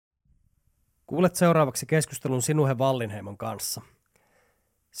Kuulet seuraavaksi keskustelun Sinuhe Wallinheimon kanssa.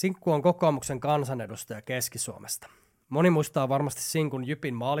 Sinkku on kokoomuksen kansanedustaja Keski-Suomesta. Moni muistaa varmasti Sinkun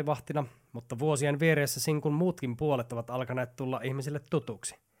Jypin maalivahtina, mutta vuosien vieressä Sinkun muutkin puolet ovat alkaneet tulla ihmisille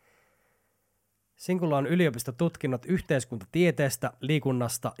tutuksi. Sinkulla on yliopistotutkinnot yhteiskuntatieteestä,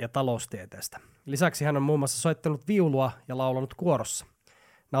 liikunnasta ja taloustieteestä. Lisäksi hän on muun muassa soittanut viulua ja laulanut kuorossa.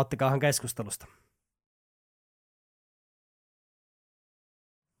 Nauttikaahan keskustelusta.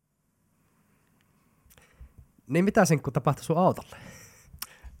 Niin mitä, Sinkku, tapahtui sun autolle?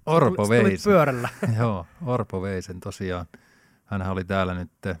 Orpo vei tulit pyörällä. Joo, Orpo vei sen tosiaan. Hänhän oli täällä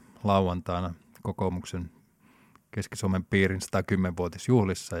nyt lauantaina kokoomuksen Keski-Suomen piirin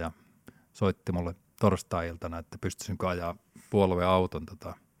 110-vuotisjuhlissa ja soitti mulle torstai-iltana, että pystyisinkö ajaa puolueauton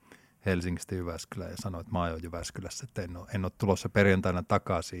Helsingistä Jyväskylään ja sanoi, että mä ajoin Jyväskylässä, että en ole tulossa perjantaina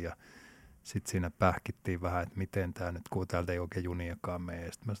takaisin ja sitten siinä pähkittiin vähän, että miten tämä nyt, kun täältä ei oikein juniakaan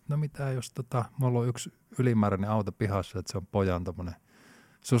mene. Sitten mä sanoin, no mitä, jos mulla on yksi ylimääräinen auto pihassa, että se on pojan tommonen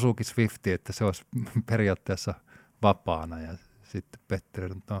Suzuki Swifti, että se olisi periaatteessa vapaana. Ja sitten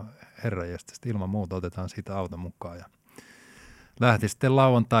Petteri, no herranjestas, ilman muuta otetaan siitä auto mukaan. Ja lähti sitten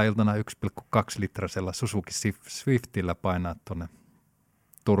lauantai-iltana 1,2 litrasella Suzuki Swiftillä painaa tuonne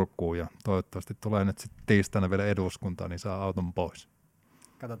Turkuun ja toivottavasti tulee nyt sitten tiistaina vielä eduskuntaan, niin saa auton pois.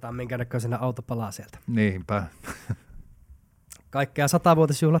 Katsotaan, minkä näköisenä auto palaa sieltä. Niinpä. Kaikkea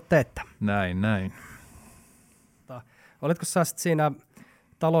 100-vuotisjuhlat teettä. Näin. Olitko sä sitten siinä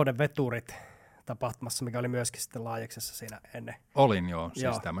talouden veturit tapahtumassa, mikä oli myöskin sitten Laajaksessa siinä ennen? Olin joo.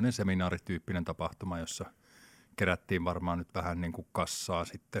 Siis tämmöinen seminaarityyppinen tapahtuma, jossa kerättiin varmaan nyt vähän niin kuin kassaa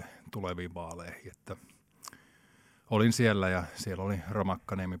sitten tuleviin vaaleihin. Että olin siellä ja siellä oli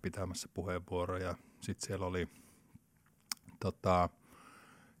Romakkaniemi pitämässä puheenvuoroja. Sitten siellä oli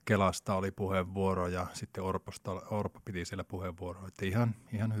Kelasta oli puheenvuoro ja sitten Orpo piti siellä puheenvuoroa. Että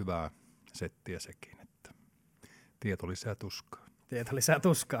ihan hyvää settiä sekin, että tieto lisää tuskaa. Tieto lisää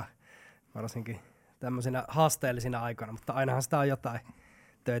tuskaa, varsinkin tämmöisinä haasteellisina aikoina, mutta ainahan sitä on jotain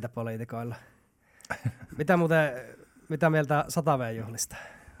töitä poliitikoilla. Mitä mieltä 100V-juhlista?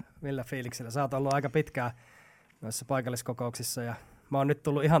 Millä fiiliksellä? Sä oot ollut aika pitkään noissa paikalliskokouksissa ja mä oon nyt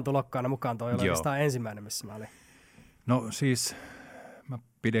tullut ihan tulokkaana mukaan, toi oli oikeastaan ensimmäinen, missä mä olin. No siis mä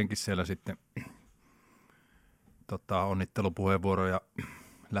pidinkin siellä sitten onnittelupuheenvuoroja,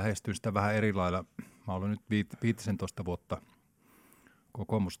 lähestyin sitä vähän eri lailla. Mä olen nyt 15 vuotta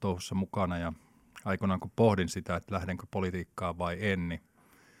kokoomustouhussa mukana ja aikoinaan kun pohdin sitä, että lähdenkö politiikkaan vai en, niin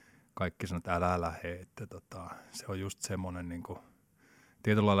kaikki sanoi, että älä lähde, että se on just semmoinen niin kuin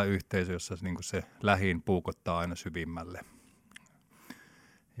tietyllä lailla yhteisö, jossa niin kuin se lähin puukottaa aina syvimmälle.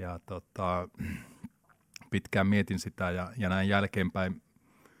 Ja pitkään mietin sitä ja näin jälkeenpäin,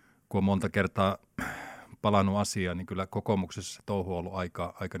 kun on monta kertaa palannut asiaan, niin kyllä kokoomuksessa se touhu on ollut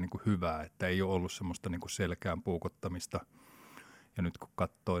aika niin kuin hyvää, että ei ole ollut semmoista niin kuin selkään puukottamista. Ja nyt kun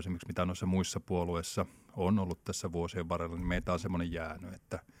katsoo esimerkiksi, mitä noissa muissa puolueissa on ollut tässä vuosien varrella, niin meitä on semmoinen jäänyt,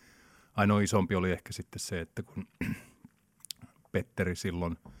 että ainoa isompi oli ehkä sitten se, että kun Petteri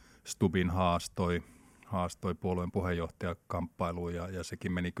silloin Stubbin haastoi puolueen puheenjohtajakamppailuun ja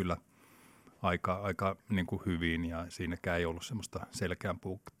sekin meni kyllä aika niin kuin hyvin ja siinäkään ei ollut semmoista selkeän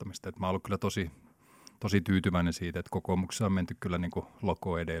puukottamista. Että mä oon ollut kyllä tosi tyytyväinen siitä, että kokoomuksessa on menty kyllä niin kuin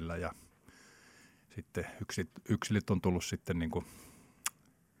loko edellä ja sitten yksilöt on tullut sitten niin kuin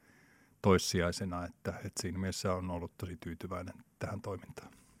toissijaisena, että siinä mielessä on ollut tosi tyytyväinen tähän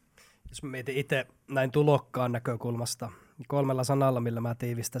toimintaan. Jos mä mietin itse näin tulokkaan näkökulmasta, niin 3 sanalla, millä mä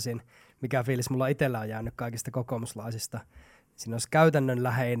tiivistäisin, mikä fiilis mulla itsellä on jäänyt kaikista kokoomuslaisista, siinä olisi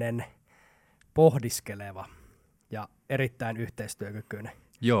käytännönläheinen, pohdiskeleva ja erittäin yhteistyökykyinen.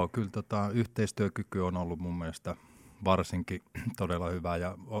 Joo, kyllä yhteistyökyky on ollut mun mielestä varsinkin todella hyvä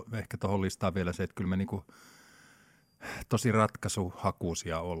ja ehkä tuohon listaan vielä se, että kyllä me niinku tosi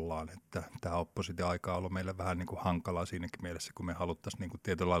ratkaisuhakuisia ollaan, että tämä oppositioaika on ollut meille vähän niinku hankalaa siinäkin mielessä, kun me haluttaisiin niinku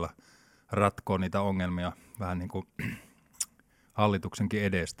tietyllä lailla ratkoa niitä ongelmia vähän niinku hallituksenkin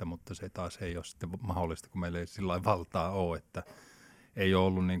edestä, mutta se taas ei ole sitten mahdollista, kun meillä ei sillä lailla valtaa ole, että ei ole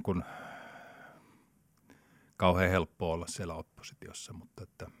ollut niin kuin kauhean helppoa olla siellä oppositiossa, mutta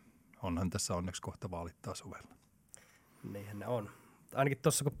että onhan tässä onneksi kohta vaalit taas ovella. Niinhän ne on. Ainakin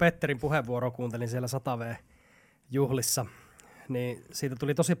tuossa kun Petterin puheenvuoroa kuuntelin siellä 100V-juhlissa, niin siitä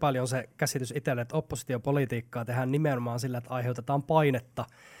tuli tosi paljon se käsitys itselle, että oppositiopolitiikkaa tehdään nimenomaan sillä, että aiheutetaan painetta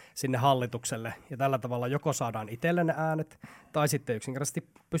sinne hallitukselle ja tällä tavalla joko saadaan itselle ne äänet tai sitten yksinkertaisesti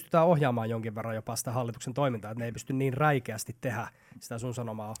pystytään ohjaamaan jonkin verran jopa sitä hallituksen toimintaa, että ne ei pysty niin räikeästi tehdä sitä sun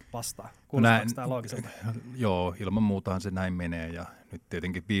sanomaa vastaan. Kuulostaako sitä loogiselta? Joo, ilman muutahan se näin menee ja nyt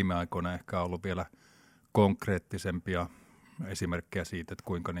tietenkin viime aikoina ehkä on ollut vielä konkreettisempia esimerkkejä siitä, että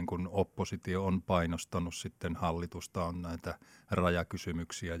kuinka niin kuin oppositio on painostanut sitten hallitusta, on näitä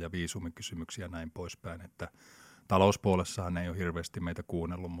rajakysymyksiä ja viisumikysymyksiä ja näin poispäin, että talouspuolessahan ei ole hirveästi meitä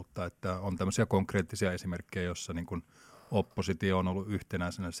kuunnellut, mutta että on tämmöisiä konkreettisia esimerkkejä, jossa niin kuin oppositio on ollut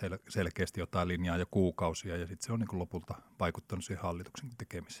yhtenäisenä selkeästi jotain linjaa jo kuukausia ja sitten se on niin kuin lopulta vaikuttanut siihen hallituksen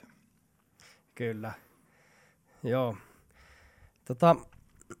tekemiseen. Kyllä. Joo.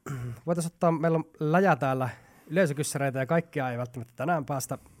 Voitaisiin ottaa, meillä on läjä täällä yleisökyssäreitä ja kaikkia ei välttämättä tänään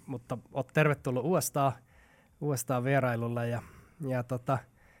päästä, mutta olet tervetullut uudestaan vierailulle ja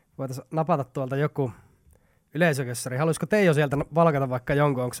voitaisiin napata tuolta joku yleisökyssäri. Haluaisiko Teijo sieltä valkata vaikka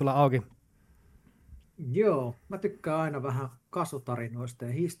jonkun, onko sulla auki? Joo, mä tykkään aina vähän kasvutarinoista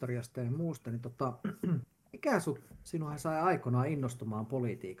ja historiasta ja muusta, niin mikä sinua sai aikoinaan innostumaan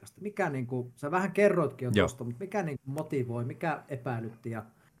politiikasta? Mikä niinku, sä vähän kerroitkin jo tuosta, mutta mikä niinku motivoi, mikä epäilytti ja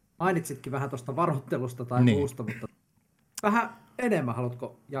mainitsitkin vähän tuosta varoittelusta tai muusta, mutta vähän enemmän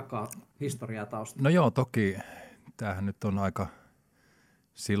haluatko jakaa historiaa taustalla? No joo, toki tämähän nyt on aika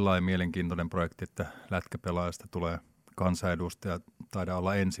sillain mielenkiintoinen projekti, että lätkäpelaajasta tulee kansanedustaja, taidaan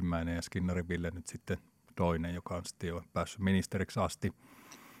olla ensimmäinen ja Skinnarin Ville nyt sitten toinen, joka on sitten jo päässyt ministeriksi asti.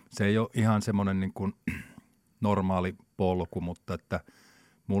 Se ei ole ihan semmoinen niin kuin normaali polku, mutta että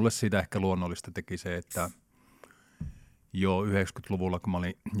mulle siitä ehkä luonnollista teki se, että jo 90-luvulla, kun mä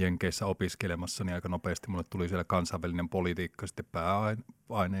olin Jenkeissä opiskelemassa, niin aika nopeasti mulle tuli siellä kansainvälinen politiikka sitten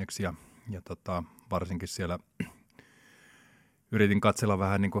pääaineeksi ja varsinkin siellä yritin katsella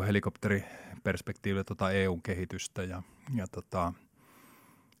vähän niin kuin helikopteriperspektiivillä EU-kehitystä ja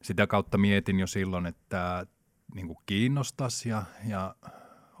sitä kautta mietin jo silloin, että niin kuin kiinnostaisi ja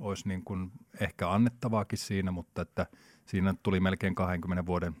olisi niin kuin ehkä annettavaakin siinä, mutta että siinä tuli melkein 20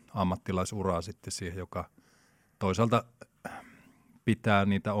 vuoden ammattilaisuraa sitten siihen, joka toisaalta pitää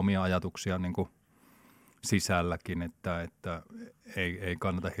niitä omia ajatuksia niin kuin sisälläkin, että ei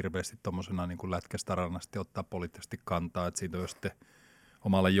kannata hirveästi tuommoisena niin kuin lätkästaranasti ottaa poliittisesti kantaa, että siitä on sitten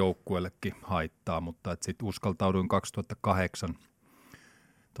omalle joukkueellekin haittaa, mutta että sitten uskaltauduin 2008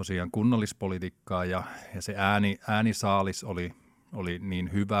 tosiaan kunnallispolitiikkaa ja se äänisaalis oli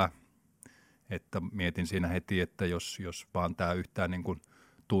niin hyvä, että mietin siinä heti, että jos vaan tämä yhtään niin kuin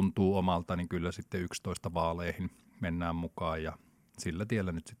tuntuu omalta, niin kyllä sitten 11 vaaleihin mennään mukaan ja sillä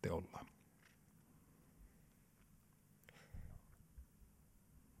tiellä nyt sitten ollaan.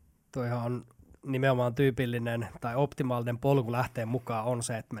 Toihan on nimenomaan tyypillinen tai optimaalinen polku lähteen mukaan on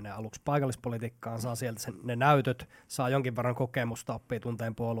se, että menee aluksi paikallispolitiikkaan, saa sieltä ne näytöt, saa jonkin verran kokemusta, oppii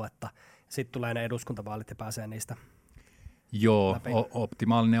tunteen puoluetta, sitten tulee ne eduskuntavaalit ja pääsee niistä Joo, läpi.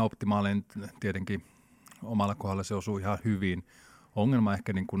 optimaalinen tietenkin omalla kohdalla se osuu ihan hyvin. Ongelma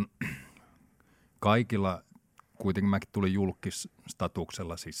ehkä niin kuin kaikilla, kuitenkin mäkin tulin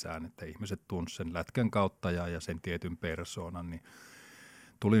julkisstatuksella sisään, että ihmiset tunsivat sen lätkän kautta ja sen tietyn persoonan, niin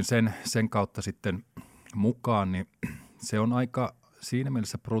tulin sen kautta sitten mukaan, niin se on aika siinä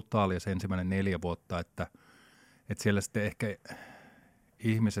mielessä brutaalia se ensimmäinen 4 vuotta, että siellä sitten ehkä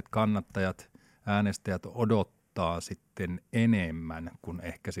ihmiset, kannattajat, äänestäjät odottaa sitten enemmän kuin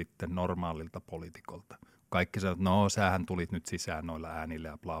ehkä sitten normaalilta poliitikolta. Kaikki sanoo, että no sähän tulit nyt sisään noilla äänillä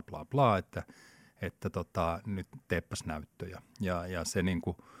ja bla bla bla, että nyt teepäs näyttöjä. Ja se,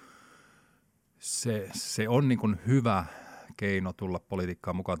 niinku, se on niinku hyvä keino tulla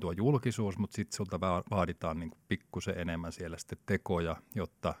politiikkaan mukaan tuo julkisuus, mutta sitten sulta vaaditaan niinku pikkusen enemmän siellä sitten tekoja,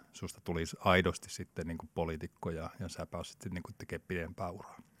 jotta susta tulisi aidosti sitten niinku poliitikko ja sä pääsit niinku tekemään pidempää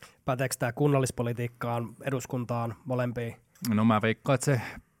uraa. Päteekö tämä kunnallispolitiikkaan, eduskuntaan, molempiin? No mä veikkaan, että se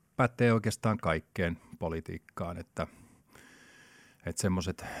pätee oikeastaan kaikkeen politiikkaan, että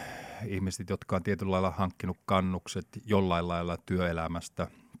semmoiset ihmiset, jotka on tietyllä lailla hankkinut kannukset jollain lailla työelämästä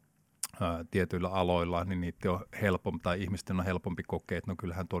tietyillä aloilla, niin niitä on helpompi, tai ihmisten on helpompi kokea, että no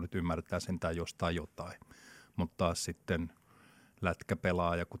kyllähän tuo nyt ymmärtää sentään jostain jotain. Mutta taas sitten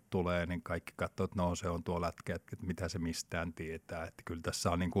lätkäpelaaja, kun tulee, niin kaikki katsoo, että no se on tuo lätkä, että mitä se mistään tietää. Että kyllä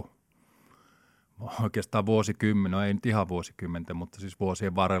tässä on niin kuin oikeastaan vuosikymmen, no ei nyt ihan vuosikymmenten, mutta siis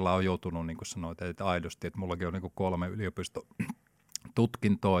vuosien varrella on joutunut, niin kuin sanoit, että aidosti, että mullakin on niin kuin 3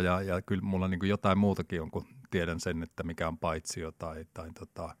 yliopistotutkintoa ja kyllä mulla niin kuin jotain muutakin on, kun tiedän sen, että mikä on paitsio tai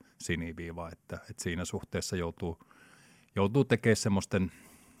siniviiva, että siinä suhteessa joutuu tekemään semmoisten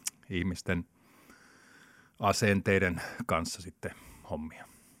ihmisten asenteiden kanssa sitten hommia.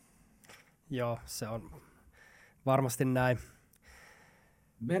 Joo, se on varmasti näin.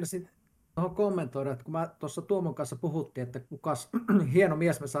 Meinasin tuohon kommentoida, että kun mä tuossa Tuomon kanssa puhuttiin, että kukas hieno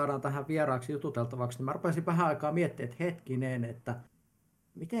mies me saadaan tähän vieraaksi jututeltavaksi, niin mä rupesin vähän aikaa miettimään, että hetkinen, että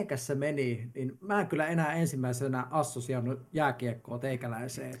mitenkäs se meni, niin mä en kyllä enää ensimmäisenä assosioinut jääkiekkoa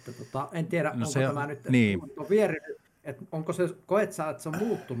teikäläiseen, että en tiedä, onko tämä nyt Koet sä, että se on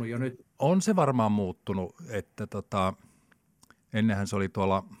muuttunut jo nyt? On se varmaan muuttunut, että ennenhän se oli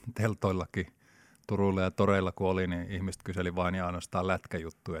tuolla teltoillakin Turuilla ja toreilla, kun oli, niin ihmiset kyseli vain ja ainoastaan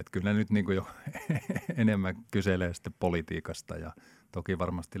lätkäjuttuja. Että kyllä ne nyt niin kuin jo enemmän kyselee sitten politiikasta ja toki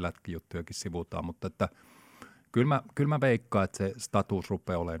varmasti lätkäjuttujakin sivutaan, mutta että kyllä mä veikkaan, että se status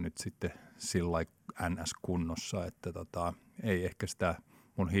rupeaa olemaan nyt sitten sillä NS-kunnossa, että ei ehkä sitä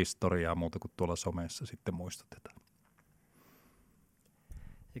mun historiaa muuta kuin tuolla somessa sitten muistutetaan.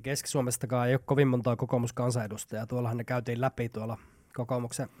 Ja Keski-Suomestakaan ei ole kovin montaa kokoomuskansanedustajaa. Tuollahan ne käytiin läpi tuolla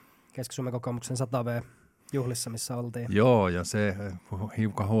Keski-Suomen kokoomuksen 100V-juhlissa, missä oltiin. Joo, ja se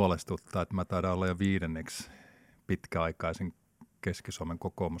hiukan huolestuttaa, että mä taidan olla jo 5. pitkäaikaisin Keski-Suomen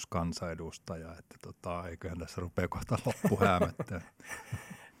kokoomuskansanedustaja, että eiköhän tässä rupea kohta loppu häämättää.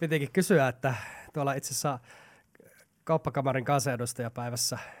 Pitikin kysyä, että tuolla itse asiassa kauppakamarin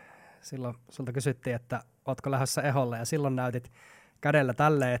kansanedustajapäivässä silloin sulta kysyttiin, että ootko lähdössä eholle, ja silloin näytit kädellä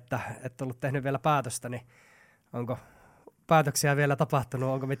tälle, että et ollut tehnyt vielä päätöstä, niin onko päätöksiä vielä tapahtunut,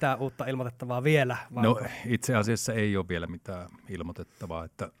 onko mitään uutta ilmoitettavaa vielä? No itse asiassa ei ole vielä mitään ilmoitettavaa,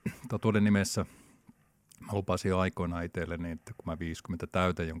 että totuuden nimessä mä lupasin jo aikoinaan itselleni, että kun mä 50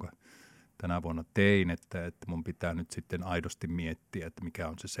 täytän, jonka tänä vuonna tein, että mun pitää nyt sitten aidosti miettiä, että mikä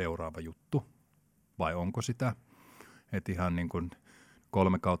on se seuraava juttu, vai onko sitä. Että ihan niin kuin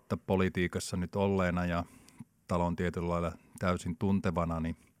 3 kautta politiikassa nyt olleena ja talon tietyllä lailla täysin tuntevana,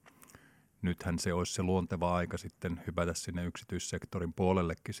 niin nythän se olisi se luonteva aika sitten hypätä sinne yksityissektorin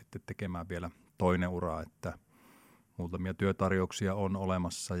puolellekin sitten tekemään vielä toinen ura, että muutamia työtarjouksia on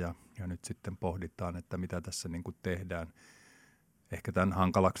olemassa ja nyt sitten pohditaan, että mitä tässä niin kuin tehdään. Ehkä tämän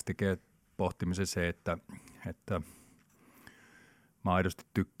hankalaksi tekee pohtimisen se, että mä aidosti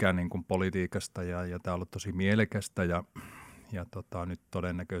tykkään niin kuin politiikasta ja tämä on ollut tosi mielekästä ja nyt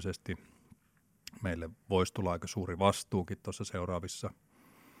todennäköisesti meille voisi tulla aika suuri vastuukin tuossa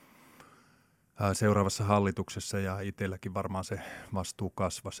seuraavassa hallituksessa ja itselläkin varmaan se vastuu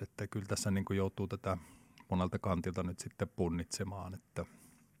kasvasi, että kyllä tässä niin kuin joutuu tätä monelta kantilta nyt sitten punnitsemaan, että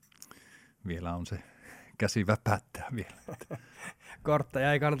vielä on se käsi väpättää vielä.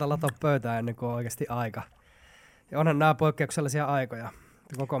 Kortteja ei kannata lataa pöytään ennen kuin on oikeasti aika. Ja onhan nämä poikkeuksellisia aikoja.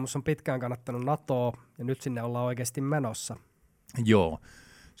 Kokoomus on pitkään kannattanut NATOa ja nyt sinne ollaan oikeasti menossa. Joo,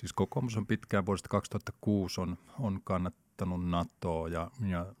 siis kokoomus on pitkään vuodesta 2006 on kannattanut NATOa ja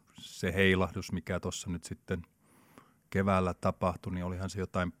se heilahdus, mikä tuossa nyt sitten keväällä tapahtui, niin olihan se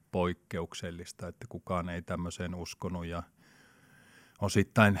jotain poikkeuksellista, että kukaan ei tämmöiseen uskonut ja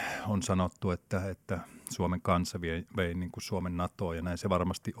osittain on sanottu, että Suomen kansa vei niin kuin Suomen NATOa ja näin se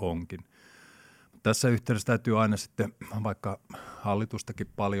varmasti onkin. Tässä yhteydessä täytyy aina sitten, vaikka hallitustakin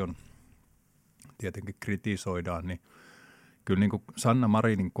paljon tietenkin kritisoidaan, niin kyllä niin kuin Sanna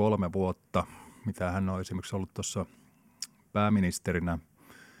Marinin 3 vuotta, mitä hän on esimerkiksi ollut tuossa pääministerinä,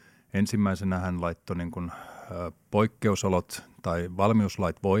 ensimmäisenä hän laittoi niin kuin poikkeusolot tai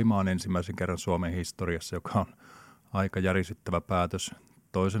valmiuslait voimaan ensimmäisen kerran Suomen historiassa, joka on aika järisyttävä päätös.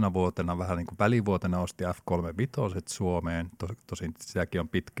 Toisena vuotena, vähän niin kuin välivuotena, osti F-35 Suomeen. Tosin sitäkin on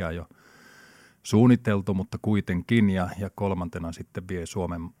pitkään jo suunniteltu, mutta kuitenkin. Ja kolmantena sitten vie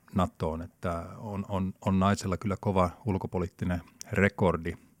Suomen NATOon. Että on naisella kyllä kova ulkopoliittinen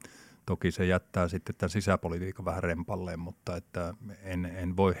rekordi. Toki se jättää sitten tämän sisäpolitiikan vähän rempalleen, mutta että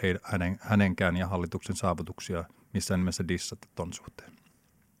en voi hänenkään ja hallituksen saavutuksia missään nimessä dissata ton suhteen.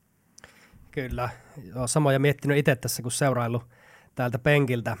 Kyllä. Olen samoja miettinyt itse tässä, kun seurailu täältä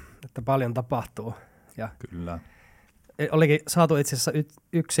penkiltä, että paljon tapahtuu. Ja kyllä. Olikin saatu itse asiassa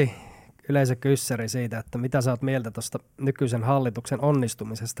yksi yleisökyssäri siitä, että mitä sä oot mieltä tuosta nykyisen hallituksen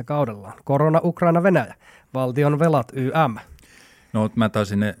onnistumisesta kaudellaan. Korona, Ukraina, Venäjä, valtion velat, YM. No mä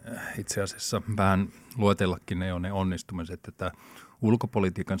taisin ne itse asiassa vähän luetellakin ne onnistumiset, että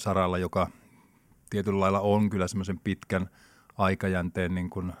ulkopolitiikan saralla, joka tietyllä lailla on kyllä semmoisen pitkän aikajänteen niin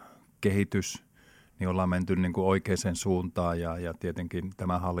kuin kehitys, niin ollaan menty niin kuin oikeaan suuntaan ja tietenkin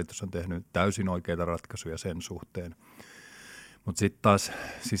tämä hallitus on tehnyt täysin oikeita ratkaisuja sen suhteen. Mutta sitten taas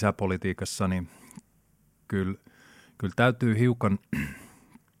sisäpolitiikassa niin kyllä täytyy hiukan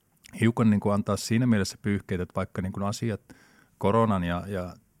niin kuin antaa siinä mielessä pyyhkeitä, että vaikka niin kuin asiat koronan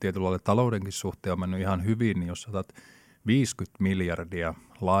ja tietyllä lailla taloudenkin suhteen on mennyt ihan hyvin, niin jos otat 50 miljardia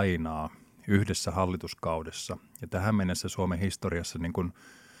lainaa yhdessä hallituskaudessa, ja tähän mennessä Suomen historiassa niin kuin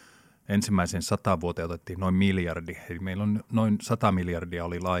ensimmäisen 100 vuoteen otettiin noin miljardi, eli meillä on noin 100 miljardia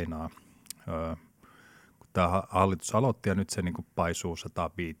oli lainaa, kun tämä hallitus aloitti, ja nyt se niin kuin paisuu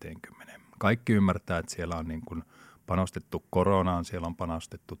 150. Kaikki ymmärtää, että siellä on niin kuin panostettu koronaan, siellä on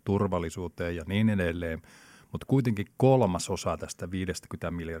panostettu turvallisuuteen ja niin edelleen, mutta kuitenkin 1/3 tästä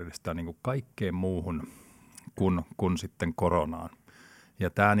 50 miljardista on niin kuin kaikkeen muuhun kuin sitten koronaan. Ja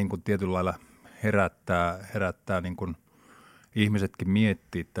tämä niin kuin tietyllä lailla herättää niin kuin ihmisetkin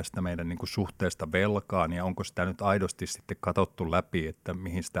miettiä tästä meidän niin kuin suhteesta velkaan ja onko sitä nyt aidosti sitten katsottu läpi, että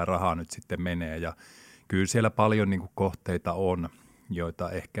mihin sitä rahaa nyt sitten menee. Ja kyllä siellä paljon niin kuin kohteita on,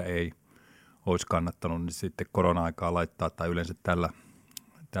 joita ehkä ei olisi kannattanut niin sitten korona-aikaa laittaa tai yleensä tällä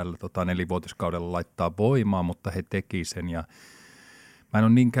 4-vuotiskaudella laittaa voimaan, mutta he teki sen. Ja mä en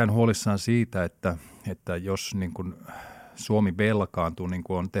ole niinkään huolissaan siitä, että jos niin kuin Suomi velkaantuu, niin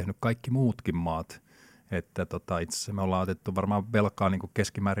kuin on tehnyt kaikki muutkin maat, että itse asiassa me ollaan otettu varmaan velkaa niin kuin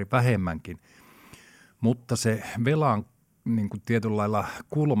keskimäärin vähemmänkin, mutta se velan niin kuin tietyllä lailla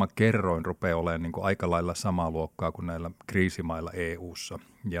kulmakerroin rupeaa olemaan niin kuin aika lailla samaa luokkaa kuin näillä kriisimailla EU:ssa.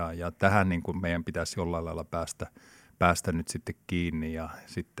 Ja tähän niin kuin meidän pitäisi jollain lailla päästä nyt sitten kiinni ja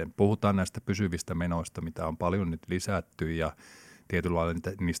sitten puhutaan näistä pysyvistä menoista, mitä on paljon nyt lisätty ja tietyllä lailla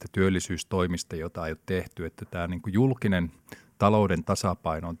niistä työllisyystoimista, joita ei ole tehty, että tämä niin kuin julkinen talouden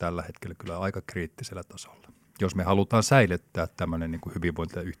tasapaino on tällä hetkellä kyllä aika kriittisellä tasolla, jos me halutaan säilyttää tämmöinen niin kuin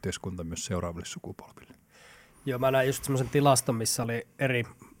hyvinvointiyhteiskunta myös seuraaville sukupolville. Joo, mä näin just semmoisen tilaston, missä oli eri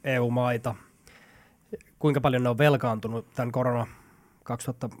EU-maita, kuinka paljon ne on velkaantunut tämän korona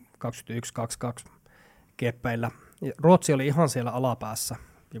 2021-2022 kieppeillä. Ruotsi oli ihan siellä alapäässä,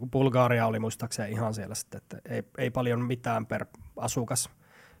 joku Bulgaria oli muistaakseni ihan siellä sitten, että ei paljon mitään per asukas.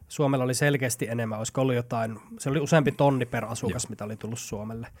 Suomella oli selkeästi enemmän, olisiko ollut jotain, se oli useampi tonni per asukas, mitä oli tullut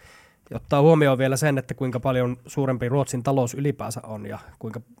Suomelle. Ja ottaa huomioon vielä sen, että kuinka paljon suurempi Ruotsin talous ylipäänsä on ja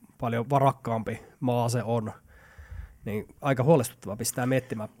kuinka paljon varakkaampi maa se on, niin aika huolestuttava pistää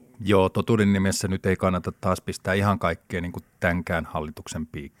miettimään. Joo, totuuden nimessä nyt ei kannata taas pistää ihan kaikkea niin kuin tämänkään hallituksen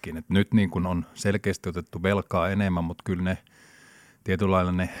piikkiin. Et nyt niin kuin on selkeästi otettu velkaa enemmän, mutta kyllä ne tietyllä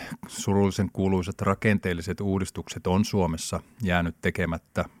lailla ne surullisen kuuluisat rakenteelliset uudistukset on Suomessa jäänyt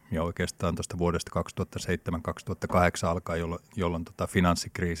tekemättä ja oikeastaan tuosta vuodesta 2007-2008 alkaa, jolloin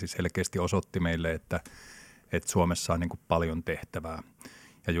finanssikriisi selkeästi osoitti meille, että Suomessa on niin kuin paljon tehtävää.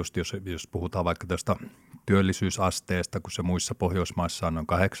 Ja just jos puhutaan vaikka tästä työllisyysasteesta, kun se muissa Pohjoismaissa on noin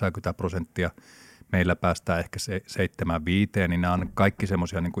 80%, meillä päästään ehkä 7-5, niin nämä on kaikki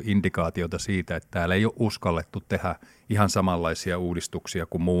semmoisia niin kuin indikaatioita siitä, että täällä ei ole uskallettu tehdä ihan samanlaisia uudistuksia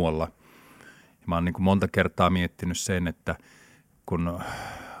kuin muualla. Ja mä oon niin kuin monta kertaa miettinyt sen, että kun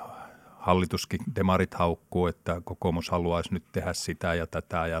hallituskin demarit haukkuu, että kokoomus haluaisi nyt tehdä sitä ja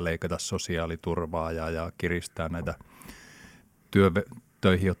tätä ja leikata sosiaaliturvaa ja kiristää näitä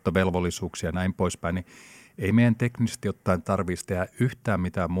töihinottovelvollisuuksia ja näin poispäin, niin ei meidän teknisesti ottaen tarvitsisi tehdä yhtään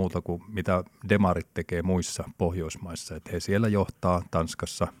mitään muuta kuin mitä demarit tekee muissa Pohjoismaissa. Että he siellä johtaa,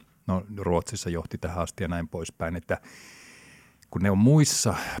 Tanskassa, no Ruotsissa johti tähän asti ja näin poispäin. Että kun ne on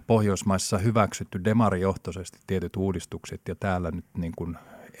muissa Pohjoismaissa hyväksytty demarijohtoisesti tietyt uudistukset ja täällä nyt niin kuin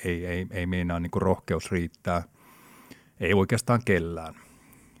ei meinaa niin kuin rohkeus riittää, ei oikeastaan kellään.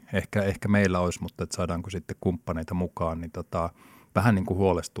 Ehkä meillä olisi, mutta että saadaanko sitten kumppaneita mukaan, niin vähän niin kuin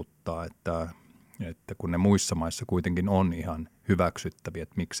huolestuttaa, että kun ne muissa maissa kuitenkin on ihan hyväksyttäviä,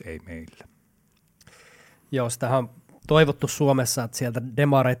 että miksi ei meillä. Joo, sitähän on toivottu Suomessa, että sieltä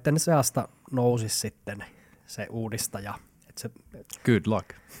demareitten seasta nousisi sitten se uudistaja. Good luck.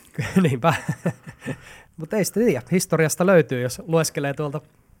 Niinpä, mutta ei sitä tiedä. Historiasta löytyy, jos lueskelee tuolta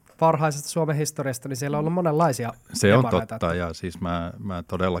parhaisesta Suomen historiasta, niin siellä on ollut monenlaisia se on totta, ja siis mä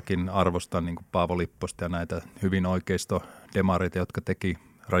todellakin arvostan niin kuin Paavo Lipposta ja näitä hyvin oikeistodemareita, jotka teki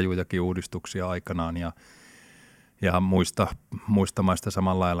rajujakin uudistuksia aikanaan, ja muista maista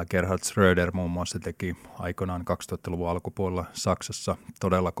samalla lailla Gerhard Schröder muun muassa teki aikanaan 2000-luvun alkupuolella Saksassa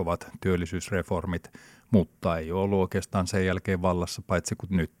todella kovat työllisyysreformit, mutta ei ollut oikeastaan sen jälkeen vallassa, paitsi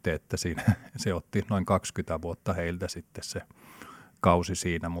kuin nyt, että siinä se otti noin 20 vuotta heiltä sitten se kausi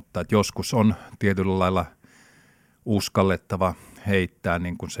siinä, mutta että joskus on tietyllä lailla uskallettava heittää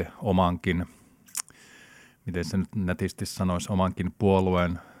niin kuin se omankin, miten se nyt nätisti sanoisi, omankin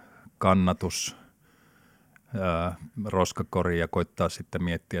puolueen kannatus roskakoriin ja koittaa sitten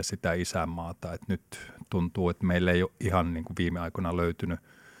miettiä sitä isänmaata. Et nyt tuntuu, että meillä ei ole ihan niin kuin viime aikoina löytynyt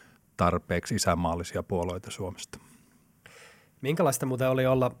tarpeeksi isänmaallisia puolueita Suomesta. Minkälaista muuten oli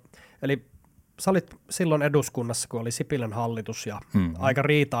olla, eli sä olit silloin eduskunnassa, kun oli Sipilän hallitus ja aika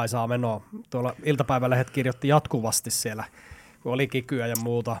riitaisaa menoa. Tuolla iltapäivälehdet kirjoitti jatkuvasti siellä, kun oli kikyä ja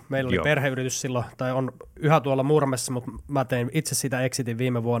muuta. Meillä oli perheyritys silloin, tai on yhä tuolla Murmessa, mutta mä tein itse sitä exitin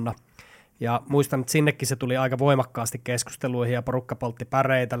viime vuonna. Ja muistan, että sinnekin se tuli aika voimakkaasti keskusteluihin ja porukka poltti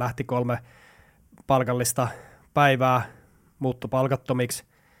päreitä, lähti 3 palkallista päivää, muuttui palkattomiksi.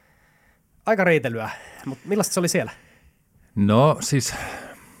 Aika riitelyä, mutta millaista se oli siellä? No siis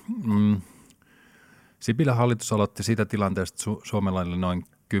Sipilän hallitus aloitti siitä tilanteesta, että Suomella oli noin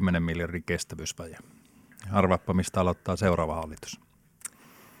 10 miljardin kestävyysvaje. Arvaappa, mistä aloittaa seuraava hallitus.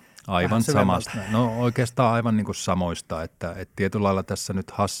 Aivan samasta. No oikeastaan aivan niin kuin samoista, että tietyllä lailla tässä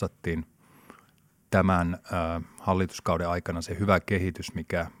nyt hassattiin tämän hallituskauden aikana se hyvä kehitys,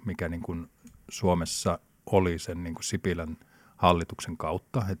 mikä niin kuin Suomessa oli sen niin kuin Sipilän hallituksen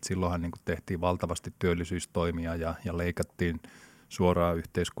kautta. Et silloinhan niin kuin tehtiin valtavasti työllisyystoimia ja leikattiin suoraan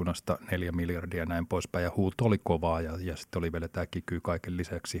yhteiskunnasta 4 miljardia ja näin poispäin. Ja huuto oli kovaa ja sitten oli vielä tämä kiky kaiken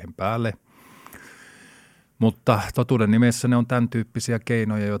lisäksi siihen päälle. Mutta totuuden nimessä ne on tämän tyyppisiä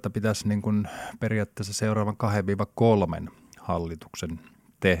keinoja, joita pitäisi niin kuin periaatteessa seuraavan 2-3 hallituksen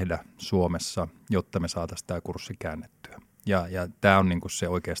tehdä Suomessa, jotta me saataisiin tämä kurssi käännettyä. Ja tämä on niin kuin se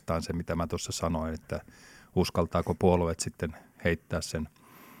oikeastaan se, mitä mä tuossa sanoin, että uskaltaako puolueet sitten heittää sen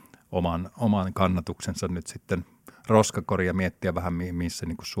oman kannatuksensa nyt sitten roskakoriin ja miettiä vähän, missä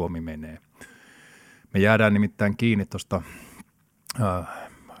niin kuin Suomi menee. Me jäädään nimittäin kiinni tuosta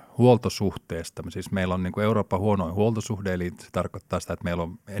huoltosuhteesta. Siis meillä on niin kuin Euroopan huonoin huoltosuhde, eli se tarkoittaa sitä, että meillä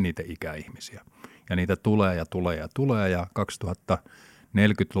on eniten ikäihmisiä. Ja niitä tulee ja tulee ja tulee, ja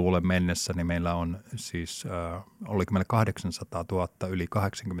 2040-luvulle mennessä niin meillä on siis, oliko meillä 800 000 yli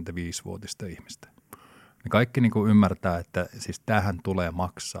 85-vuotista ihmistä. Ne kaikki niin kuin ymmärtää, että siis tämähän tulee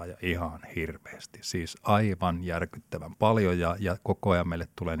maksaa ja ihan hirveästi. Siis aivan järkyttävän paljon ja koko ajan meille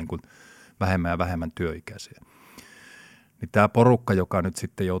tulee niin kuin vähemmän ja vähemmän työikäisiä. Niin tämä porukka, joka nyt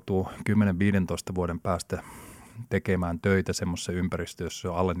sitten joutuu 10-15 vuoden päästä tekemään töitä semmoisessa ympäristössä,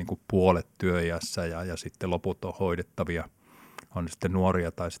 jossa on alle niin kuin puolet työiässä ja sitten loput on hoidettavia, on sitten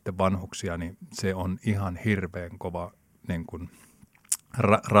nuoria tai sitten vanhuksia, niin se on ihan hirveän kova niin kuin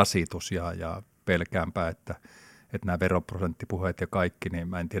rasitus ja pelkäänpä, että nämä veroprosenttipuheet ja kaikki, niin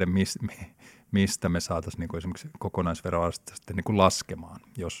mä en tiedä mistä me saataisiin niin kuin esimerkiksi kokonaisveroastetta sitten niin kuin laskemaan,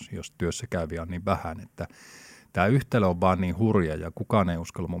 jos työssä käyviä on niin vähän, että tämä yhtälö on vaan niin hurja ja kukaan ei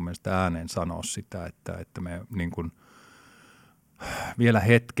uskalla mun mielestä ääneen sanoa sitä, että me niin kuin vielä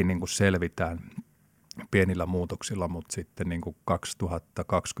hetki niin kuin selvitään pienillä muutoksilla, mutta sitten niin kuin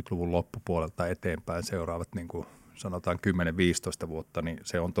 2020-luvun loppupuolelta eteenpäin seuraavat niin kuin sanotaan 10-15 vuotta, niin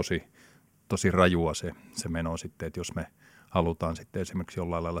se on tosi rajua se meno sitten, että jos me halutaan sitten esimerkiksi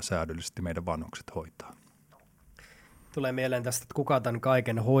jollain lailla säädöllisesti meidän vanhukset hoitaa. Tulee mieleen tästä, että kuka tämän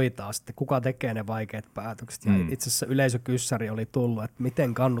kaiken hoitaa, sitten kuka tekee ne vaikeat päätökset. Ja itse asiassa yleisökyssäri oli tullut, että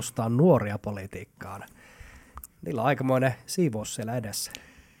miten kannustaa nuoria politiikkaan. Niillä on aikamoinen siivous siellä edessä.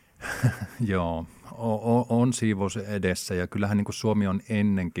 Joo, on siivous edessä ja kyllähän niin kuin Suomi on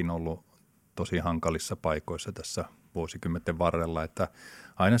ennenkin ollut tosi hankalissa paikoissa tässä vuosikymmenten varrella, että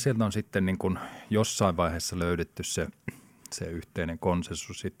aina sieltä on sitten niin kuin jossain vaiheessa löydetty se yhteinen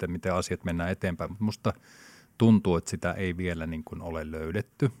konsensus sitten, miten asiat mennään eteenpäin, mutta musta tuntuu, että sitä ei vielä niin kuin ole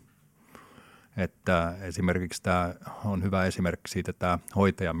löydetty. Että esimerkiksi tämä on hyvä esimerkki siitä tämä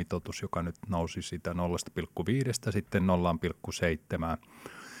hoitajamitoitus, joka nyt nousi siitä 0,5 sitten 0,7.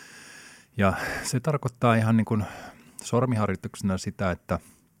 Ja se tarkoittaa ihan niin kuin sormiharjoituksena sitä, että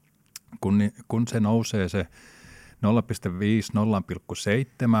kun se nousee se 0,5,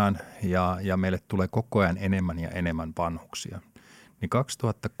 0,7 ja meille tulee koko ajan enemmän ja enemmän vanhuksia, niin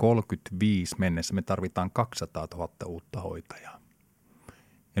 2035 mennessä me tarvitaan 200 000 uutta hoitajaa.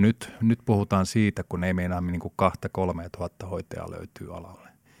 Ja nyt puhutaan siitä, kun ei meinaa niin kuin 2-3 tuhatta hoitajaa löytyy alalle.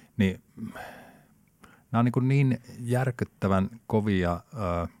 Niin nämä on niin järkyttävän kovia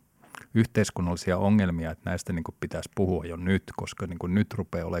yhteiskunnallisia ongelmia, että näistä niin kuin pitäisi puhua jo nyt, koska niin kuin nyt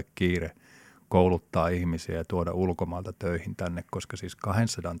rupeaa olemaan kiire kouluttaa ihmisiä ja tuoda ulkomailta töihin tänne, koska siis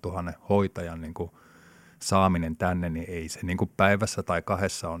 200 000 hoitajan niin kuin saaminen tänne, niin ei se niin kuin päivässä tai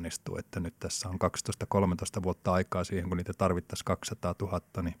 2 onnistu, että nyt tässä on 12-13 vuotta aikaa siihen, kun niitä tarvittaisiin 200 000,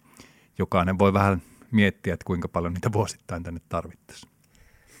 niin jokainen voi vähän miettiä, että kuinka paljon niitä vuosittain tänne tarvittaisiin.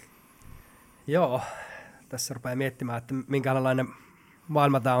 Joo, tässä rupeaa miettimään, että minkälainen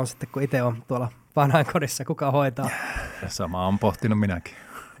maailma tämä on sitten, kun itse on tuolla vanhainkodissa, kuka hoitaa. Sama on pohtinut minäkin.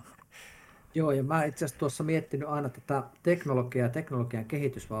 Joo, ja mä itse asiassa tuossa miettinyt aina tätä teknologiaa, teknologian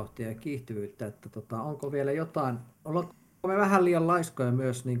kehitysvauhtia ja kiihtyvyyttä, että onko vielä jotain, ollaanko me vähän liian laiskoja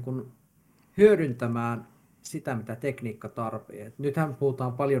myös niin kuin hyödyntämään sitä, mitä tekniikka tarvitsee. Nythän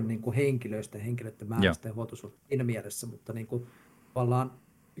puhutaan paljon niin kuin henkilöistä ja henkilöiden määrästä ja huoltosuhteesta siinä mielessä, mutta niin kuin, tavallaan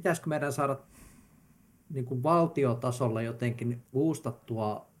pitäisikö meidän saada niin kuin valtiotasolla jotenkin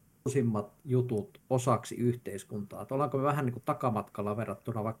boostattua uusimmat jutut osaksi yhteiskuntaa. Että ollaanko me vähän niin kuin takamatkalla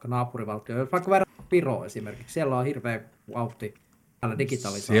verrattuna vaikka naapurivaltioon, vaikka verrattuna Viroon esimerkiksi. Siellä on hirveä vauhti täällä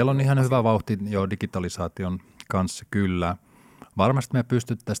digitalisaatioon. Siellä on ihan hyvä vauhti jo digitalisaation kanssa kyllä. Varmasti me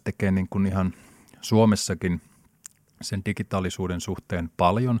pystyttäisiin tekemään niin kuin ihan Suomessakin sen digitaalisuuden suhteen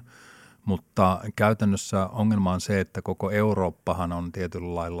paljon, Mutta käytännössä ongelma on se, että koko Eurooppahan on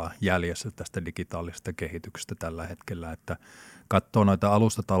tietyllä lailla jäljessä tästä digitaalisesta kehityksestä tällä hetkellä, että katsoo noita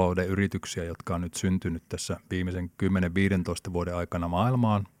alustatalouden yrityksiä, jotka on nyt syntynyt tässä viimeisen 10-15 vuoden aikana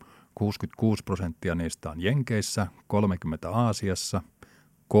maailmaan. 66% niistä on Jenkeissä, 30% Aasiassa,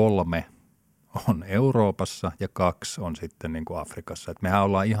 3 on Euroopassa ja 2 on sitten niin kuin Afrikassa. Et mehän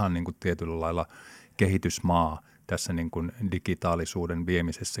ollaan ihan niin kuin tietyllä lailla kehitysmaa tässä niin kuin digitaalisuuden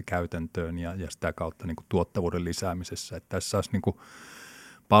viemisessä käytäntöön ja sitä kautta niin kuin tuottavuuden lisäämisessä. Et tässä olisi niin kuin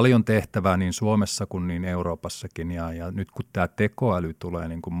paljon tehtävää niin Suomessa kuin niin Euroopassakin ja nyt kun tämä tekoäly tulee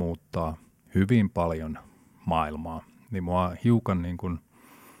niin kuin muuttaa hyvin paljon maailmaa, niin mua hiukan niin kuin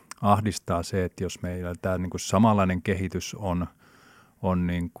ahdistaa se, että jos meillä tämä niin kuin samanlainen kehitys on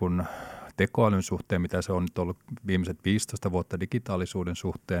niin kuin tekoälyn suhteen, mitä se on nyt ollut viimeiset 15 vuotta digitaalisuuden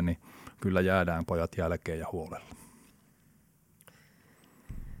suhteen, niin kyllä jäädään pojat jälkeen ja huolella.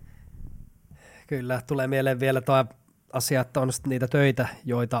 Kyllä, tulee mieleen vielä tuo asia, että on niitä töitä,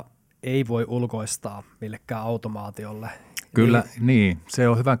 joita ei voi ulkoistaa millekään automaatiolle. Kyllä, niin. Se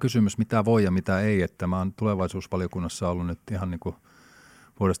on hyvä kysymys, mitä voi ja mitä ei. Että mä oon tulevaisuusvaliokunnassa ollut nyt ihan niin kuin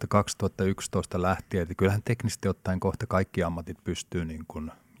vuodesta 2011 lähtien, että kyllähän teknisesti ottaen kohta kaikki ammatit pystyy niin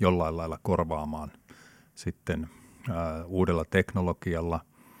kuin jollain lailla korvaamaan sitten uudella teknologialla,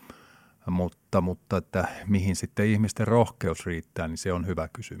 mutta että mihin sitten ihmisten rohkeus riittää, niin se on hyvä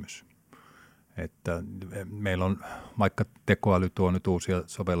kysymys. Että meillä on, vaikka tekoäly tuo nyt uusia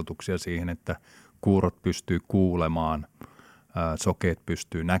sovellutuksia siihen, että kuurot pystyy kuulemaan, sokeet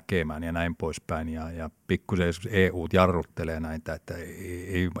pystyy näkemään ja näin poispäin. Ja pikkusen EU jarruttelee näitä, että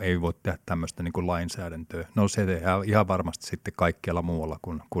ei voi tehdä tämmöistä niin kuin lainsäädäntöä. No se tehdään ihan varmasti sitten kaikkialla muualla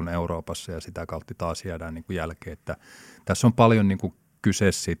kuin Euroopassa ja sitä kautta taas jäädään niin kuin jälkeen. Että tässä on paljon niin kuin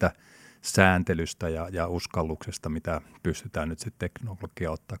kyse siitä sääntelystä ja uskalluksesta, mitä pystytään nyt sitten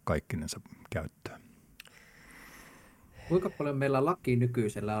teknologia ottaa kaikkinensa käyttöön. Kuinka paljon meillä laki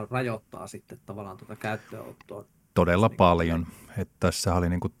nykyisellä rajoittaa sitten tavallaan tuota käyttöönottoa? Todella paljon. Että tässä oli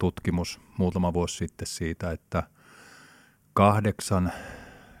niin kuin tutkimus muutama vuosi sitten siitä, että 8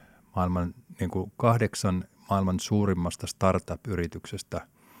 maailman suurimmasta startup-yrityksestä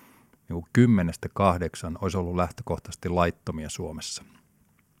niin 10-8 olisi ollut lähtökohtaisesti laittomia Suomessa.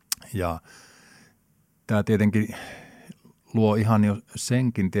 Ja tämä tietenkin luo ihan jo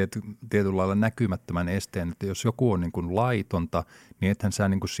senkin tietyllä lailla näkymättömän esteen, että jos joku on niin kuin laitonta, niin ethän sä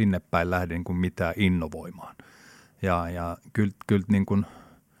niin kuin sinne päin lähde niin kuin mitään innovoimaan. Ja kyllä niin kuin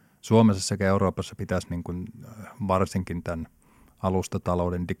Suomessa sekä Euroopassa pitäisi niin kuin varsinkin tämän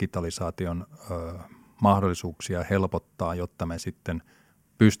alustatalouden digitalisaation mahdollisuuksia helpottaa, jotta me sitten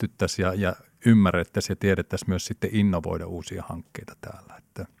pystyttäisiin ja ymmärrettäisiin ja tiedettäisiin myös sitten innovoida uusia hankkeita täällä.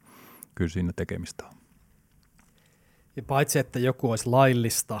 Että kyllä siinä tekemistä on. Ja paitsi, että joku olisi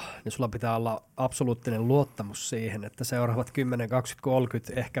laillista, niin sulla pitää olla absoluuttinen luottamus siihen, että seuraavat 10, 20,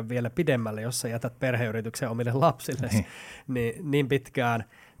 30, ehkä vielä pidemmälle, jos sä jätät perheyrityksen omille lapsille, niin pitkään,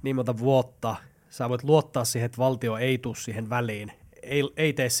 niin monta vuotta, sä voit luottaa siihen, että valtio ei tule siihen väliin,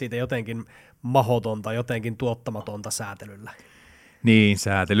 ei tee siitä jotenkin mahdotonta, jotenkin tuottamatonta säätelyllä. Niin,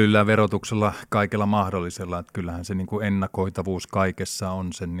 säätelyllä, verotuksella, kaikella mahdollisella, että kyllähän se niin kuin ennakoitavuus kaikessa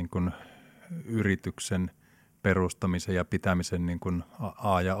on sen niin kuin yrityksen perustamisen ja pitämisen niin kuin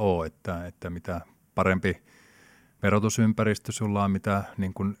A ja O, että mitä parempi verotusympäristö sulla on, mitä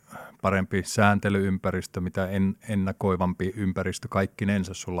niin kuin parempi sääntelyympäristö, mitä ennakoivampi ympäristö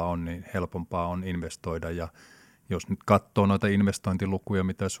kaikkinensa sulla on, niin helpompaa on investoida. Ja jos nyt katsoo noita investointilukuja,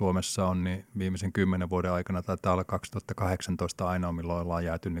 mitä Suomessa on, niin viimeisen 10 vuoden aikana taitaa olla 2018 ainoa, milloin ollaan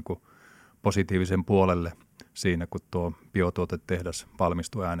jääty niin kuin positiivisen puolelle siinä, kun tuo biotuotetehdas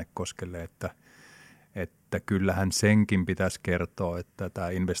valmistui Äänekoskelle, että kyllähän senkin pitäisi kertoa, että tämä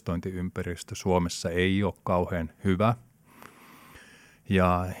investointiympäristö Suomessa ei ole kauhean hyvä.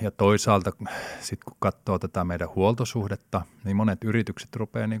 Ja toisaalta sitten kun katsoo tätä meidän huoltosuhdetta, niin monet yritykset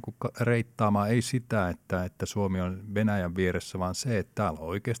rupeaa niin kuin reittaamaan ei sitä, että Suomi on Venäjän vieressä, vaan se, että täällä on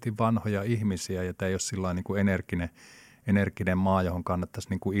oikeasti vanhoja ihmisiä ja tämä ei ole sillä niin kuin energinen maa, johon kannattaisi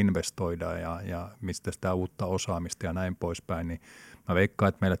niin kuin investoida ja mistä sitä uutta osaamista ja näin poispäin, niin mä veikkaan,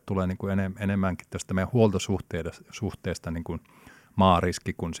 että meille tulee niin kuin enemmänkin tästä meidän huoltosuhteesta niin kuin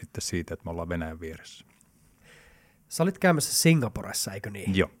maariski kuin sitten siitä, että me ollaan Venäjän vieressä. Sä olit käymässä Singaporessa, eikö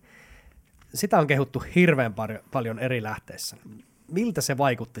niin? Joo. Sitä on kehuttu hirveän paljon eri lähteissä. Miltä se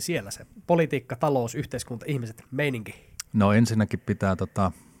vaikutti siellä, se politiikka, talous, yhteiskunta, ihmiset, meininki? No ensinnäkin pitää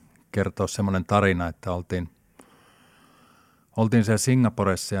kertoa semmoinen tarina, että oltiin siellä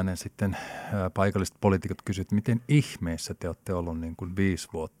Singaporessa ja ne sitten paikalliset poliitikot kysyivät, miten ihmeessä te olette ollut niin kuin 5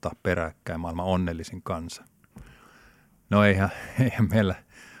 vuotta peräkkäin maailman onnellisin kansa. No eihän meillä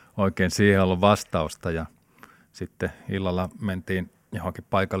oikein siihen ollut vastausta ja sitten illalla mentiin johonkin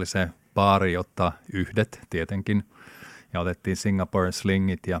paikalliseen baariin ottaa yhdet tietenkin ja otettiin Singaporen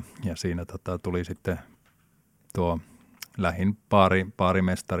slingit ja siinä tuli sitten tuo lähin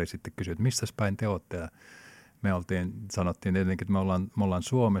baarimestari sitten kysyi, että mistäs päin te olette ja sanottiin tietenkin, että me ollaan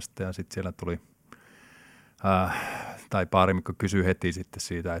Suomesta ja sitten siellä tuli tai baarimikko kysyi heti sitten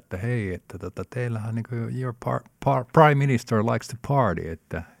siitä, että hei, että teillähän niin kuin your prime minister likes to party,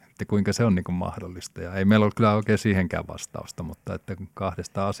 että kuinka se on niin kuin mahdollista. Ja ei meillä ole kyllä oikein siihenkään vastausta, mutta että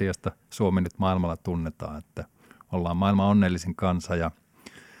kahdesta asiasta Suomi nyt maailmalla tunnetaan, että ollaan maailman onnellisin kansa ja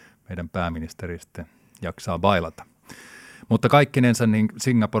meidän pääministeri sitten jaksaa bailata. Mutta kaikkinensa niin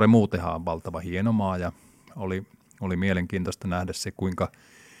Singapore muutenhan on valtava hieno maa ja oli mielenkiintoista nähdä se, kuinka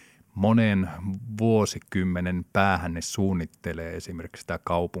monen vuosikymmenen päähän ne suunnittelee esimerkiksi sitä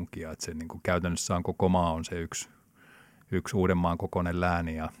kaupunkia, että se niin kuin käytännössä on koko maa on se yksi Uudenmaan kokoinen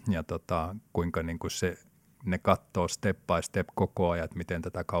lääni ja kuinka niin kuin ne katsoo step by step koko ajan, että miten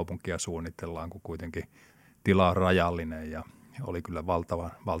tätä kaupunkia suunnitellaan, kun kuitenkin tila on rajallinen ja oli kyllä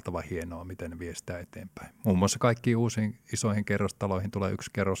valtava hienoa, miten ne vie sitä eteenpäin. Muun muassa kaikkiin uusiin isoihin kerrostaloihin tulee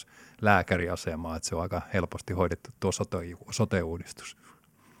yksi kerros lääkäriasemaa, että se on aika helposti hoidettu tuo sote-uudistus.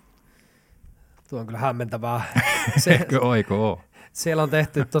 Tuo on kyllä hämmentävää. Oiko ole? Siellä on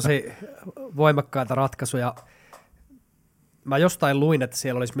tehty tosi voimakkaita ratkaisuja. Mä jostain luin, että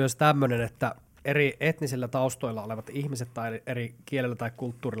siellä olisi myös tämmöinen, että eri etnisillä taustoilla olevat ihmiset tai eri kielellä tai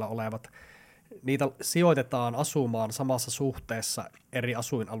kulttuurilla olevat, niitä sijoitetaan asumaan samassa suhteessa eri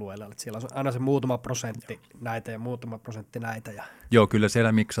asuinalueilla. Että siellä on aina se muutama prosentti näitä ja muutama prosentti näitä. Joo, kyllä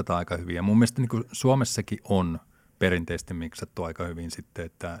siellä miksataan aika hyvin. Ja mun mielestä niin kuin Suomessakin on perinteisesti miksattu aika hyvin sitten,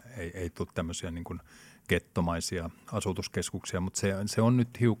 että ei tule tämmöisiä niin kuin gettomaisia asutuskeskuksia, mutta se on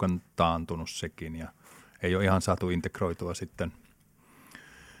nyt hiukan taantunut sekin ja ei ole ihan saatu integroitua sitten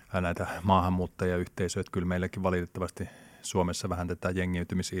näitä maahanmuuttajayhteisöjä. Kyllä meilläkin valitettavasti Suomessa vähän tätä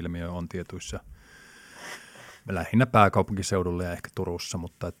jengiytymisilmiöä on tietyissä lähinnä pääkaupunkiseudulla ja ehkä Turussa,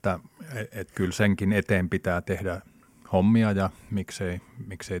 mutta että kyllä senkin eteen pitää tehdä hommia ja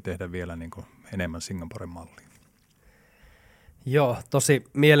miksei tehdä vielä niin kuin enemmän Singaporen mallia. Joo, tosi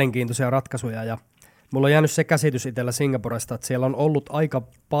mielenkiintoisia ratkaisuja ja mulla on jäänyt se käsitys itsellä Singaporesta, että siellä on ollut aika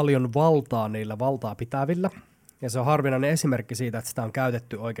paljon valtaa niillä valtaa pitävillä ja se on harvinainen esimerkki siitä, että sitä on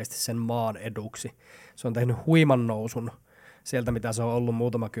käytetty oikeasti sen maan eduksi. Se on tehnyt huiman nousun sieltä, mitä se on ollut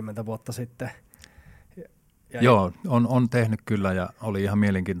muutama kymmentä vuotta sitten. Joo, on tehnyt kyllä ja oli ihan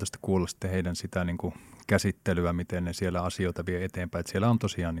mielenkiintoista kuulla sitten heidän sitä niin kuin käsittelyä, miten ne siellä asioita vie eteenpäin. Että siellä on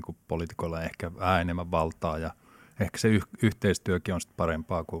tosiaan niin kuin poliitikoilla ehkä vähän enemmän valtaa ja ehkä se yhteistyökin on sitten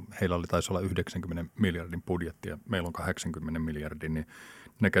parempaa, kun heillä taisi olla 90 miljardin budjetti ja meillä on 80 miljardin, niin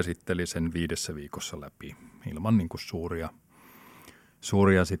ne käsitteli sen 5 viikossa läpi ilman niin kuin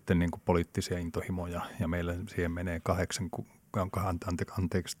suuria sitten niin kuin poliittisia intohimoja ja meillä siihen menee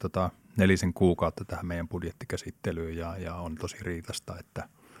 4 kuukautta tähän meidän budjettikäsittelyyn ja on tosi riitasta, että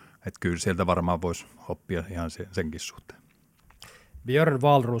kyllä sieltä varmaan voisi oppia ihan senkin suhteen. Björn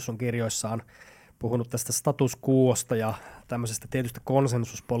Wahlroos on kirjoissaan puhunut tästä status quosta ja tämmöisestä tietystä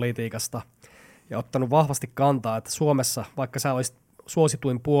konsensuspolitiikasta ja ottanut vahvasti kantaa, että Suomessa, vaikka sä olisit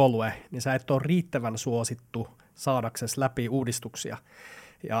suosituin puolue, niin sä et ole riittävän suosittu saadaksesi läpi uudistuksia.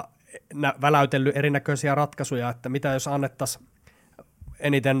 Ja väläytellyt erinäköisiä ratkaisuja, että mitä jos annettaisiin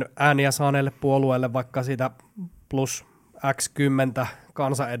eniten ääniä saaneelle puolueelle vaikka siitä plus X10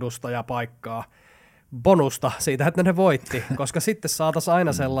 kansanedustajapaikkaa bonusta siitä, että ne voitti, koska sitten saataisiin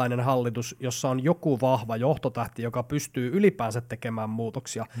aina sellainen hallitus, jossa on joku vahva johtotähti, joka pystyy ylipäänsä tekemään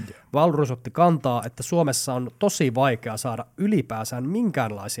muutoksia. Wahlroos otti kantaa, että Suomessa on tosi vaikea saada ylipäänsä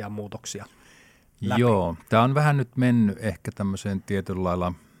minkäänlaisia muutoksia läpi. Joo, tämä on vähän nyt mennyt ehkä tämmöiseen tietyllä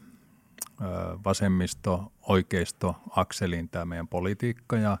lailla vasemmisto-oikeisto-akseliin tämä meidän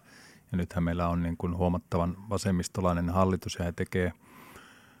politiikka ja nythän meillä on niin kuin huomattavan vasemmistolainen hallitus ja he tekee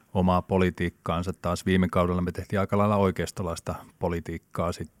omaa politiikkaansa. Taas viime kaudella me tehtiin aika lailla oikeistolaista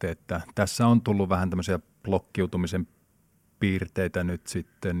politiikkaa sitten, että tässä on tullut vähän tämmöisiä blokkiutumisen piirteitä nyt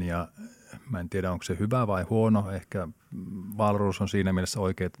sitten ja mä en tiedä onko se hyvä vai huono. Ehkä Wahlroos on siinä mielessä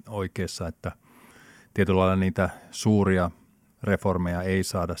oikeassa, että tietyllä lailla niitä suuria reformeja ei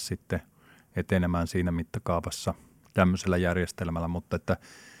saada sitten etenemään siinä mittakaavassa tämmöisellä järjestelmällä, mutta että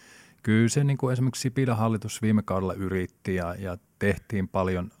kyllä se niin kuin esimerkiksi Sipilän hallitus viime kaudella yritti ja tehtiin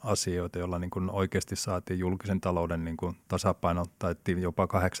paljon asioita, joilla niin kuin oikeasti saatiin julkisen talouden niin kuin tasapaino, taittiin jopa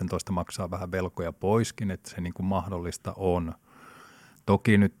 18 maksaa vähän velkoja poiskin, että se niin kuin mahdollista on.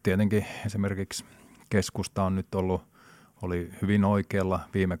 Toki nyt tietenkin esimerkiksi keskusta on nyt ollut oli hyvin oikealla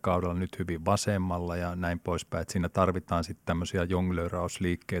viime kaudella, nyt hyvin vasemmalla ja näin poispäin. Että siinä tarvitaan sitten tämmöisiä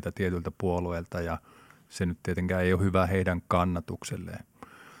jonglöörausliikkeitä tietyiltä puolueilta ja se nyt tietenkään ei ole hyvä heidän kannatukselleen.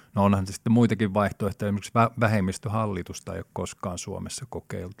 No onhan se sitten muitakin vaihtoehtoja, esimerkiksi vähemmistöhallitusta ei ole koskaan Suomessa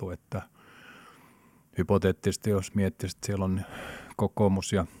kokeiltu, että hypoteettisesti jos miettisit, että siellä on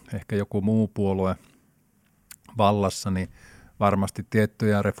kokoomus ja ehkä joku muu puolue vallassa, niin varmasti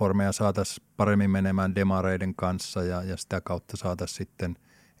tiettyjä reformeja saataisiin paremmin menemään demareiden kanssa ja sitä kautta saataisiin sitten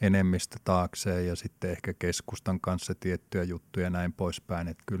enemmistö taakseen ja sitten ehkä keskustan kanssa tiettyjä juttuja ja näin poispäin.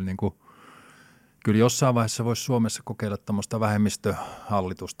 Että kyllä jossain vaiheessa voisi Suomessa kokeilla tämmöistä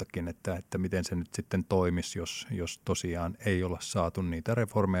vähemmistöhallitustakin, että miten se nyt sitten toimisi, jos tosiaan ei olla saatu niitä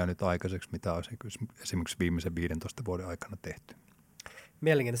reformeja nyt aikaiseksi, mitä olisi esimerkiksi viimeisen 15 vuoden aikana tehty.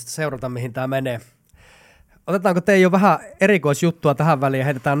 Mielenkiintoista seurata, mihin tämä menee. Otetaanko teidän jo vähän erikoisjuttua tähän väliin ja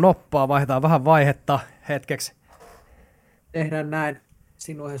heitetään noppaa, vaihdetaan vähän vaihetta hetkeksi? Tehdään näin.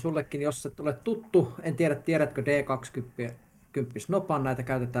 Sinuhe sullekin, jos et ole tuttu, en tiedä, tiedätkö D20 nopan, näitä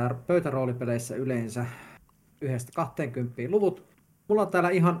käytetään pöytäroolipeleissä yleensä 1-20 luvut. Mulla on täällä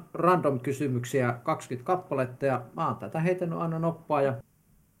ihan random kysymyksiä, 20 kappaletta ja mä oon tätä heitänyt aina noppaa ja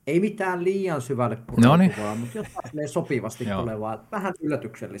ei mitään liian syvälle pureutuvaa, mutta jotain sopivasti tulevaa, vähän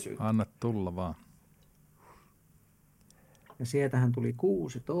yllätyksellisyyttä. Anna tulla vaan. Ja sieltähän tuli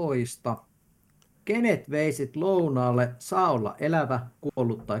 16. Kenet veisit lounaalle, saa olla elävä,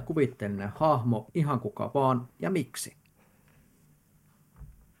 kuollut tai kuvitteellinen hahmo, ihan kuka vaan, ja miksi?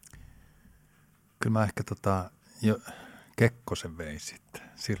 Kyllä mä ehkä jo Kekkosen veisin.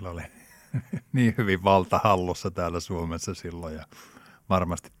 Sillä oli niin hyvin valta hallussa täällä Suomessa silloin ja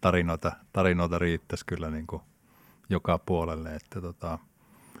varmasti tarinoita riittäisi kyllä niin kuin joka puolelle. Että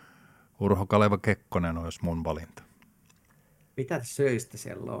Urho Kaleva Kekkonen olisi mun valinta. Mitä te söisitte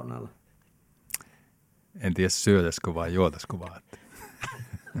siellä lounaalla? En tiedä syötäisikö vai juotaisiko vaan.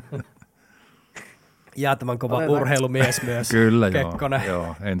 Jäätävän kova urheilumies myös, kyllä, Kekkonen.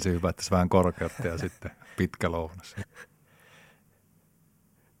 Joo, ensin hypättäisiin vähän korkeutta ja sitten pitkä lounas.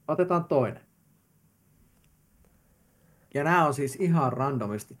 Otetaan toinen. Ja nämä on siis ihan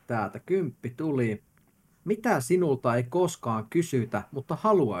randomisti täältä. 10 tuli. Mitä sinulta ei koskaan kysytä, mutta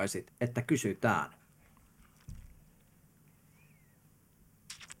haluaisit, että kysytään?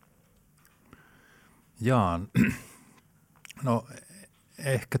 Jaan. No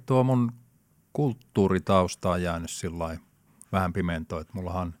ehkä tuo mun kulttuuritausta on jäänyt sillä vähän pimentoon, että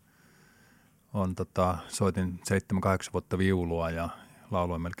mullahan on soitin 7-8 vuotta viulua ja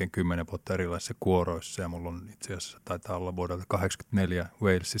lauloin melkein 10 vuotta erilaisissa kuoroissa ja mulla on itse asiassa taitaa olla vuodelta 1984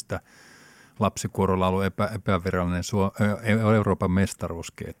 Walesista lapsikuorolaulu epävirallinen Euroopan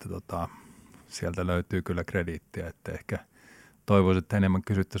mestaruuskin, että sieltä löytyy kyllä krediittiä, että ehkä toivoisin, että enemmän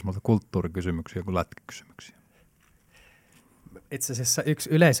kysyttäisiin multa kulttuurikysymyksiä kuin lätkäkysymyksiä. Itse asiassa yksi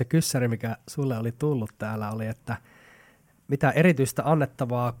yleisökyssäri, mikä sulle oli tullut täällä, oli, että mitä erityistä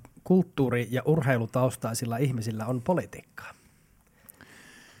annettavaa kulttuuri- ja urheilutaustaisilla ihmisillä on politiikkaa?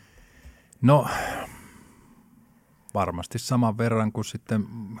 No, varmasti saman verran kuin sitten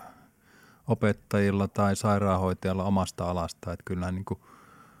opettajilla tai sairaanhoitajalla omasta alasta. Että kyllähän niin kuin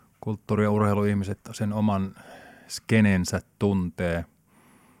kulttuuri- ja urheiluihmiset sen oman skenensä tuntee,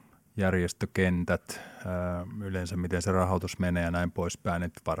 järjestökentät, yleensä miten se rahoitus menee ja näin poispäin.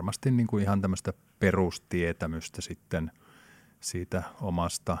 Että varmasti niin kuin ihan tämmöistä perustietämystä sitten siitä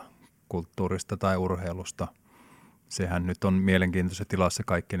omasta kulttuurista tai urheilusta. Sehän nyt on mielenkiintoisessa tilassa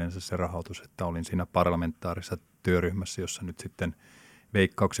kaikkinensa se rahoitus, että olin siinä parlamentaarisessa työryhmässä, jossa nyt sitten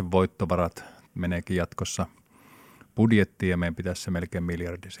Veikkauksen voittovarat meneekin jatkossa budjettiin ja meidän pitäisi se melkein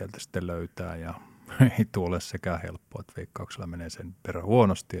miljardi sieltä sitten löytää ja ei tule sekään helppoa, että Veikkauksella menee sen verran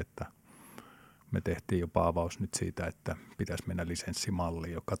huonosti, että me tehtiin jopa avaus nyt siitä, että pitäisi mennä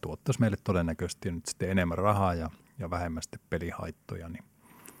lisenssimalliin, joka tuottaisi meille todennäköisesti nyt sitten enemmän rahaa ja vähemmän sitten pelihaittoja. Niin.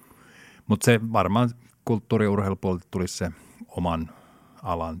 Mutta se varmaan kulttuuri- ja urheilupuolelta tulisi se oman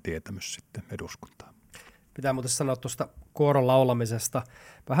alan tietämys sitten eduskuntaan. Pitää muuten sanoa tuosta kuoron laulamisesta.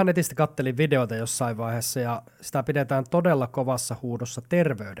 Vähän netistä kattelin videota jossain vaiheessa ja sitä pidetään todella kovassa huudossa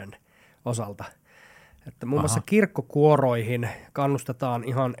terveyden osalta. Että muun muassa kirkkokuoroihin kannustetaan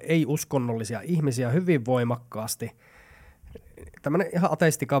ihan ei-uskonnollisia ihmisiä hyvin voimakkaasti. Tämmöinen ihan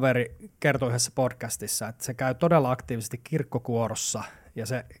ateistikaveri kertoi yhdessä podcastissa, että se käy todella aktiivisesti kirkkokuorossa ja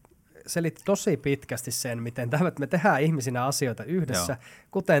se selitti tosi pitkästi sen, miten me tehdään ihmisinä asioita yhdessä,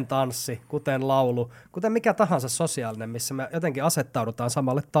 kuten tanssi, kuten laulu, kuten mikä tahansa sosiaalinen, missä me jotenkin asettaudutaan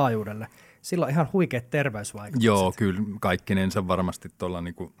samalle taajuudelle. Sillä on ihan huikeat terveysvaikutukset. Joo, kyllä kaikkinensa varmasti tuolla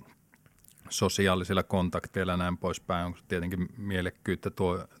niinku sosiaalisilla kontakteilla ja näin poispäin on tietenkin mielekkyyttä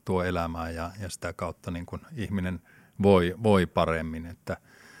tuo elämää ja sitä kautta niin kuin ihminen voi paremmin,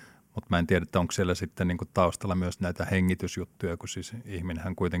 mutta mä en tiedä, että onko siellä sitten niin kuin taustalla myös näitä hengitysjuttuja, kun siis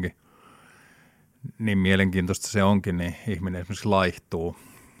ihminenhän kuitenkin, niin mielenkiintoista se onkin, niin ihminen esimerkiksi laihtuu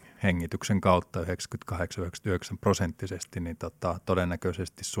hengityksen kautta 98-99%, niin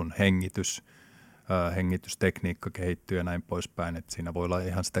todennäköisesti sun hengitystekniikka kehittyy ja näin poispäin, että siinä voi olla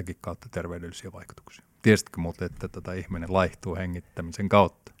ihan sitäkin kautta terveydellisiä vaikutuksia. Tiesitkö muuten, että ihminen laihtuu hengittämisen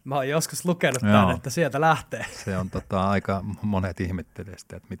kautta? Mä oon joskus lukenut tämän, että sieltä lähtee. Se on aika monet ihmettelee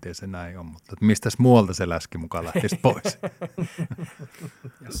sitä, että miten se näin on, mutta mistäs muualta se läski mukaan lähtisi pois?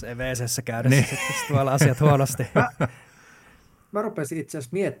 Jos ei WC:ssä käydä, niin sitten tuolla asiat huonosti. Mä rupesin itse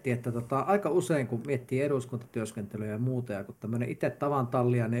asiassa miettimään, että aika usein kun miettii eduskuntatyöskentelyä ja muuta, ja kun tämmöinen itse tavan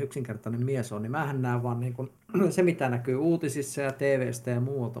talliainen yksinkertainen mies on, niin mähän näen vaan niin kuin se, mitä näkyy uutisissa ja TV:stä ja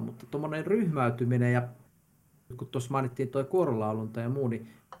muuta, mutta tuommoinen ryhmäytyminen, ja kun tuossa mainittiin tuo kuorolaulunta ja muu,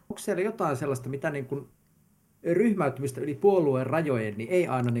 niin onko siellä jotain sellaista, mitä niin kuin ryhmäytymistä yli puolueen rajojen, niin ei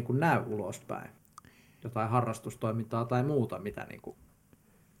aina niin kuin näy ulospäin? Jotain harrastustoimintaa tai muuta, mitä niin kuin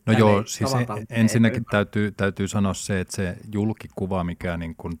no joo, siis ensinnäkin täytyy sanoa se, että se julkikuva, mikä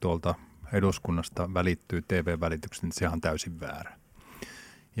niin kuin tuolta eduskunnasta välittyy TV-välityksen, niin sehän on täysin väärä.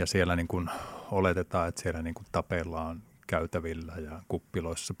 Ja siellä niin kuin oletetaan, että siellä niin kuin tapellaan käytävillä ja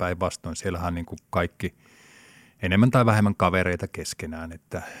kuppiloissa. Päinvastoin siellähän niin kuin kaikki enemmän tai vähemmän kavereita keskenään,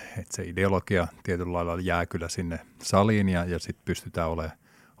 että se ideologia tietyllä lailla jää kyllä sinne saliin ja sitten pystytään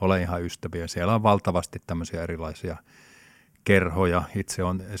olemaan ihan ystäviä. Siellä on valtavasti tämmöisiä erilaisia kerhoja. Itse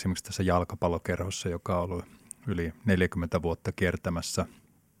on esimerkiksi tässä jalkapallokerhossa, joka on ollut yli 40 vuotta kiertämässä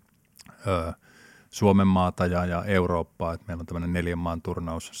Suomen maata ja Eurooppaa. Et meillä on tämmöinen 4 maan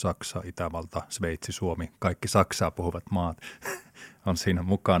turnaus, Saksa, Itävalta, Sveitsi, Suomi. Kaikki Saksaa puhuvat maat on siinä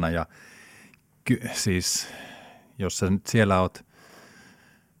mukana. Ja siis jos sä nyt siellä oot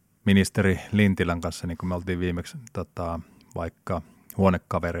ministeri Lintilän kanssa, niin kuin me oltiin viimeksi vaikka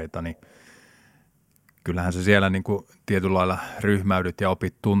huonekavereita, niin kyllähän se siellä niin kuin tietyllä lailla ryhmäydyt ja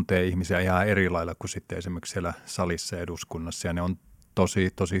opit tuntee ihmisiä ihan eri lailla kuin sitten esimerkiksi siellä salissa eduskunnassa. Ja ne on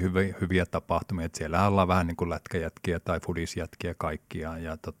tosi hyviä tapahtumia. Että siellä ollaan vähän niin kuin lätkäjätkiä tai fudisjätkiä kaikkia.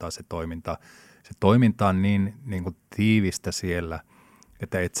 Ja se toiminta on niin kuin tiivistä siellä,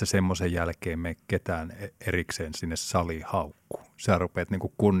 että et sä semmoisen jälkeen mene ketään erikseen sinne saliin haukkuun. Sä rupeat niin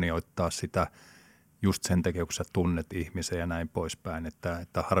kuin kunnioittaa sitä just sen takia, kun sä tunnet ihmisen ja näin poispäin.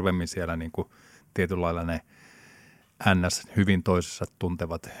 Että harvemmin siellä niin kuin tietyllä lailla ne NS hyvin toisessa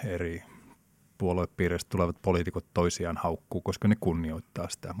tuntevat eri puoluepiiristä tulevat poliitikot toisiaan haukkuu, koska ne kunnioittaa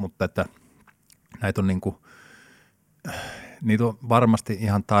sitä. Mutta että näitä on niitä on varmasti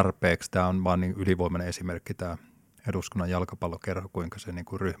ihan tarpeeksi. Tämä on vaan niin ylivoimainen esimerkki tämä eduskunnan jalkapallokerho, kuinka se niin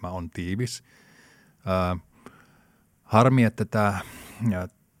kuin ryhmä on tiivis. Harmi, että tämä ja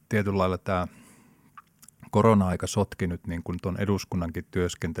tietyllä lailla tämä korona-aika sotki nyt niin kuin tuon eduskunnankin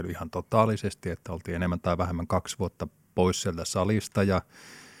työskentely ihan totaalisesti, että oltiin enemmän tai vähemmän 2 vuotta pois sieltä salista ja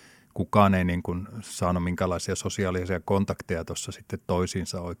kukaan ei niin kuin saanut minkälaisia sosiaalisia kontakteja tuossa sitten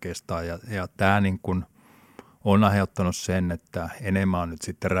toisiinsa oikeastaan. Ja tämä niin kuin on aiheuttanut sen, että enemmän on nyt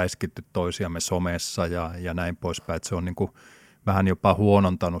sitten räiskitty toisiamme somessa ja näin poispäin. Että se on niin kuin vähän jopa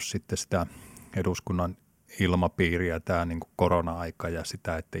huonontanut sitten sitä eduskunnan ilmapiiriä tämä niin kuin korona-aika ja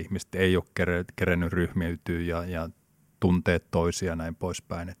sitä, että ihmiset ei ole kerennyt ryhmiytyä ja tunteet toisia näin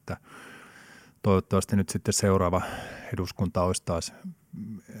poispäin. Että toivottavasti nyt sitten seuraava eduskunta olisi taas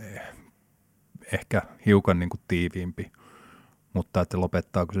ehkä hiukan niin kuin tiiviimpi, mutta että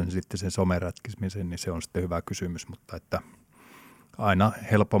lopettaako sen sitten sen somerätkimisen, niin se on sitten hyvä kysymys, mutta että aina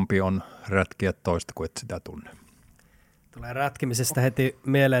helpompi on rätkiä toista kuin et sitä tunne. Tulee rätkimisestä heti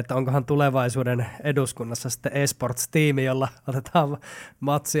mieleen, että onkohan tulevaisuuden eduskunnassa sitten esports-tiimi, jolla otetaan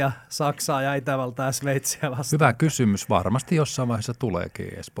matsia Saksaa ja Itävaltaa ja Sveitsiä vastaan. Hyvä kysymys. Varmasti jossain vaiheessa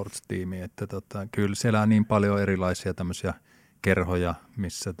tuleekin esports-tiimi. Että kyllä siellä on niin paljon erilaisia tämmöisiä kerhoja,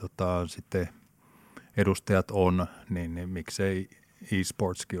 missä sitten edustajat on, niin miksei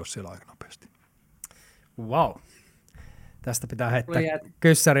e-sportskin ole siellä aika nopeasti. Wow. Tästä pitää heittää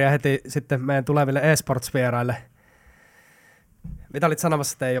kyssäriä heti sitten meidän tuleville esports-vieraille. Mitä olit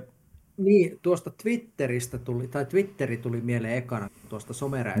sanomassa, Teijo? Niin, tuosta Twitteri tuli mieleen ekana tuosta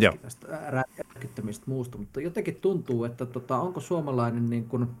somerätkyttämistä muusta, mutta jotenkin tuntuu, että onko suomalainen niin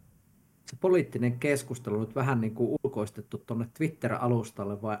kun, se poliittinen keskustelu nyt vähän niin kuin ulkoistettu tuonne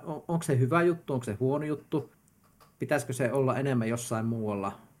Twitter-alustalle, vai onko se hyvä juttu, onko se huono juttu, pitäisikö se olla enemmän jossain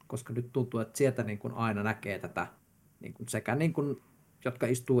muualla, koska nyt tuntuu, että sieltä niin kuin aina näkee tätä niin kuin sekä niin kuin, jotka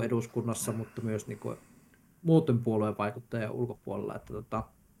istuu eduskunnassa, mutta myös niin kuin muuten puolueen vaikuttajien ulkopuolella. Että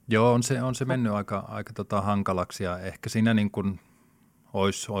Joo, on se mennyt aika hankalaksi ja ehkä siinä niin kuin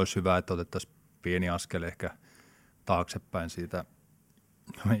olisi hyvä, että otettaisiin pieni askel ehkä taaksepäin siitä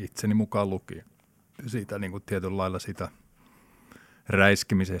itseni mukaan lukien. Siitä niin kuin tietyllä lailla sitä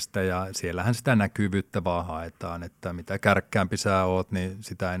räiskimisestä ja siellähän sitä näkyvyyttä vaan haetaan, että mitä kärkkäämpi sä oot, niin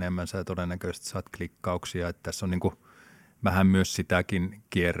sitä enemmän sä todennäköisesti saat klikkauksia. Että tässä on niin kuin vähän myös sitäkin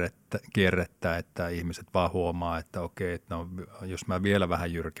kierrettä, että ihmiset vaan huomaa, että okei, että no, jos mä vielä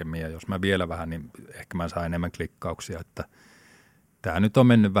vähän jyrkemmin ja jos mä vielä vähän, niin ehkä mä saan enemmän klikkauksia. Että tämä nyt on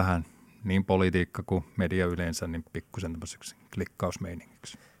mennyt vähän niin politiikka kuin media yleensä, niin pikkusen tämmöiseksi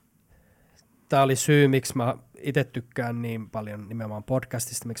klikkausmeiningiksi. Tämä oli syy, miksi mä itse tykkään niin paljon nimenomaan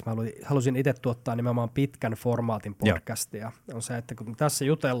podcastista, miksi mä halusin itse tuottaa nimenomaan pitkän formaatin podcastia. On se, että kun tässä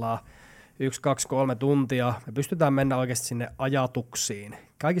jutellaan 1, 2, 3 tuntia, me pystytään mennä oikeasti sinne ajatuksiin,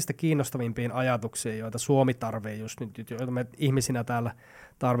 kaikista kiinnostavimpiin ajatuksiin, joita Suomi tarvitsee just nyt, joita me ihmisinä täällä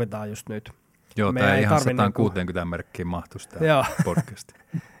tarvitaan just nyt. Joo, tämä ei ihan 160 merkkiä mahtuisi tämä podcast.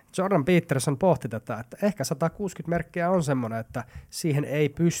 Jordan Peterson pohti tätä, että ehkä 160 merkkiä on semmoinen, että siihen ei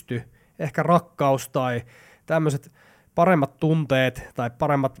pysty ehkä rakkaus tai tämmöiset paremmat tunteet tai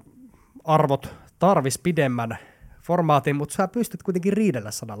paremmat arvot tarvis pidemmän formaatin, mutta sä pystyt kuitenkin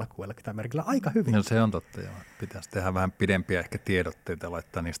riidellä 160 merkillä aika hyvin. No se on totta, joo. Pitäisi tehdä vähän pidempiä ehkä tiedotteita ja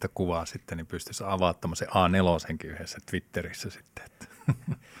laittaa niistä kuvaa sitten, niin pystyisi avaamaan tämmöisen A4-senkin yhdessä Twitterissä sitten.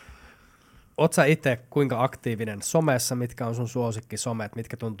 Oot sä itse kuinka aktiivinen somessa, mitkä on sun suosikkisomet,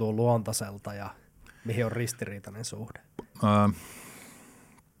 mitkä tuntuu luontaiselta ja mihin on ristiriitainen suhde?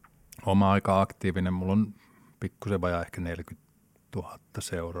 Oma aika aktiivinen. Mulla on pikkusen vajaa ehkä 40 000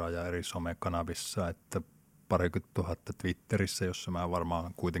 seuraajaa eri somekanavissa, että 20 000 Twitterissä, jossa mä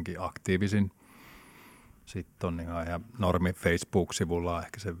varmaan kuitenkin aktiivisin. Sitten on ihan normi Facebook-sivulla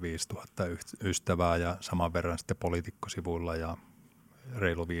ehkä se 5000 ystävää ja saman verran sitten poliitikkosivuilla ja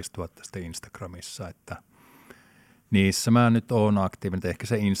reilu 5000 sitten Instagramissa, että niissä mä nyt oon aktiivinen. Ehkä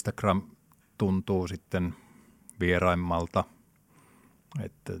se Instagram tuntuu sitten vieraimmalta,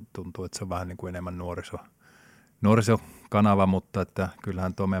 että tuntuu, että se on vähän niin kuin enemmän nuorisokanava, mutta että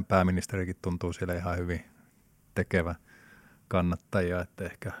kyllähän tuo meidän pääministerikin tuntuu siellä ihan hyvin tekevä kannattajia, että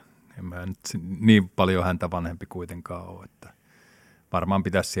ehkä en mä nyt niin paljon häntä vanhempi kuitenkaan ole, että varmaan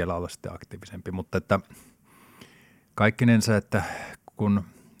pitäisi siellä olla sitten aktiivisempi, mutta että kaikkinensa, että kun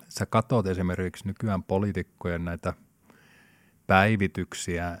sä katot esimerkiksi nykyään poliitikkojen näitä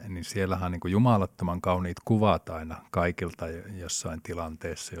päivityksiä, niin siellähän on niin kuin jumalattoman kauniit kuvat aina kaikilta jossain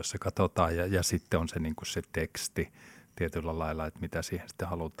tilanteessa, jossa katsotaan ja sitten on se, niin kuin se teksti tietyllä lailla, että mitä siihen sitten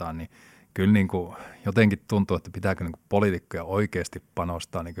halutaan, niin kyllä niin kuin jotenkin tuntuu, että pitääkö niin kuin poliitikkoja oikeasti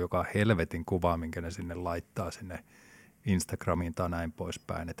panostaa niin kuin joka helvetin kuva, minkä ne sinne laittaa sinne Instagramiin tai näin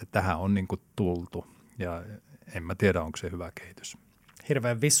poispäin, että tähän on niin kuin tultu ja en mä tiedä, onko se hyvä kehitys.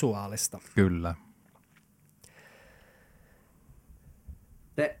 Hirveän visuaalista. Kyllä.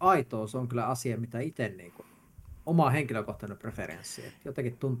 Se aitous on kyllä asia, mitä itse niin kuin, oma henkilökohtainen preferenssi. Että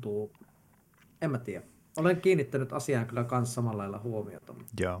jotenkin tuntuu, en mä tiedä. Olen kiinnittänyt asiaan kyllä myös samalla lailla huomiota.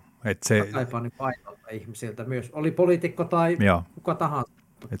 Joo. Et se kaipaan niin aitoutta ihmisiltä myös. Oli poliitikko tai kuka tahansa.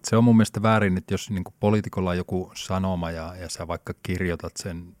 Et se on mun mielestä väärin, että jos niin kuin poliitikolla on joku sanoma ja sä vaikka kirjoitat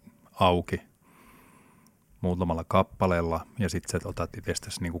sen auki muutamalla kappaleella ja sitten sä otat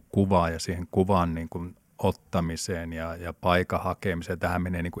itsestäsi niin kuin kuvaa ja siihen kuvan niin kuin ottamiseen ja paikan hakemiseen. Tähän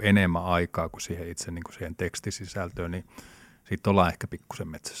menee niin kuin enemmän aikaa kuin siihen itse niin kuin siihen tekstisisältöön, niin siitä ollaan ehkä pikkusen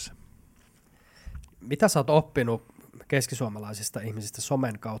metsässä. Mitä sä oot oppinut keskisuomalaisista ihmisistä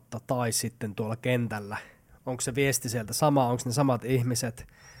somen kautta tai sitten tuolla kentällä? Onko se viesti sieltä sama? Onko ne samat ihmiset?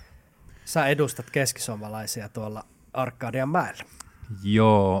 Sä edustat keskisuomalaisia tuolla Arkadianmäellä.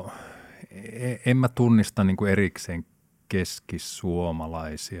 Joo, en mä tunnista niin kuin erikseen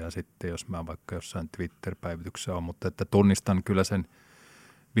keskisuomalaisia sitten, jos mä vaikka jossain Twitter-päivityksessä on, mutta että tunnistan kyllä sen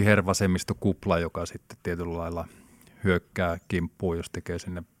vihervasemmistokupla, joka sitten tietyllä lailla hyökkää kimppuun, jos tekee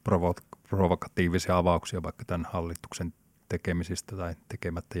sinne provokatiivisia avauksia vaikka tämän hallituksen tekemisistä tai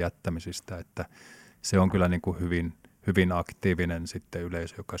tekemättä jättämisistä, että se on kyllä niin kuin hyvin aktiivinen sitten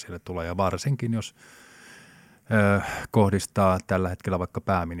yleisö, joka siellä tulee ja varsinkin jos kohdistaa tällä hetkellä vaikka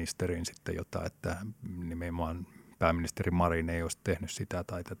pääministeriin sitten jotain, että nimenomaan pääministeri Marin ei olisi tehnyt sitä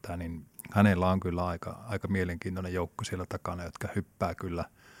tai tätä, niin hänellä on kyllä aika mielenkiintoinen joukko siellä takana, jotka hyppää kyllä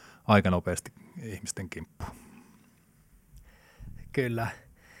aika nopeasti ihmisten kimppuun. Kyllä.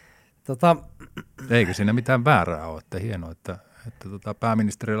 Eikä siinä mitään väärää ole, että hienoa, että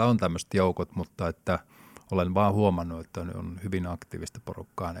pääministerillä on tämmöiset joukot, mutta että olen vaan huomannut, että on hyvin aktiivista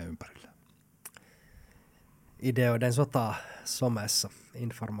porukkaa hänen ympärillä. Ideoiden sota somessa,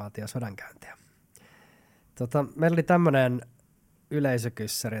 informaatio sodankäyntiä. Meillä oli tämmöinen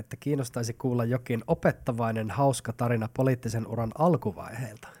yleisökyssäri, että kiinnostaisi kuulla jokin opettavainen hauska tarina poliittisen uran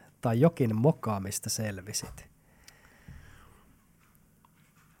alkuvaiheelta tai jokin moka, mistä selvisit.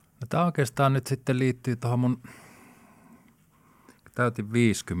 tämä oikeastaan nyt sitten liittyy tuohon mun, täytin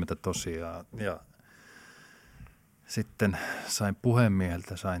 50 tosiaan ja sitten sain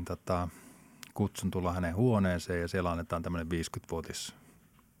puhemieheltä, kutsun tulla hänen huoneeseen ja siellä annetaan tämmöinen 50-vuotis,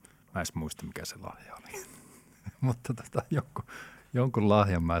 mä en muista mikä se lahja oli, mutta jonkun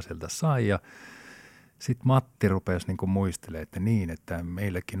lahjan mä sieltä sain ja sitten Matti rupesi niin kuin muistelemaan, että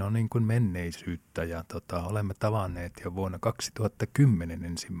meilläkin on niin kuin menneisyyttä ja olemme tavanneet jo vuonna 2010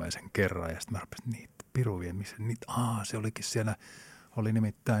 ensimmäisen kerran. Ja sitten mä rupesin niitä piruvia, missä niitä, se olikin siellä, oli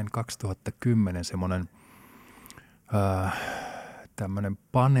nimittäin 2010 semmoinen tämmöinen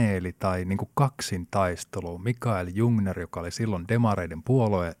paneeli tai niin kuin kaksintaistelu. Mikael Jungner, joka oli silloin demareiden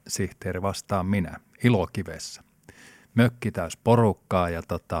puoluesihteeri vastaan minä, Ilokivessä. Mökki täys porukkaa ja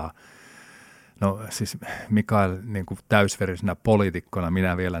no siis Mikael niin kuin täysverisenä poliitikkona,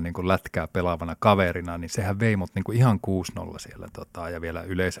 minä vielä niin kuin lätkää pelaavana kaverina, niin sehän vei mut niin kuin ihan 6-0 siellä ja vielä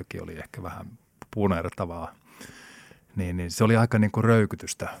yleisökin oli ehkä vähän punertavaa. Niin se oli aika niin kuin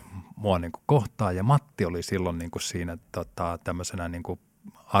röykytystä mua niin kuin kohtaan ja Matti oli silloin niin kuin siinä tämmöisenä niin kuin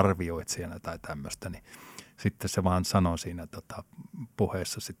arvioitsijana tai tämmöistä, niin sitten se vaan sanoi siinä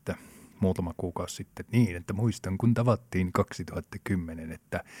puheessa sitten muutama kuukausi sitten niin, että muistan kun tavattiin 2010,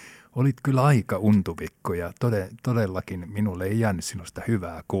 että olit kyllä aika untuvikko ja todellakin minulle ei jäänyt sinusta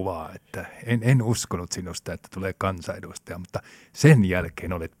hyvää kuvaa, että en uskonut sinusta, että tulee kansanedustaja, mutta sen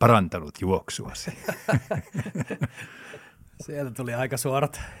jälkeen olet parantanut juoksuasi. Sieltä tuli aika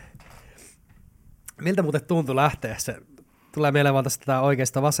suorat. Miltä muuten tuntui lähteä? Se tulee mieleen vaan tästä tämä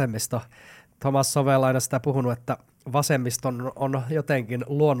oikeista vasemmista. Thomas Sovella aina sitä puhunut, että vasemmiston on jotenkin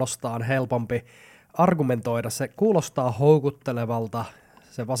luonnostaan helpompi argumentoida. Se kuulostaa houkuttelevalta,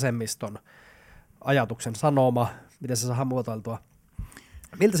 se vasemmiston ajatuksen sanoma, miten se saadaan muotoiltua.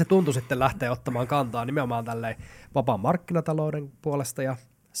 Miltä se tuntui sitten lähteä ottamaan kantaa nimenomaan tälleen vapaan markkinatalouden puolesta ja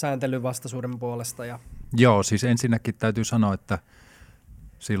sääntelyn vastaisuuden puolesta? Joo, siis ensinnäkin täytyy sanoa, että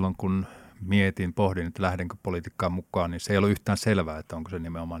silloin kun pohdin, että lähdenkö politiikkaan mukaan, niin se ei ollut yhtään selvää, että onko se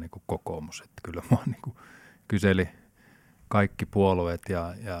nimenomaan niin kuin kokoomus. Että kyllä mua niin kuin kyseli kaikki puolueet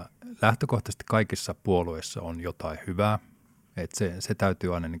ja lähtökohtaisesti kaikissa puolueissa on jotain hyvää. Että se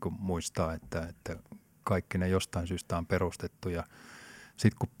täytyy aina niin kuin muistaa, että kaikki ne jostain syystä on perustettu. Ja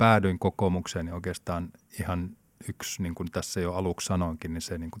sitten kun päädyin kokoomukseen, niin oikeastaan ihan yksi, niin kuin tässä jo aluksi sanoinkin, niin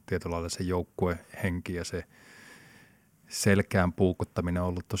se niin kuin tietyllä lailla se joukkuehenki ja se selkeän puukuttaminen on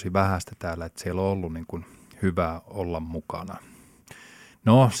ollut tosi vähäistä täällä, että siellä on ollut niin kuin hyvä olla mukana.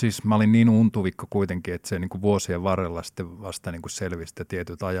 No siis mä olin niin untuvikko kuitenkin, että se niin kuin vuosien varrella sitten vasta niin kuin selvisi, että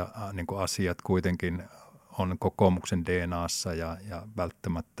tietyt niin kuin asiat kuitenkin on kokoomuksen DNAssa ja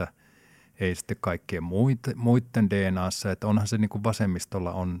välttämättä ei sitten kaikkien muiden DNAssa. Että onhan se niin kuin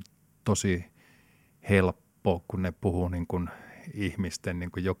vasemmistolla on tosi helppo, kun ne puhuu niin kuin ihmisten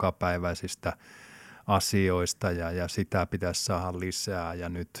niin kuin jokapäiväisistä asioista ja sitä pitäisi saada lisää ja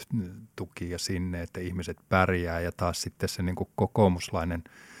nyt tukia sinne, että ihmiset pärjää ja taas sitten se niin kuin kokoomuslainen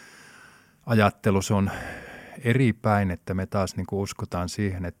ajattelu, se on eri päin, että me taas niin kuin uskotaan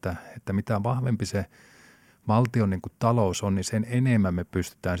siihen, että mitä vahvempi se valtion niin kuin talous on, niin sen enemmän me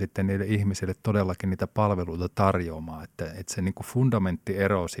pystytään sitten niille ihmisille todellakin niitä palveluita tarjoamaan, että se niin kuin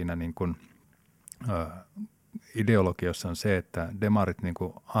fundamentti-ero siinä niin kuin ideologiassa on se, että demarit niin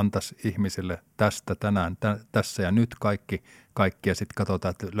kuin antaisi ihmisille tästä tänään, tässä ja nyt kaikki ja sitten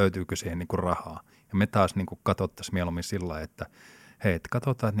katsotaan, että löytyykö siihen niin kuin rahaa. Ja me taas niin kuin katsottaisiin mieluummin sillä lailla, että hei, että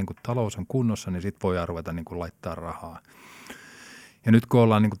katsotaan, että niin kuin talous on kunnossa, niin sitten voidaan ruveta niin kuin laittaa rahaa. Ja nyt kun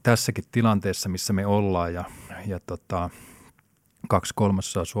ollaan niin kuin tässäkin tilanteessa, missä me ollaan ja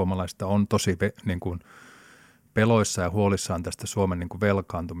 2/3 suomalaista on tosi niin kuin peloissa ja huolissaan tästä Suomen niin kuin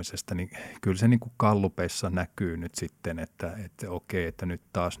velkaantumisesta, niin kyllä se niin kuin gallupeissa näkyy nyt sitten, että okei, että nyt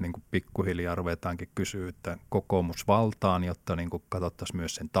taas niin kuin pikkuhiljaa ruvetaankin kysyä, että kokoomus valtaan, jotta niin kuin katsottaisiin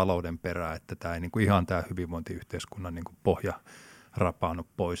myös sen talouden perään, että tämä ei niin kuin ihan tämä hyvinvointiyhteiskunnan niin kuin pohja rapaannut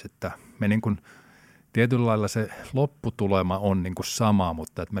pois, että me niin kuin tietyllä lailla se lopputulema on niin kuin sama,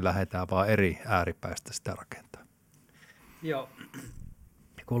 mutta että me lähdetään vaan eri ääripäistä sitä rakentaa. Joo,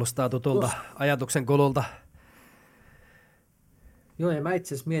 kuulostaa tutulta ajatuksen kululta. Joo, ja mä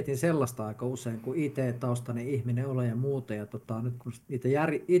itse asiassa mietin sellaista aika usein, kun IT-taustainen ihminen olen ja muuta, ja nyt kun niitä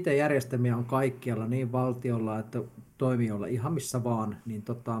IT-järjestelmiä on kaikkialla, niin valtiolla että toimijoilla ihan missä vaan, niin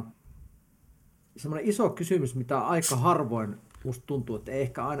semmoinen iso kysymys, mitä aika harvoin musta tuntuu, että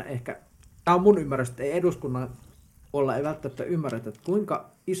ei ehkä tämä on mun ymmärrys, että ei eduskunnan ei välttämättä ymmärretä, että kuinka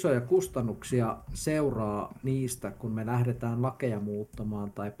isoja kustannuksia seuraa niistä, kun me lähdetään lakeja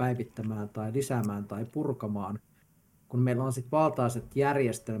muuttamaan tai päivittämään tai lisäämään tai purkamaan, kun meillä on sitten valtaiset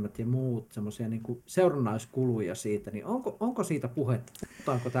järjestelmät ja muut semmoisia niin kuin seurannaiskuluja siitä, niin onko siitä puhetta?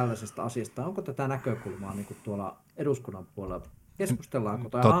 Puhutaanko tällaisesta asiasta? Onko tätä näkökulmaa niin kuin tuolla eduskunnan puolella? Keskustellaanko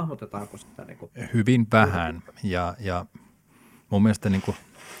tai hahmotetaanko sitä? Niin kuin hyvin vähän ja mun mielestä niin kuin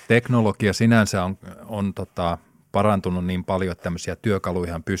teknologia sinänsä on parantunut niin paljon, että tämmöisiä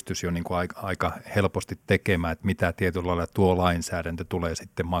työkaluja pystyisi jo niin kuin aika helposti tekemään, että mitä tietyllä lailla tuo lainsäädäntö tulee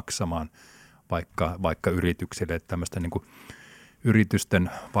sitten maksamaan vaikka yrityksille, että tämmöistä niin kuin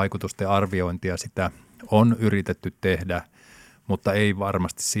yritysten vaikutusten arviointia sitä on yritetty tehdä, mutta ei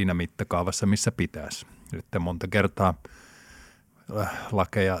varmasti siinä mittakaavassa, missä pitäisi. Nyt monta kertaa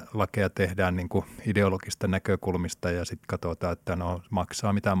lakeja tehdään niin kuin ideologista näkökulmista ja sitten katsotaan, että no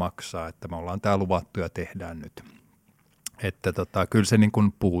maksaa mitä maksaa, että me ollaan tämä luvattu ja tehdään nyt. Että kyllä se niin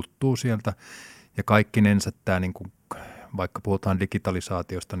kuin puuttuu sieltä ja kaikkinensa tämä, niin kuin, vaikka puhutaan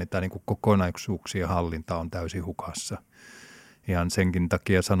digitalisaatiosta, niin tämä niin kuin kokonaisuuksien hallinta on täysin hukassa. Ihan senkin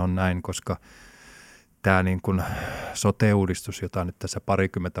takia sanon näin, koska tämä niin kuin sote-uudistus, jota nyt tässä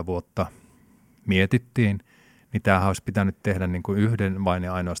 20 vuotta mietittiin, niin tämähän olisi pitänyt tehdä niin kuin yhden vain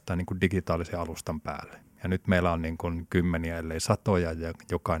ja ainoastaan niin kuin digitaalisen alustan päälle. Ja nyt meillä on niin kuin kymmeniä, ellei satoja, ja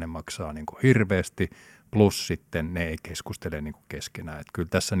jokainen maksaa niin kuin hirveästi, plus sitten ne ei keskustele niin kuin keskenään. Että kyllä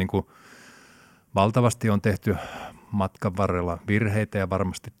tässä niin kuin valtavasti on tehty matkan varrella virheitä ja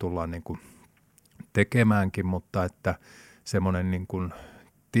varmasti tullaan niin kuin tekemäänkin, mutta että semmoinen niin kuin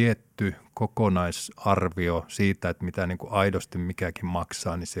tietty kokonaisarvio siitä, että mitä niin kuin aidosti mikäkin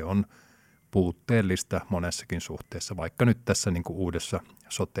maksaa, niin se on puutteellista monessakin suhteessa, vaikka nyt tässä niin kuin uudessa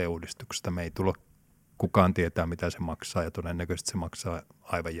sote-uudistuksesta me ei tule kukaan tietää, mitä se maksaa, ja todennäköisesti se maksaa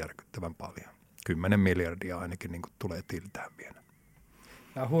aivan järkyttävän paljon. 10 miljardia ainakin niin kuin tulee tiltään vielä.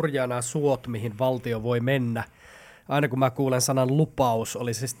 Ja hurjaa nämä suot, mihin valtio voi mennä. Aina kun mä kuulen sanan lupaus,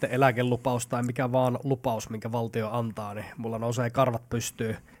 oli se sitten eläkelupaus tai mikä vaan lupaus, minkä valtio antaa, niin mulla nousee karvat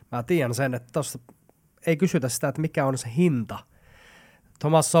pystyyn. Mä tiedän sen, että tuossa ei kysytä sitä, että mikä on se hinta.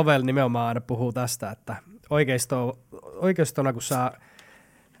 Thomas Sowell nimenomaan aina puhuu tästä, että oikeistona kun sä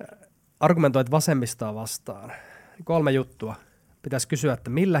argumentoit vasemmistoa vastaan, 3 juttua. Pitäisi kysyä, että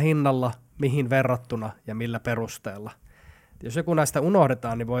millä hinnalla, mihin verrattuna ja millä perusteella. Jos joku näistä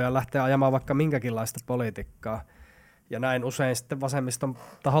unohdetaan, niin voidaan lähteä ajamaan vaikka minkäkinlaista politiikkaa. Ja näin usein sitten vasemmiston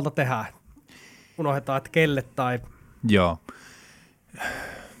taholta tehdään. Unohdetaan, että kelle tai... Joo.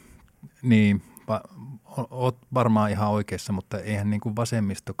 Niin, oot varmaan ihan oikeassa, mutta eihän niin kuin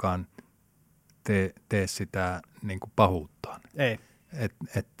vasemmistokaan tee sitä niin kuin pahuuttaan. Ei.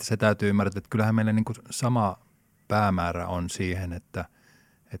 Et se täytyy ymmärtää, että kyllähän meillä niin kuin sama päämäärä on siihen,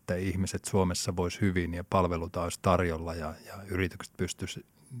 että ihmiset Suomessa vois hyvin ja palveluita olisi tarjolla ja yritykset pystyisi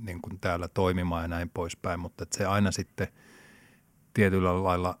niin kuin täällä toimimaan ja näin poispäin, mutta että se aina sitten tietyllä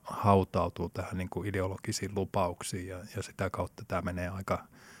lailla hautautuu tähän niin kuin ideologisiin lupauksiin ja sitä kautta tämä menee aika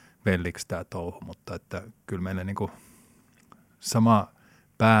velliksi tämä touhu, mutta että kyllä meillä niin kuin sama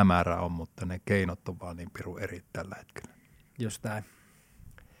päämäärä on, mutta ne keinot on vaan niin pirun eri tällä hetkellä. Just näin.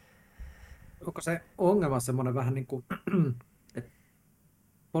 Onko se ongelma semmoinen vähän niin kuin, että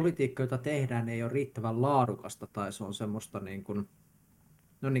politiikka, jota tehdään, ei ole riittävän laadukasta tai se on semmoista niin kuin,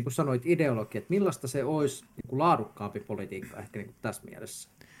 no niin kuin sanoit, ideologia, että millaista se olisi niin kuin laadukkaampi politiikka ehkä niin kuin tässä mielessä?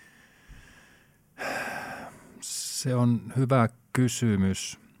 Se on hyvä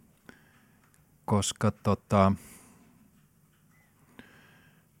kysymys, koska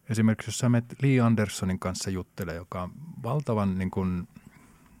esimerkiksi jos sä menet Li Anderssonin kanssa juttelemaan, joka on valtavan niin kuin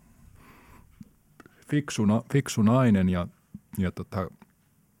fiksu nainen,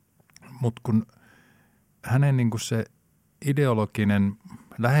 mutta kun hänen niin kuin se ideologinen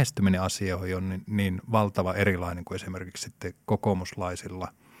lähestyminen asioihin on niin valtava erilainen kuin esimerkiksi sitten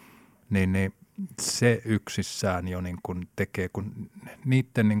kokoomuslaisilla, niin se yksissään jo niin kuin tekee, kun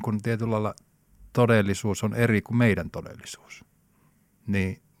niiden niin kuin tietyllä lailla todellisuus on eri kuin meidän todellisuus,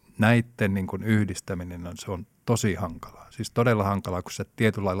 niin näiden niin kuin yhdistäminen se on tosi hankalaa. Siis todella hankalaa, kun sä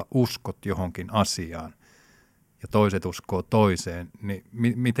tietyllä lailla uskot johonkin asiaan ja toiset uskoo toiseen, niin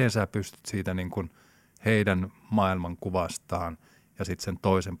miten sä pystyt siitä niin kuin heidän maailmankuvastaan ja sitten sen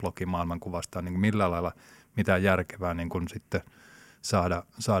toisen blokin maailmankuvastaan, niin millä lailla mitään järkevää niin kuin sitten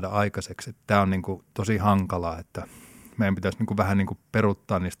saada aikaiseksi. Tämä on niin kuin tosi hankalaa, että meidän pitäisi niin kuin vähän niin kuin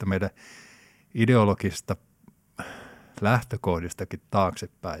peruuttaa niistä meidän ideologista lähtökohdistakin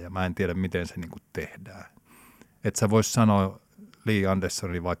taaksepäin, ja mä en tiedä, miten se niin kuin tehdään. Että sä vois sanoa Li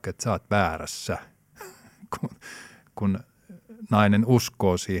Anderssonille vaikka, että sä oot väärässä, kun nainen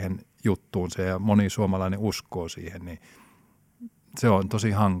uskoo siihen juttuunsa ja moni suomalainen uskoo siihen, niin se on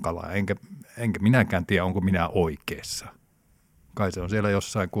tosi hankalaa. Enkä minäkään tiedä, onko minä oikeassa. kai se on siellä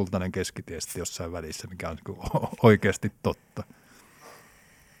jossain kultainen keskitie jossain välissä, mikä on oikeasti totta.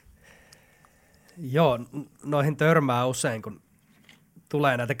 Joo, noihin törmää usein, kun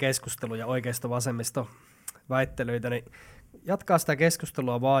tulee näitä keskusteluja oikeisto-vasemmisto väittelyitä, niin jatkaa sitä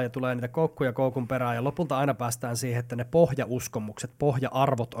keskustelua vaan ja tulee niitä koukkuja koukun perään ja lopulta aina päästään siihen, että ne pohjauskomukset,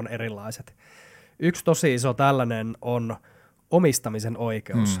 pohja-arvot on erilaiset. Yksi tosi iso tällainen on omistamisen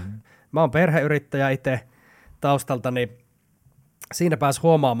oikeus. Mä oon perheyrittäjä itse taustaltani. Siinä pääsi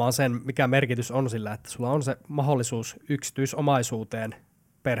huomaamaan sen, mikä merkitys on sillä, että sulla on se mahdollisuus yksityisomaisuuteen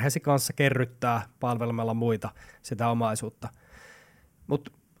perheesi kanssa kerryttää palvelemalla muita sitä omaisuutta.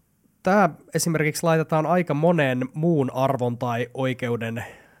 Mutta tämä esimerkiksi laitetaan aika monen muun arvon tai oikeuden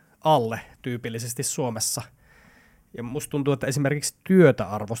alle tyypillisesti Suomessa. Ja musta tuntuu, että esimerkiksi työtä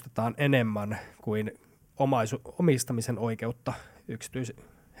arvostetaan enemmän kuin omistamisen oikeutta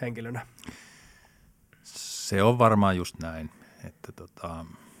yksityishenkilönä. Se on varmaan just näin, että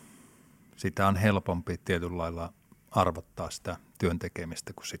sitä on helpompi tietyllä lailla arvottaa sitä työn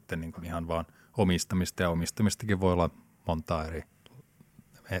tekemistä kuin sitten niin kuin ihan vaan omistamista, ja omistamistakin voi olla montaa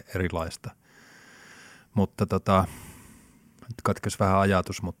erilaista. Mutta nyt katkesi vähän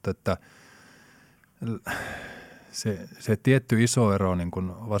ajatus, mutta että se tietty iso ero niin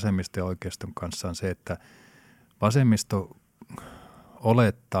kuin vasemmisto ja oikeiston kanssa on se, että vasemmisto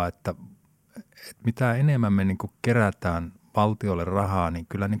olettaa, että mitä enemmän me niin kuin kerätään valtiolle rahaa, niin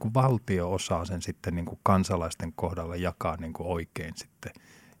kyllä niin kuin valtio osaa sen sitten niin kuin kansalaisten kohdalla jakaa niin kuin oikein sitten.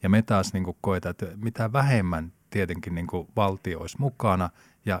 Ja me taas niin kuin koetaan, että mitä vähemmän tietenkin niin kuin valtio olisi mukana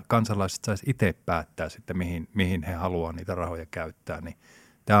ja kansalaiset saisi itse päättää sitten, mihin he haluaa niitä rahoja käyttää, niin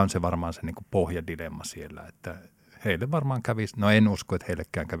tämä on se varmaan se niin kuin pohjadilemma siellä, että heille varmaan kävisi, no en usko, että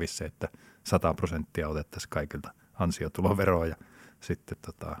heillekään kävisi se, että 100% otettaisiin kaikilta ansiotuloveroa ja sitten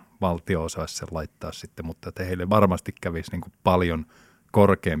valtio osaisi sen laittaa sitten, mutta että heille varmasti kävisi niin kuin paljon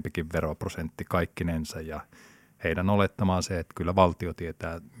korkeampikin veroprosentti kaikkinensa ja heidän olettamaan se, että kyllä valtio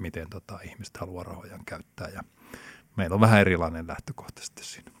tietää, miten ihmiset haluaa rahojaan käyttää ja meillä on vähän erilainen lähtökohta sitten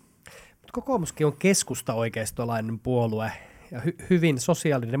siinä. Kokoomuskin on keskusta-oikeistolainen puolue ja hyvin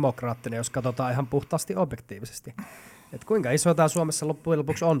sosiaalidemokraattinen, jos katsotaan ihan puhtaasti objektiivisesti. Et kuinka iso tämä Suomessa loppujen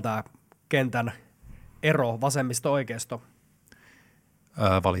lopuksi on tämä kentän ero vasemmisto-oikeisto?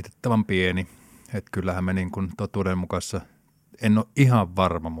 Valitettavan pieni. Että kyllähän me niin kuin totuudenmukaisessa, en ole ihan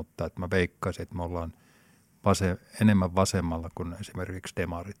varma, mutta että mä veikkaisin, että me ollaan enemmän vasemmalla kuin esimerkiksi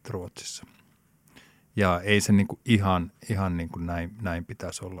demarit Ruotsissa. Ja ei se niin kuin ihan niin kuin näin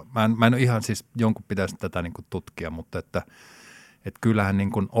pitäisi olla. Mä en ole ihan, siis jonkun pitäisi tätä niin kuin tutkia, mutta että kyllähän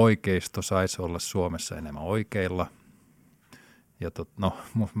niin kuin oikeisto saisi olla Suomessa enemmän oikeilla. Ja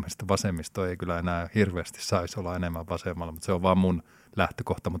mun mielestä vasemmisto ei kyllä enää hirveästi saisi olla enemmän vasemmalla, mutta se on vaan mun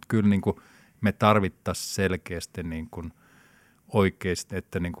lähtökohta. Mutta kyllä niin kuin me tarvittaisiin selkeästi niin kuin oikeasti,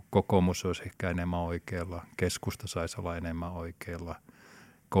 että niin kuin kokoomus olisi ehkä enemmän oikealla, keskusta saisi olla enemmän oikealla,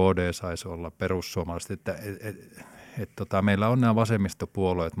 KD saisi olla, perussuomalaiset, että meillä on nämä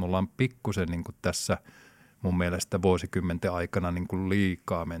vasemmistopuolueet, mulla on pikkusen niin kuin tässä mun mielestä vuosikymmenten aikana niin kuin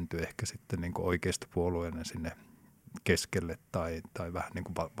liikaa menty ehkä sitten niin kuin oikeistopuolueena sinne keskelle tai vähän niin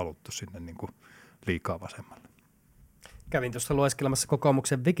kuin valuttu sinne niin kuin liikaa vasemmalle. Kävin tuossa lueskelemassa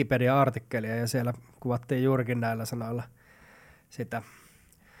kokoomuksen Wikipedia-artikkelia ja siellä kuvattiin juurikin näillä sanoilla sitä.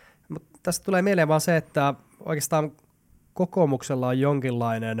 Mutta tästä tulee mieleen vaan se, että oikeastaan kokoomuksella on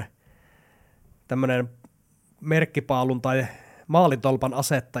jonkinlainen tämmöinen merkkipaalun tai maalitolpan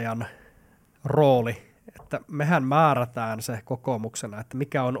asettajan rooli, että mehän määrätään se kokoomuksena, että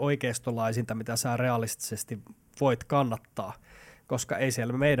mikä on oikeistolaisinta, mitä sä realistisesti voit kannattaa, koska ei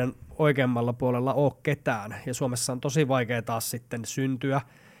siellä meidän oikeammalla puolella ole ketään. Ja Suomessa on tosi vaikea taas sitten syntyä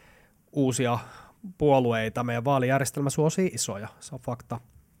uusia puolueita. Meidän vaalijärjestelmä suosii isoja, se on fakta.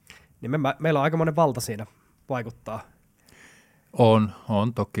 Niin meillä on aikamoinen valta siinä vaikuttaa.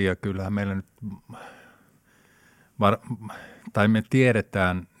 On toki, ja kyllähän meillä nyt, tai me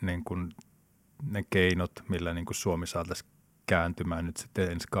tiedetään niin kuin ne keinot, millä niin kuin Suomi saataisiin kääntymään nyt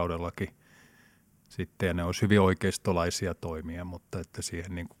sitten ensi kaudellakin. Sitten, ja ne olisi hyvin oikeistolaisia toimia, mutta että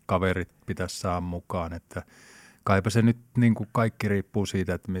siihen niin kuin kaverit pitäisi saada mukaan, että kaipa se nyt niin kuin kaikki riippuu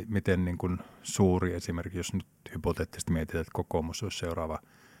siitä, että miten niin kuin suuri esimerkiksi, jos nyt hypoteettisesti mietitään, että kokoomus olisi seuraava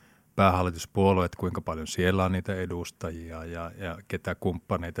päähallituspuolue, että kuinka paljon siellä on niitä edustajia ja ketä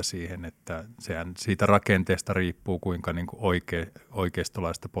kumppaneita siihen, että sehän siitä rakenteesta riippuu, kuinka niin kuin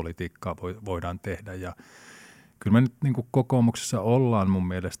oikeistolaista politiikkaa voidaan tehdä. Ja kyllä me nyt niin kuin kokoomuksessa ollaan mun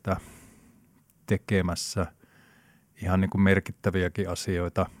mielestä tekemässä ihan niin kuin merkittäviäkin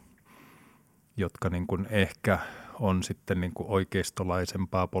asioita, jotka niin kuin ehkä on sitten niin kuin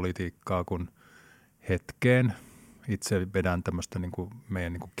oikeistolaisempaa politiikkaa kuin hetkeen. itse vedän tämmöistä niin kuin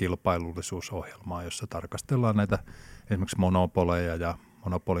meidän niin kuin kilpailullisuusohjelmaa, jossa tarkastellaan näitä esimerkiksi monopoleja ja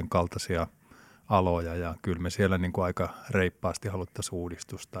monopolin kaltaisia aloja, ja kyllä me siellä niin kuin aika reippaasti haluttaisiin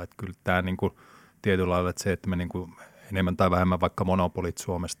uudistusta. Että kyllä tämä niin kuin tietyllä lailla, että se, että me niin kuin enemmän tai vähemmän vaikka monopolit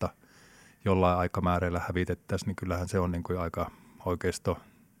Suomesta jollain aikamääreillä hävitettäisiin, niin kyllähän se on niin kuin aika oikeisto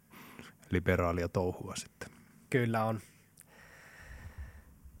liberaalia touhua sitten. Kyllä on.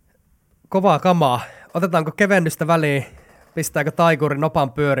 Kovaa kamaa. Otetaanko kevennystä väliin? Pistääkö taikuri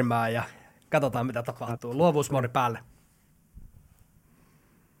nopan pyörimään ja katsotaan mitä tapahtuu. Luovuusmoodi päälle.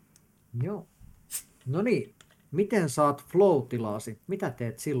 Joo. No niin, miten saat flow-tilaasi? Mitä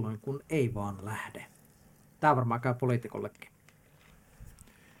teet silloin, kun ei vaan lähde? Tämä varmaan käy poliitikollekin.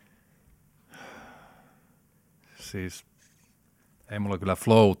 Siis ei mulla kyllä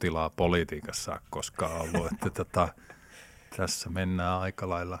flow-tilaa politiikassa koskaan ollut, että tässä mennään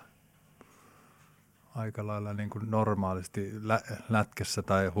aika lailla niin kuin normaalisti lätkässä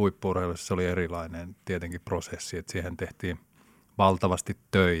tai huippu-urheilussa se oli erilainen tietenkin prosessi, että siihen tehtiin valtavasti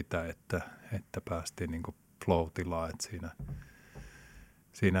töitä, että päästiin niin kuin flow-tilaan, että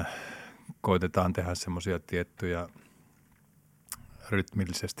siinä koitetaan tehdä semmoisia tiettyjä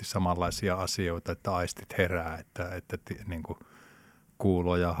rytmillisesti samanlaisia asioita, että aistit herää, että niin kuin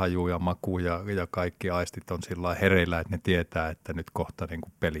kuulo ja haju ja maku ja kaikki aistit on sillä hereillä, että ne tietää, että nyt kohta niin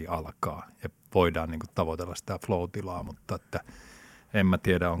kuin peli alkaa ja voidaan niin kuin tavoitella sitä flow-tilaa, mutta että en mä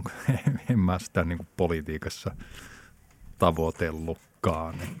tiedä, en mä sitä niin kuin politiikassa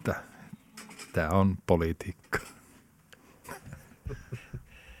tavoitellutkaan, että tämä on politiikka.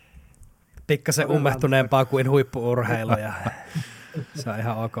 Pikkasen ummehtuneempaa kuin huippu-urheilu ja se on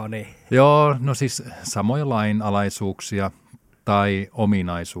ihan ok niin. Joo, no siis samoja lainalaisuuksia tai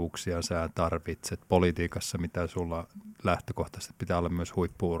ominaisuuksia sä tarvitset politiikassa, mitä sulla lähtökohtaisesti pitää olla myös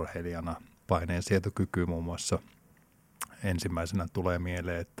huippu-urheilijana. Paineensietokyky muun muassa ensimmäisenä tulee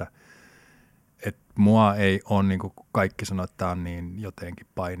mieleen, että mua ei ole, niin kuin kaikki sanoo, että tämä on niin jotenkin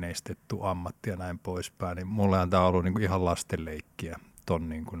paineistettu ammatti ja näin poispäin, niin mullehan tämä on ollut niin kuin ihan lastenleikkiä ton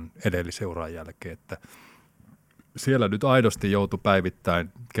niin kuin edellisen uran jälkeen, että siellä nyt aidosti joutui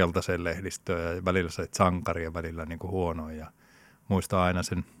päivittäin keltaiseen lehdistöön ja välillä sait sankaria ja välillä niin kuin huonoja. Ja muistan aina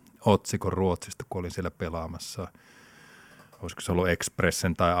sen otsikon Ruotsista, kun olin siellä pelaamassa. Olisiko se ollut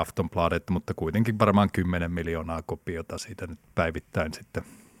Expressen tai Aftonbladet, mutta kuitenkin varmaan 10 miljoonaa kopiota siitä nyt päivittäin sitten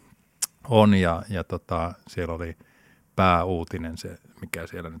on. Ja siellä oli pääuutinen, se mikä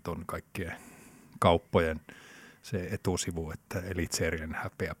siellä nyt on kaikkien kauppojen se etusivu, että Elitserien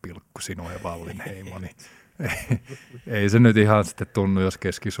häpeäpilkku Sinuhe Wallinheimo, niin ei se nyt ihan sitten tunnu, jos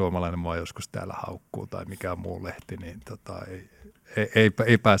keskisuomalainen mua joskus täällä haukkuu tai mikään muu lehti, niin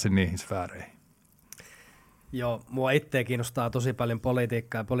ei pääse niihin sfääreihin. Joo, mua itseä kiinnostaa tosi paljon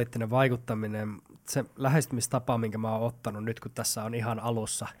politiikka ja poliittinen vaikuttaminen. Se lähestymistapa, minkä mä oon ottanut nyt, kun tässä on ihan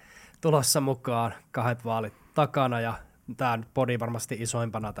alussa tulossa mukaan 2 vaalit takana ja tämä nyt podi varmasti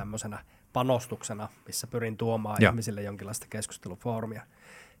isoimpana tämmöisenä panostuksena, missä pyrin tuomaan ihmisille jonkinlaista keskustelufoorumia.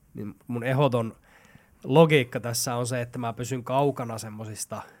 Niin mun ehdoton logiikka tässä on se, että mä pysyn kaukana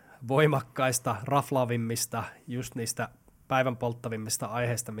semmoisista voimakkaista, raflavimmista, just niistä päivän polttavimmista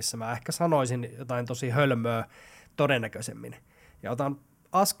aiheista, missä mä ehkä sanoisin jotain tosi hölmöä todennäköisemmin. Ja otan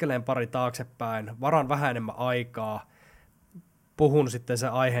askeleen pari taaksepäin, varan vähän enemmän aikaa, puhun sitten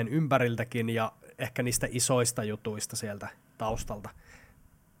sen aiheen ympäriltäkin ja ehkä niistä isoista jutuista sieltä taustalta.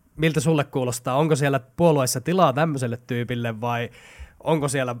 Miltä sulle kuulostaa? Onko siellä puolueessa tilaa tämmöiselle tyypille vai onko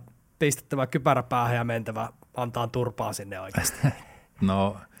siellä pistettävä kypärä päähän ja mentävä antaa turpaa sinne oikeasti?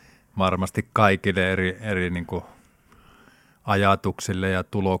 No varmasti kaikille eri niin kuin ajatuksille ja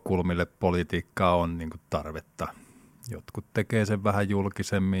tulokulmille politiikkaa on niin kuin tarvetta. Jotkut tekee sen vähän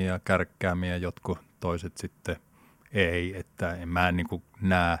julkisemmin ja kärkkäämmin ja jotkut toiset sitten ei. Että en mä niin kuin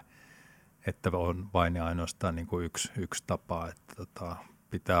näe, että on vain ja ainoastaan niin kuin yksi tapa, että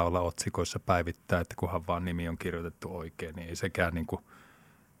pitää olla otsikoissa päivittää, että kunhan vaan nimi on kirjoitettu oikein, niin ei sekään niin kuin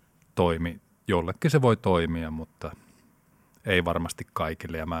toimi. Jollekin se voi toimia, mutta ei varmasti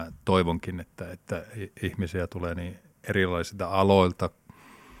kaikille. Ja mä toivonkin, että ihmisiä tulee niin erilaisilta aloilta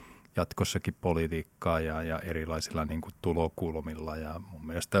jatkossakin politiikkaa ja erilaisilla niin kuin tulokulmilla. Ja mun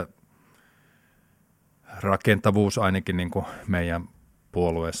mielestä rakentavuus ainakin niin kuin meidän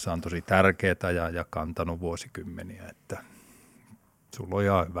puolueessa on tosi tärkeää ja kantanut vuosikymmeniä, että sulla on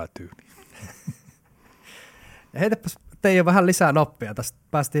ihan hyvä tyyli. Heitäpäs Teijo vähän lisää noppia. Tästä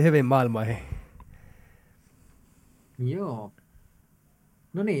päästiin hyvin maailmoihin. Joo.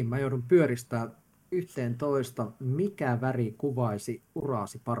 No niin, mä joudun pyöristämään 11. Mikä väri kuvaisi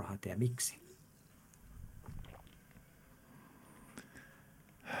uraasi parhaiten ja miksi?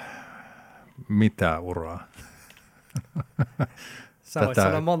 Mitä uraa? Sä voit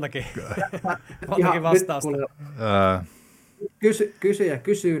sanoa montakin vastausta. Kysyjä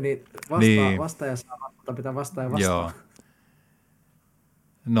kysyy, niin vastaaja saa, mutta pitää vastaaja vastaa. Joo.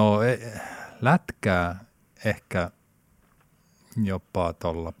 No lätkää ehkä jopa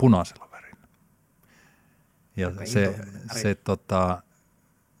tuolla punaisella värillä. Ja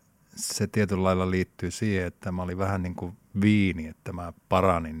se tietyllä lailla liittyy siihen, että mä olin vähän niin kuin viini, että mä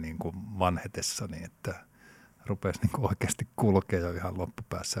paranin niin kuin vanhetessani, että rupesi niin kuin oikeasti kulkea jo ihan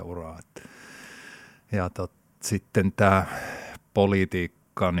loppupäässä uraa. Ja sitten tämä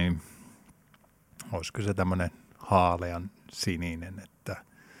politiikka, niin olisiko se tämmöinen haalean sininen, että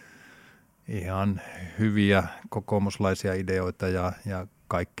ihan hyviä kokoomuslaisia ideoita ja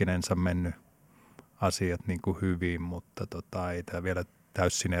kaikkinensa mennyt asiat niin kuin hyvin, mutta ei tämä vielä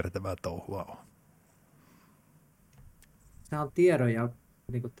täysin ertävää touhua ole. Tämä on tiedon ja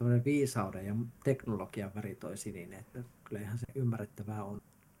niin kuin tämmöinen viisauden ja teknologian väri toi sininen, että kyllä ihan se ymmärrettävää on.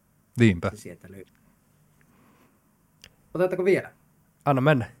 Niinpä. Otetaanko vielä? Anna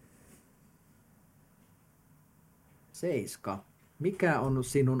mennä. 7. Mikä on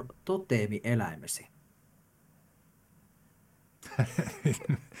sinun toteemieläimesi?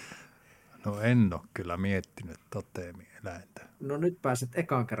 No en ole kyllä miettinyt toteemieläintä. No nyt pääset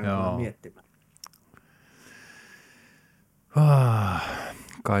ekaan kerran miettimään.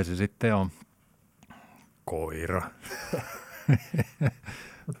 Kai se sitten on koira.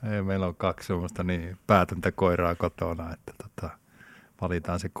 Meillä on 2 semmoista niin päätöntä koiraa kotona, että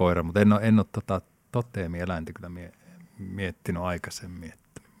valitaan se koira. Mutta en ole toteemieläintä kyllä miettinyt aikaisemmin.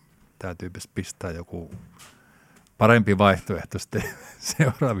 Että täytyypäs pistää joku parempi vaihtoehto sitten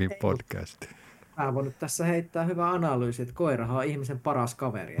seuraaviin podcastiin. Mä voin nyt tässä heittää hyvä analyysi, että koirahan on ihmisen paras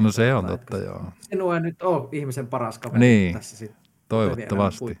kaveri. No se on totta, joo. Sinua ei nyt ole ihmisen paras kaveri. Niin, tässä sit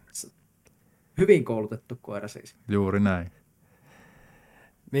toivottavasti. Hyvin koulutettu koira siis. Juuri näin.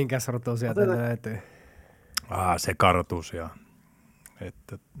 Minkäs rotua sieltä löytyy? Se kartusia.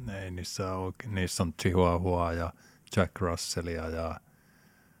 Että ei niissä on Chihuahua ja Jack Russellia ja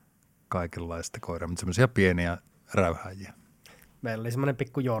kaikenlaista koiraa, mutta semmoisia pieniä räyhääjiä. Meillä oli semmoinen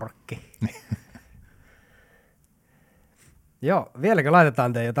pikku jorkki. Joo, vieläkö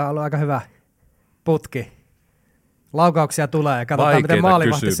laitetaan teille? Tämä on ollut aika hyvä putki. Laukauksia tulee ja katsotaan, vaikeita miten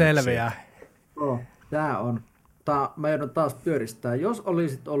maalivahti selviää. Tämä on. Mä joudun taas pyöristää. Jos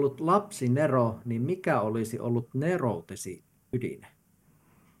olisit ollut lapsinero, niin mikä olisi ollut neroutesi ydin?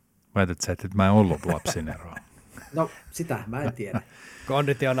 Väität sä, että mä en ollut lapsinero. No, sitä mä en tiedä.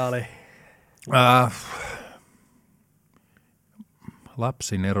 Konditionaali.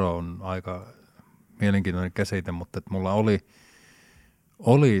 Lapsinero on aika mielenkiintoinen käsite, mutta että mulla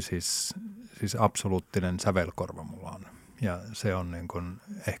oli siis absoluuttinen sävelkorva mulla on. Ja se on niin kuin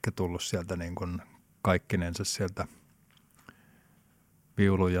ehkä tullut sieltä niin kuin kaikkinensa sieltä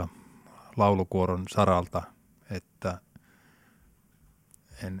viulu- ja laulukuoron saralta, että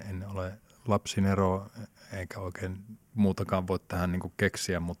en ole lapsinero eikä oikein muutakaan voi tähän niin kuin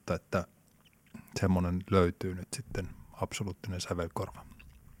keksiä, mutta että semmoinen löytyy nyt sitten absoluuttinen sävelkorva.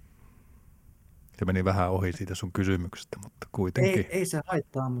 Se meni vähän ohi siitä sun kysymyksestä, mutta kuitenkin. Ei se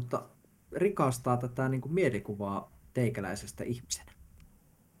haittaa, mutta rikastaa tätä niin kuin mielikuvaa teikäläisestä ihmisenä.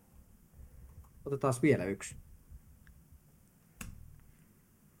 Otetaan vielä yksi.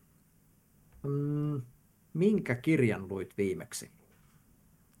 Minkä kirjan luit viimeksi?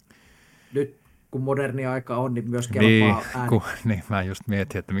 Nyt kun moderni aika on, niin myös kelpaa ääni. Niin, mä just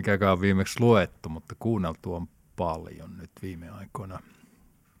mietin, että mikäkään on viimeksi luettu, mutta kuunneltu on paljon nyt viime aikoina.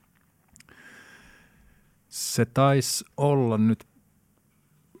 Se taisi olla nyt,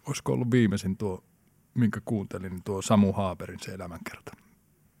 olisiko ollut viimeisin tuo, minkä kuuntelin, tuo Samu Haaberin se elämänkerta.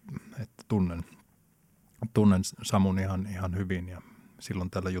 Että tunnen Samun ihan hyvin ja silloin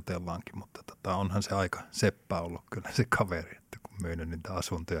täällä jutellaankin, mutta onhan se aika seppä ollut kyllä se kaveri, että kun myynyt niitä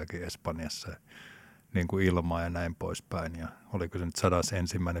asuntojakin Espanjassa niin kuin ilmaa ja näin poispäin. Ja oliko se nyt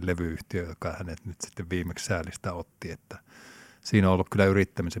 101. levyyhtiö, joka hänet nyt sitten viimeksi säälistä otti, että siinä on ollut kyllä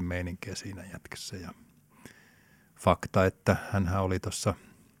yrittämisen meininkiä siinä jätkässä. Ja fakta, että hänhän oli tuossa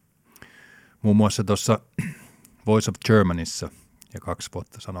muun muassa tuossa Voice of Germanyssä ja 2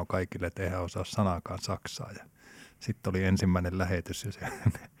 vuotta sanoi kaikille, että eihän osaa sanaakaan saksaa. Ja sitten oli ensimmäinen lähetys ja se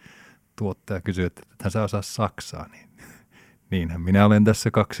tuottaja kysyi, että sä osaa saksaa. Niinhän minä olen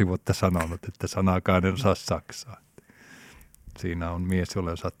tässä 2 vuotta sanonut, että sanaakaan en osaa saksaa. Siinä on mies,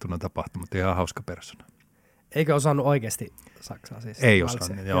 jolle on sattunut tapahtuma, mutta ihan hauska persona. Eikö osannut oikeasti saksaa? Siis ei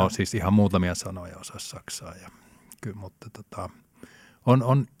osannut, joo, siis ihan muutamia sanoja osaa saksaa. Ja, kyllä, mutta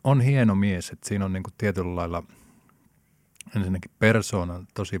on hieno mies, että siinä on niin kuin tietyllä lailla ensinnäkin persoona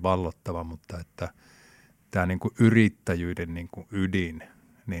tosi vallottava, mutta että tämä niin kuin yrittäjyyden niin kuin ydin,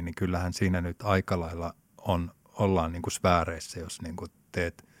 niin kyllähän siinä nyt aika lailla ollaan niin kuin sfääreissä, jos niin kuin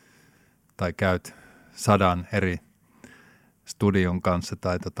teet tai käyt 100 eri studion kanssa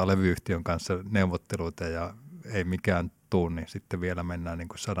tai levyyhtiön kanssa neuvotteluita ja ei mikään tuu, niin sitten vielä mennään niin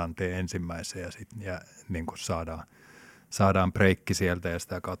kuin 100 ensimmäiseen ja niin kuin saadaan breikki sieltä ja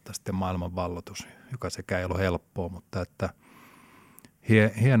sitä kautta sitten maailmanvalloitus, joka sekä ei ole helppoa, mutta että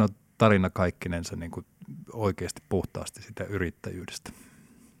hieno tarina kaikkinensa niin kuin oikeasti puhtaasti sitä yrittäjyydestä.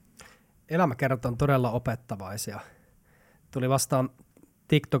 Elämäkerrat on todella opettavaisia. Tuli vastaan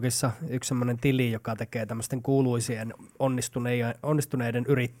TikTokissa yksi semmoinen tili, joka tekee tämmöisten kuuluisien onnistuneiden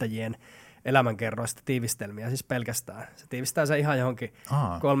yrittäjien elämänkerroista tiivistelmiä, siis pelkästään. Se tiivistää se ihan johonkin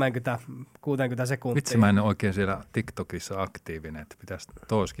 30-60 sekuntia. Vitsi, mä en ole oikein siellä TikTokissa aktiivinen, että pitäisi,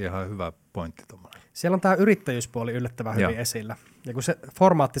 olisikin ihan hyvä pointti tuommoinen. Siellä on tämä yrittäjyyspuoli yllättävän hyvin esillä. Ja kun se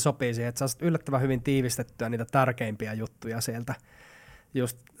formaatti sopii siihen, että saa yllättävän hyvin tiivistettyä niitä tärkeimpiä juttuja sieltä.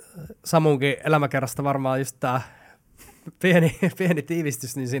 Just Samunkin elämäkerrasta varmaan just tämä pieni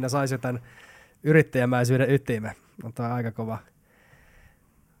tiivistys, niin siinä saisi jotain yrittäjämäisyyden ytimen. On toi aika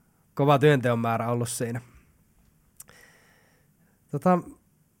kova työnteon määrä ollut siinä.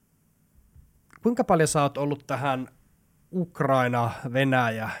 Kuinka paljon sä oot ollut tähän Ukraina,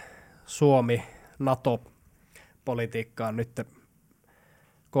 Venäjä, Suomi, NATO-politiikkaan nyt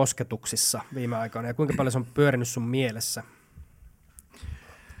kosketuksissa viime aikoina ja kuinka paljon se on pyörinyt sun mielessä?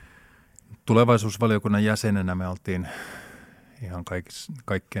 Tulevaisuusvaliokunnan jäsenenä me oltiin ihan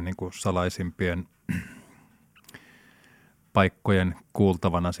kaikkien niin kuin salaisimpien paikkojen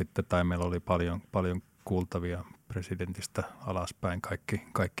kuultavana sitten, tai meillä oli paljon kuultavia presidentistä alaspäin,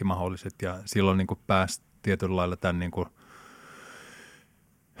 kaikki mahdolliset, ja silloin niin kuin pääsi tietyllä lailla tämän niin kuin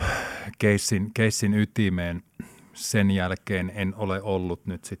keissin ytimeen. Sen jälkeen en ole ollut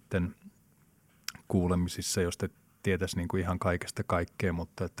nyt sitten kuulemisissa, josta tietäisi niin kuin ihan kaikesta kaikkea,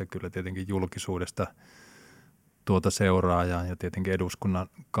 mutta että kyllä tietenkin julkisuudesta tuota seuraa ja tietenkin eduskunnan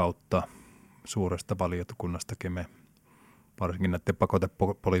kautta suuresta valiokunnastakin me varsinkin näiden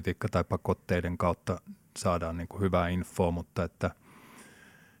pakotepolitiikka- tai pakotteiden kautta saadaan niin kuin hyvää infoa, mutta että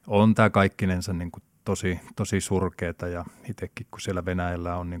on tämä kaikkinensa niin kuin tosi surkeata ja itsekin kun siellä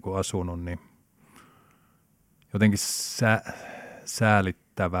Venäjällä on niin kuin asunut, niin jotenkin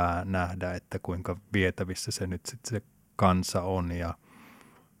säälittävää nähdä, että kuinka vietävissä se nyt sitten se kansa on ja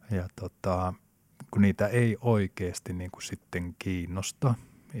kun niitä ei oikeasti niin kuin sitten kiinnosta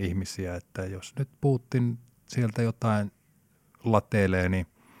ihmisiä, että jos nyt Putin sieltä jotain lateilee, niin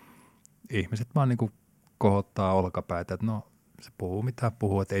ihmiset vaan niin kuin kohottaa olkapäitä, että no se puhuu mitä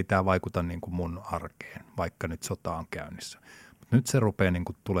puhuu, että ei tämä vaikuta niin kuin mun arkeen, vaikka nyt sota on käynnissä. Mut nyt se rupeaa niin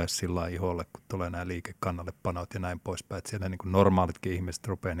kuin tulee sillä iholle, kun tulee nämä liikekannallepanot ja näin poispäin, että siellä niin kuin normaalitkin ihmiset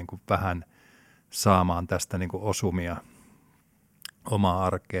rupeaa niin kuin vähän saamaan tästä niin kuin osumia omaa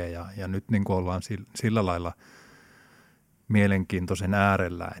arkeen ja nyt niin kuin ollaan sillä lailla mielenkiintoisen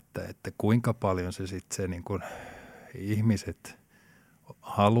äärellä, että kuinka paljon se sitten se niin kuin ihmiset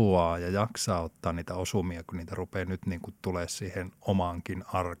haluaa ja jaksaa ottaa niitä osumia, kun niitä rupeaa nyt niin kuin tulee siihen omaankin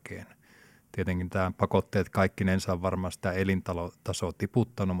arkeen. Tietenkin tämä pakotteet kaikkinensa on varmaan sitä elintasoa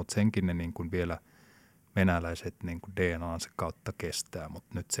tiputtanut, mutta senkin ne niin kuin vielä venäläiset niin kuin DNA:nsa kautta kestää.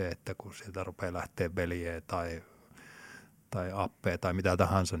 Mutta nyt se, että kun sieltä rupeaa lähteä veljeä tai appea tai mitä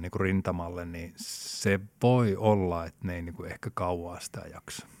tahansa niin kuin rintamalle, niin se voi olla, että ne ei niin kuin ehkä kauaa sitä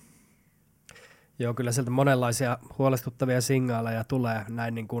jaksa. Joo, kyllä sieltä monenlaisia huolestuttavia signaaleja tulee,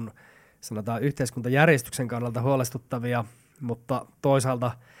 näin niin kuin sanotaan yhteiskuntajärjestyksen kannalta huolestuttavia, mutta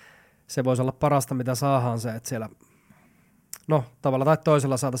toisaalta se voisi olla parasta, mitä saadaan se, että siellä tavalla tai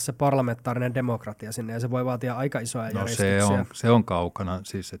toisella saataisiin se parlamentaarinen demokratia sinne, ja se voi vaatia aika isoja järjestyksiä. Se on kaukana,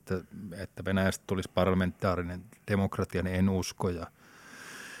 siis että Venäjästä tulisi parlamentaarinen demokratia, niin en usko, ja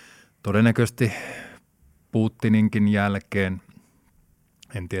todennäköisesti Putininkin jälkeen,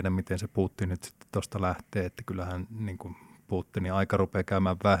 en tiedä miten se Putin nyt sitten tuosta lähtee, että kyllähän niin kuin Putinin aika rupeaa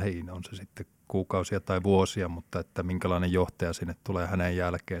käymään vähin, on se sitten kuukausia tai vuosia, mutta että minkälainen johtaja sinne tulee hänen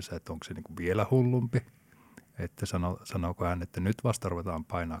jälkeensä, että onko se niin kuin vielä hullumpi, että sanooko hän, että nyt vasta ruvetaan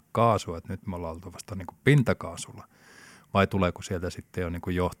painaa kaasua, että nyt me ollaan oltu vasta niin kuin pintakaasulla, vai tuleeko sieltä sitten jo niin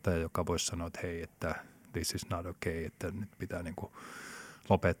kuin johtaja, joka voisi sanoa, että hei, että this is not okay, että nyt pitää niin kuin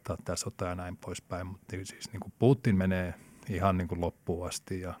lopettaa tämä sota ja näin poispäin, mutta siis niin kuin Putin menee ihan niin kuin loppuun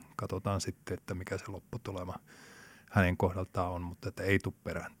asti ja katsotaan sitten, että mikä se lopputulema hänen kohdaltaan on, mutta että ei tule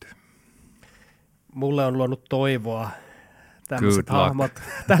perääntyä. Mulle on luonut toivoa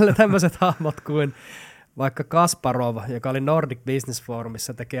tämmöiset hahmot kuin vaikka Kasparov, joka oli Nordic Business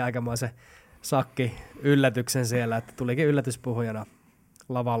Forumissa, teki aikamoisen sakki yllätyksen siellä, että tulikin yllätyspuhujana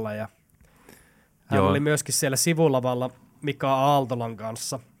lavalla ja Hän oli myöskin siellä sivulavalla Mika Aaltolan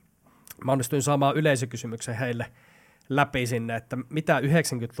kanssa. Mä onnistuin saamaan yleisökysymyksen heille läpi sinne, että mitä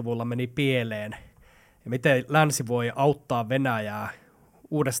 90-luvulla meni pieleen ja miten länsi voi auttaa Venäjää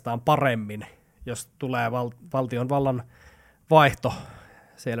uudestaan paremmin, jos tulee valtion vallan vaihto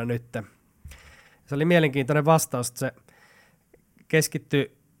siellä nyt. Se oli mielenkiintoinen vastaus, että se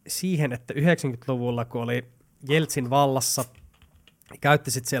keskittyi siihen, että 90-luvulla, kun oli Jeltsin vallassa,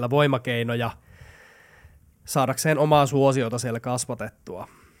 käytti sit siellä voimakeinoja saadakseen omaa suosiota siellä kasvatettua.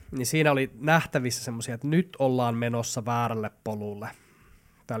 Niin siinä oli nähtävissä semmoisia, että nyt ollaan menossa väärälle polulle.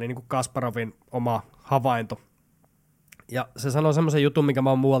 Tämä oli niin kuin Kasparovin oma havainto. Ja se sanoi semmoisen jutun, minkä mä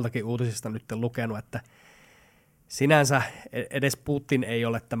oon muualtakin uutisista nyt lukenut, että sinänsä edes Putin ei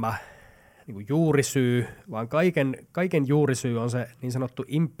ole tämä niin kuin juurisyy, vaan kaiken juurisyy on se niin sanottu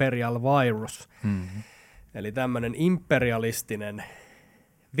imperial virus. Mm-hmm. Eli tämmöinen imperialistinen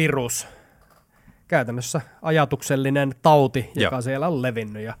virus, käytännössä ajatuksellinen tauti, joka siellä on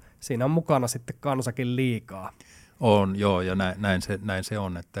levinnyt, ja siinä on mukana sitten kansakin liikaa. On, joo, ja näin se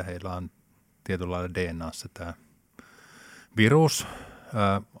on, että heillä on tietynlailla DNAssa tämä virus.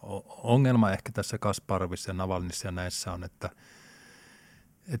 Ongelma ehkä tässä Kasparovissa ja Navalnissa ja näissä on, että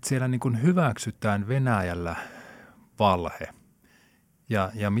siellä niin kuin hyväksytään Venäjällä valhe.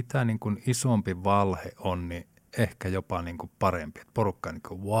 Ja mitä niin kuin isompi valhe on, niin ehkä jopa niin kuin parempi. Että porukka on niin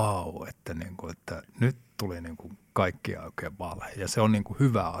kuin wow, että nyt tuli niin kuin kaikkia oikein valhe. Ja se on niin kuin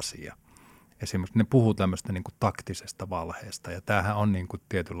hyvä asia. Esimerkiksi ne puhuu tämmöistä niin kuin taktisesta valheesta. Ja tämähän on niin kuin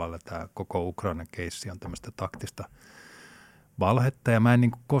tietyllä lailla tämä koko Ukrainan keissi on tämmöistä taktista valhetta. Ja mä en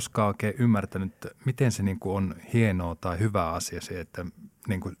niin kuin koskaan oikein ymmärtänyt, miten se niin kuin on hienoa tai hyvä asia se, että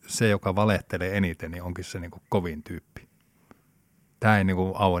niin kuin se, joka valehtelee eniten, niin onkin se niin kuin kovin tyyppi. Tämä ei niin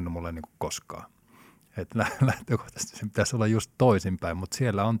kuin auennut mulle niin kuin koskaan. Että lähtökohtaisesti se pitäisi olla just toisinpäin, mutta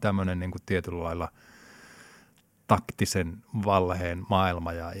siellä on tämmöinen niin kuin tietyllä lailla taktisen valheen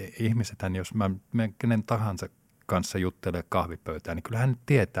maailma. Ja ihmisethän, jos mä kenen tahansa kanssa juttelee kahvipöytään, niin kyllähän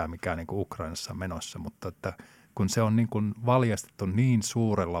tietää, mikä niin kuin Ukrainassa on menossa, mutta että kun se on niin kuin valjastettu niin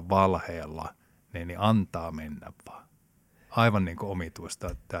suurella valheella, niin antaa mennä vaan. Aivan niin kuin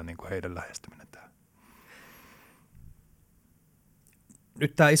omituista, että tämä niin kuin heidän lähestyminen tämä.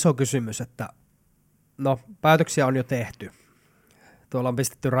 Nyt tämä iso kysymys, että no päätöksiä on jo tehty. Tuolla on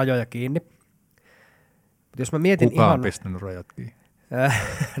pistetty rajoja kiinni. Mutta jos mä mietin Kuka on pistänyt rajat kiinni?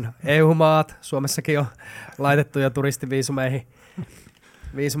 No, EU-maat, Suomessakin on laitettu jo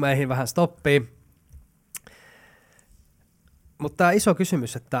turistiviisumeihin vähän stoppiin. Mutta tämä iso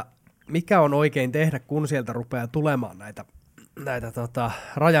kysymys, että mikä on oikein tehdä, kun sieltä rupeaa tulemaan näitä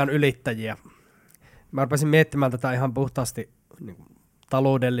rajan ylittäjiä. Mä rupesin miettimään tätä ihan puhtaasti niin kuin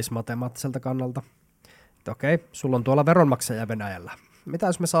taloudellis-matemaattiselta kannalta. Että okei, sulla on tuolla veronmaksajia Venäjällä. Mitä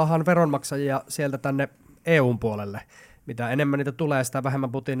jos me saadaan veronmaksajia sieltä tänne EUn puolelle? Mitä enemmän niitä tulee, sitä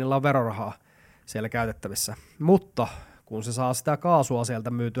vähemmän Putinilla on verorahaa siellä käytettävissä. Mutta kun se saa sitä kaasua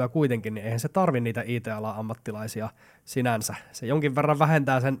sieltä myytyä kuitenkin, niin eihän se tarvi niitä IT-alan ammattilaisia sinänsä. Se jonkin verran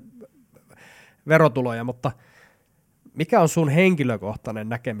vähentää sen verotuloja, mutta mikä on sun henkilökohtainen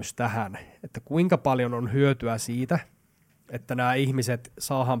näkemys tähän, että kuinka paljon on hyötyä siitä, että nämä ihmiset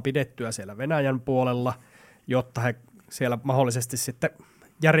saadaan pidettyä siellä Venäjän puolella, jotta he siellä mahdollisesti sitten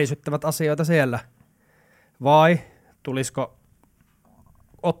järisyttävät asioita siellä, vai tulisiko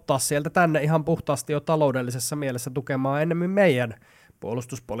ottaa sieltä tänne ihan puhtaasti jo taloudellisessa mielessä tukemaan ennemmin meidän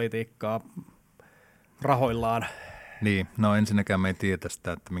puolustuspolitiikkaa rahoillaan? Niin, no ensinnäkään me ei tiedä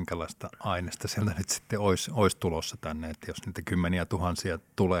sitä, että minkälaista aineesta sieltä nyt sitten olisi tulossa tänne, että jos niitä kymmeniä tuhansia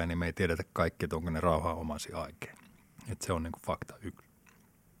tulee, niin me ei tiedetä kaikki, että onko ne rauhanomaisia oikein. Että se on niin kuin fakta yksi.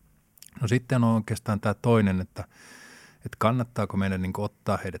 No sitten on oikeastaan tämä toinen, että kannattaako meidän niin kuin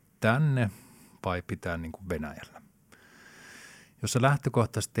ottaa heidät tänne vai pitää niin kuin Venäjällä. Jos sä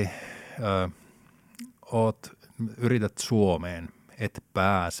lähtökohtaisesti yrität Suomeen, et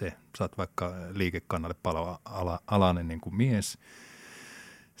pääse, sä oot vaikka liikekannalle alainen niin kuin mies,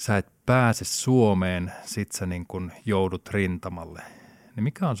 sä et pääse Suomeen, sit sä niin kuin joudut rintamalle, niin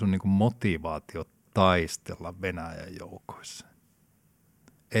mikä on sun niin kuin motivaatio taistella Venäjän joukoissa?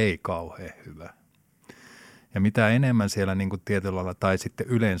 Ei kauhean hyvä. Ja mitä enemmän siellä niin kuin tietyllä lailla, tai sitten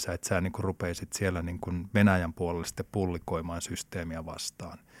yleensä, että sä niin kuin rupeisit siellä niin kuin Venäjän puolelle sitten pullikoimaan systeemiä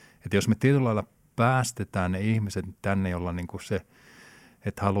vastaan. Että jos me tietyllä lailla päästetään ne ihmiset tänne, jolla niin kuin se,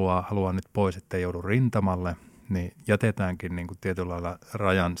 että haluaa nyt pois, ettei joudu rintamalle, niin jätetäänkin niin kuin tietyllä lailla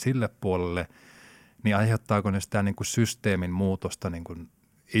rajan sille puolelle, niin aiheuttaako ne sitä niin kuin systeemin muutosta niin kuin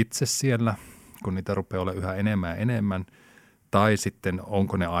itse siellä, kun niitä rupeaa olemaan yhä enemmän ja enemmän, Tai sitten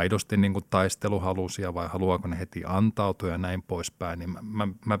onko ne aidosti niin kuin taisteluhaluisia vai haluaako ne heti antautua ja näin poispäin. Niin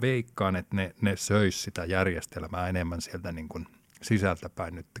mä veikkaan, että ne söis sitä järjestelmää enemmän sieltä niin kuin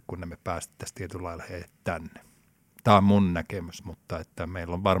sisältäpäin nyt, kun me päästettäisiin tietyllä lailla heidät tänne. Tämä on mun näkemys, mutta että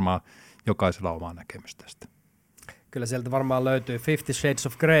meillä on varmaan jokaisella oma näkemys tästä. Kyllä sieltä varmaan löytyy 50 Shades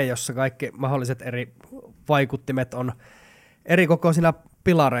of Grey, jossa kaikki mahdolliset eri vaikuttimet on eri kokoisina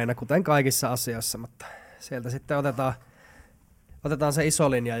pilareina, kuten kaikissa asioissa, mutta sieltä sitten otetaan se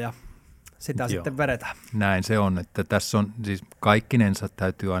iso linja ja sitä sitten vedetään. Näin se on, että tässä on siis kaikkinensa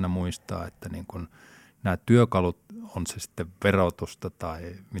täytyy aina muistaa, että niin kun nämä työkalut on se sitten verotusta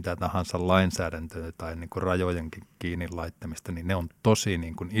tai mitä tahansa lainsäädäntöä tai niin kuin rajojenkin kiinni laittamista, niin ne on tosi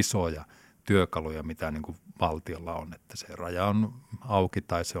niin kuin isoja työkaluja, mitä niin kuin valtiolla on, että se raja on auki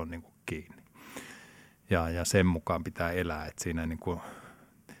tai se on niin kuin kiinni. Ja sen mukaan pitää elää, että siinä niin kuin,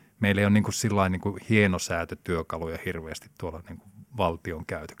 meillä ei ole niin kuin sillain niin kuin hienosäätötyökaluja hirveästi tuolla niin kuin valtion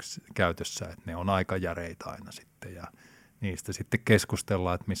käytössä, että ne on aika järeitä aina sitten ja niistä sitten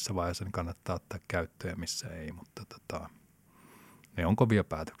keskustellaan, että missä vaiheessa ne kannattaa ottaa käyttöön ja missä ei, mutta ne on kovia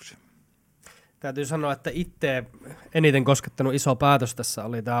päätöksiä. Täytyy sanoa, että itse eniten koskettanut iso päätös tässä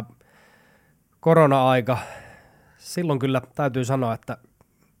oli tämä korona-aika. Silloin kyllä täytyy sanoa, että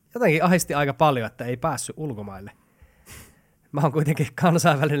jotenkin ahisti aika paljon, että ei päässyt ulkomaille. Mä oon kuitenkin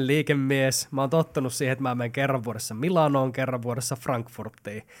kansainvälinen liikemies. Mä oon tottunut siihen, että mä menen kerran vuodessa Milanoon, kerran vuodessa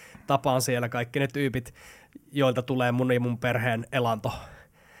Frankfurtiin. Tapaan siellä kaikki ne tyypit, joilta tulee mun perheen elanto.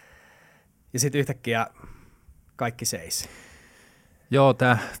 Ja sitten yhtäkkiä kaikki seis. Joo,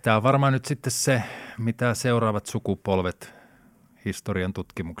 tää on varmaan nyt sitten se, mitä seuraavat sukupolvet historian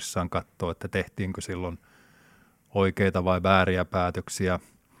tutkimuksissaan katsoo, että tehtiinkö silloin oikeita vai vääriä päätöksiä.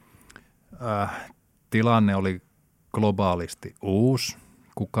 Tilanne oli globaalisti uusi.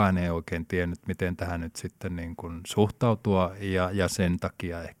 Kukaan ei oikein tiennyt, miten tähän nyt sitten niin kuin suhtautua ja sen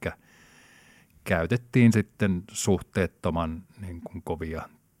takia ehkä käytettiin sitten suhteettoman niin kuin kovia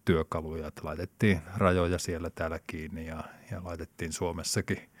työkaluja, että laitettiin rajoja siellä täällä kiinni ja laitettiin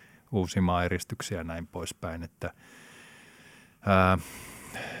Suomessakin uusimaan eristyksiä ja näin poispäin, että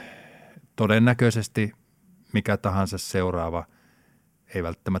todennäköisesti mikä tahansa seuraava, ei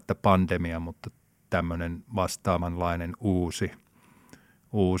välttämättä pandemia, mutta tämmöinen vastaavanlainen uusi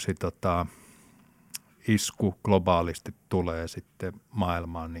isku globaalisti tulee sitten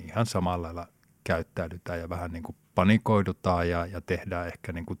maailmaan, niin ihan samalla lailla käyttäydytään ja vähän niin kuin panikoidutaan ja tehdään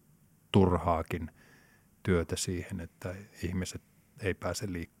ehkä niin kuin turhaakin työtä siihen, että ihmiset ei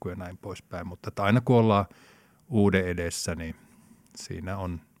pääse liikkumaan ja näin poispäin. Mutta aina kun ollaan uuden edessä, niin siinä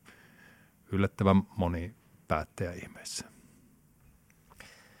on yllättävän moni päättäjä ihmeessä.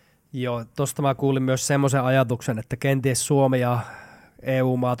 Joo, tuosta mä kuulin myös semmoisen ajatuksen, että kenties Suomi ja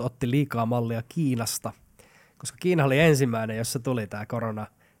EU-maat otti liikaa mallia Kiinasta, koska Kiina oli ensimmäinen, jossa tuli tämä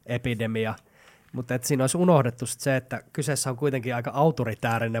koronaepidemia, mutta et siinä olisi unohdettu se, että kyseessä on kuitenkin aika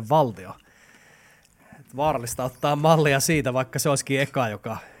autoritäärinen valtio. Et vaarallista ottaa mallia siitä, vaikka se olisikin eka,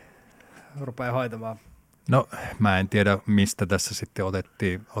 joka rupeaa hoitamaan. No mä en tiedä, mistä tässä sitten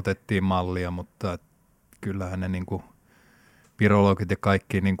otettiin mallia, mutta kyllähän ne niin kuin virologit ja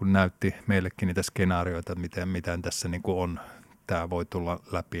kaikki niin kuin näytti meillekin niitä skenaarioita, miten tässä niin kuin on. Tämä voi tulla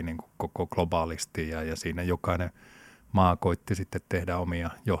läpi niin kuin koko globaalisti ja siinä jokainen maa koitti sitten tehdä omia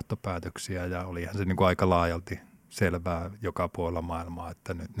johtopäätöksiä ja olihan se niin kuin aika laajalti selvää joka puolella maailmaa,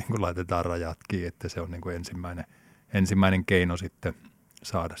 että nyt niin kuin laitetaan rajat kiinni, että se on niin kuin ensimmäinen keino sitten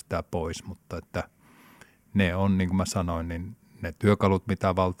saada sitä pois, mutta että ne on, niin kuin mä sanoin, niin ne työkalut,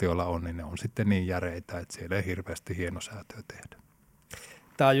 mitä valtiolla on, niin ne on sitten niin järeitä, että siellä ei hirveästi hienosäätöä tehdä.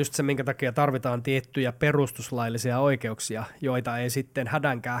 Tämä on just se, minkä takia tarvitaan tiettyjä perustuslaillisia oikeuksia, joita ei sitten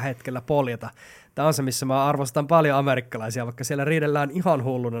hädänkään hetkellä poljeta. Tämä on se, missä mä arvostan paljon amerikkalaisia, vaikka siellä riidellään ihan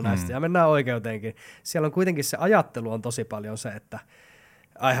hulluna näistä ja mennään oikeuteenkin. Siellä on kuitenkin se ajattelu on tosi paljon se, että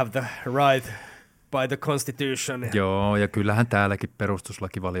I have the right by the constitution. Joo, ja kyllähän täälläkin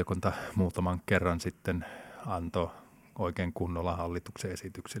perustuslakivaliokunta muutaman kerran sitten antoi oikein kunnolla hallituksen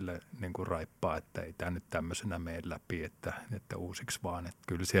esityksille niin kuin raippaa, että ei tämä nyt tämmöisenä mene läpi, että uusiksi vaan. Että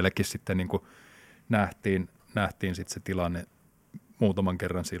kyllä sielläkin sitten niin kuin nähtiin sitten se tilanne muutaman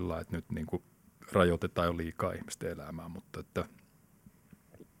kerran sillä, että nyt niin kuin rajoitetaan jo liikaa ihmisten elämää, mutta että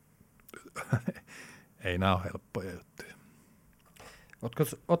ei nämä ole helppoja juttuja.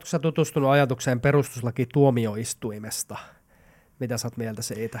 Ootko sä tutustunut ajatukseen perustuslakituomioistuimesta? Mitä sä oot mieltä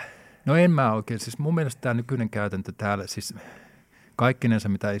siitä? No en mä oikein. Siis mun mielestä tämä nykyinen käytäntö täällä, siis kaikkinensa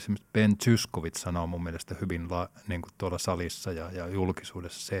mitä esimerkiksi Ben Zyskowicz sanoo mun mielestä hyvin niin kuin tuolla salissa ja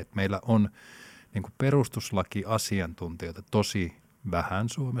julkisuudessa se, että meillä on niin kuin perustuslakiasiantuntijoita tosi vähän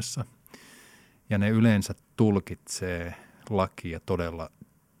Suomessa ja ne yleensä tulkitsee perustuslakia todella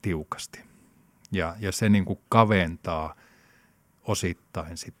tiukasti. Ja se niin kuin kaventaa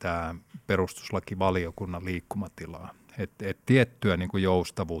osittain sitä perustuslakivaliokunnan liikkumatilaa. Et tiettyä niin kuin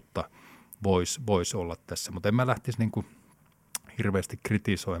joustavuutta voisi olla tässä, mutta en mä lähtisi niin kuin hirveästi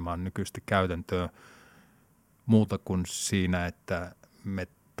kritisoimaan nykyistä käytäntöä muuta kuin siinä, että me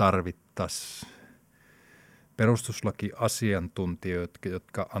tarvittaisiin perustuslakiasiantuntijoita,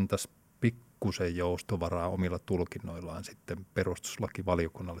 jotka antaisi pikkusen joustovaraa omilla tulkinnoillaan sitten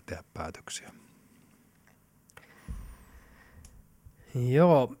perustuslakivaliokunnalle tehdä päätöksiä.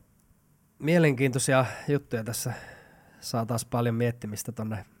 Joo, mielenkiintoisia juttuja tässä saa taas paljon miettimistä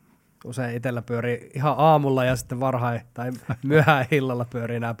tonne. Usein itsellä pyörii ihan aamulla ja sitten varhain tai myöhään illalla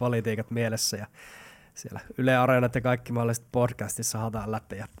pyörii nämä politiikat mielessä ja siellä Yle Areenat ja kaikki mahdolliset podcastissa hataan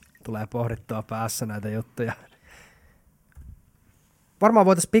läpi ja tulee pohdittua päässä näitä juttuja. Varmaan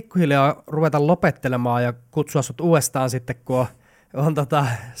voitaisiin pikkuhiljaa ruveta lopettelemaan ja kutsua sut uudestaan sitten, kun on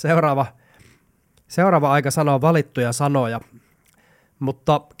seuraava aika sanoa valittuja sanoja.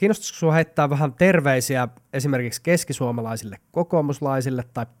 Mutta kiinnostaisiko sinua heittää vähän terveisiä esimerkiksi keskisuomalaisille kokoomuslaisille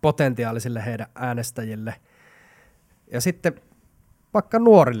tai potentiaalisille heidän äänestäjille ja sitten vaikka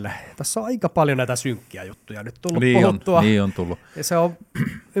nuorille. Tässä on aika paljon näitä synkkiä juttuja nyt tullut puhuttua. Niin on tullut. Ja se on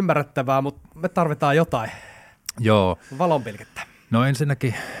ymmärrettävää, mutta me tarvitaan jotain valonpilkettä. No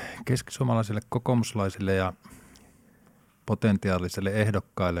ensinnäkin keskisuomalaisille kokoomuslaisille ja potentiaalisille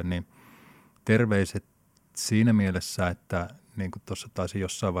ehdokkaille, niin terveiset siinä mielessä, että niin kuin tuossa taisin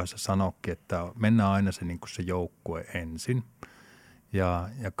jossain vaiheessa sanoakin, että mennään aina se, niin kuin se joukkue ensin. Ja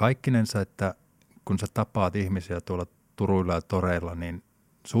kaikkinensa, että kun sä tapaat ihmisiä tuolla Turuilla ja toreilla, niin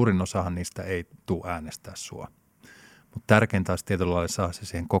suurin osahan niistä ei tule äänestää sua. Mutta tärkeintä olisi tietyllä lailla saada se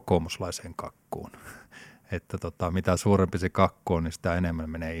siihen kokoomuslaiseen kakkuun. Että mitä suurempi se kakku on, niin sitä enemmän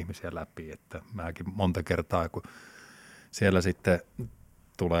menee ihmisiä läpi. Että mäkin monta kertaa, kun siellä sitten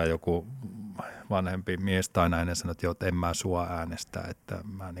tulee joku vanhempi mies tai nainen sanoo, että en mä sua äänestää, että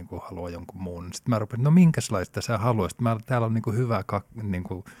mä niin kuin haluan jonkun muun. Sitten mä rupean, no minkälaista sä haluaisit? Täällä on niin kuin hyvä niin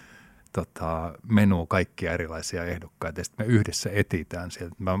kuin, menu kaikkia erilaisia ehdokkaita ja sitten me yhdessä etsitään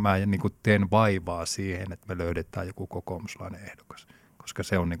sieltä. Mä niin kuin teen vaivaa siihen, että me löydetään joku kokoomuslainen ehdokas, koska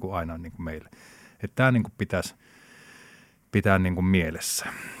se on niin kuin aina niin kuin meille. Että tämä niin kuin pitäisi pitää niin kuin mielessä.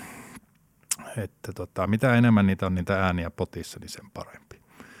 Että mitä enemmän niitä on niitä ääniä potissa, niin sen parempi.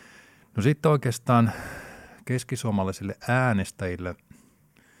 No sitten oikeastaan keskisuomalaisille äänestäjille.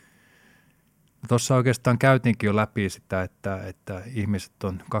 Tuossa oikeastaan käytiinkin jo läpi sitä, että ihmiset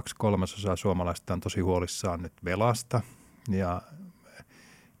on 2/3 suomalaisista on tosi huolissaan nyt velasta. Ja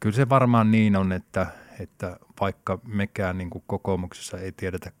kyllä se varmaan niin on, että vaikka mekään niin kuin kokoomuksessa ei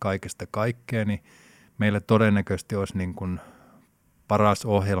tiedetä kaikesta kaikkea, niin meillä todennäköisesti olisi niin kuin paras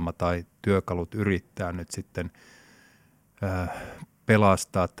ohjelma tai työkalut yrittää nyt sitten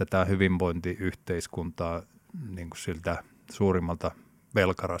pelastaa tätä hyvinvointiyhteiskuntaa niin kuin siltä suurimmalta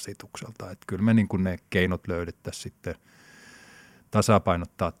velkarasitukselta. Että kyllä me niin kuin ne keinot löydettäisiin sitten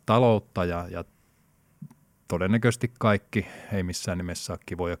tasapainottaa taloutta ja todennäköisesti kaikki, ei missään nimessä ole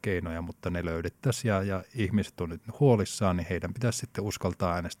kivoja keinoja, mutta ne löydettäisiin ja ihmiset on nyt huolissaan, niin heidän pitäisi sitten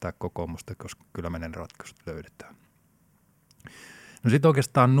uskaltaa äänestää kokoomusta, koska kyllä meidän ratkaisut löydetään. No sitten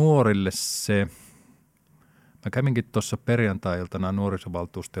oikeastaan nuorille se, mä kävinkin tuossa perjantai-iltana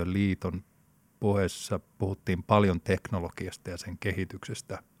Nuorisovaltuustojen liiton puheessa, puhuttiin paljon teknologiasta ja sen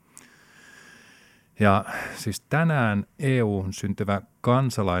kehityksestä. Ja siis tänään EU:hun syntyvä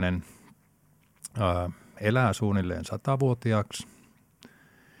kansalainen elää suunnilleen 100-vuotiaaksi,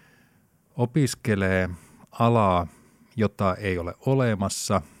 opiskelee alaa, jota ei ole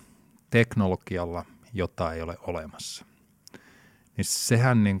olemassa, teknologialla, jota ei ole olemassa. Niin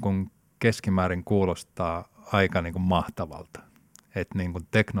sehän niin kuin keskimäärin kuulostaa aika niin kuin mahtavalta, että niin kuin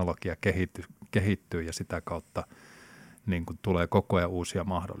teknologia kehittyy ja sitä kautta niin kuin tulee koko ajan uusia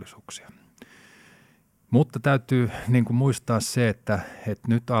mahdollisuuksia. Mutta täytyy niin kuin muistaa se, että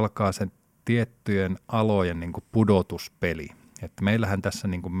nyt alkaa sen tiettyjen alojen niin kuin pudotuspeli. Että meillähän tässä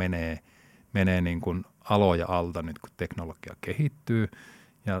niin kuin menee niin kuin aloja alta nyt, kun teknologia kehittyy.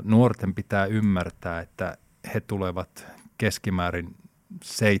 Ja nuorten pitää ymmärtää, että he tulevat keskimäärin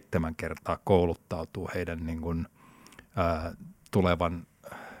 7 kertaa kouluttautuu heidän niin kuin, tulevan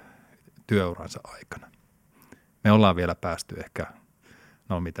työuransa aikana. Me ollaan vielä päästy ehkä,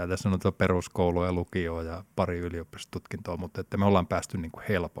 no mitä tässä on peruskoulua ja lukioa ja pari yliopistotutkintoa, mutta että me ollaan päästy niin kuin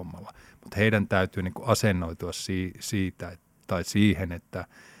helpommalla. Mutta heidän täytyy niin kuin asennoitua siitä tai siihen, että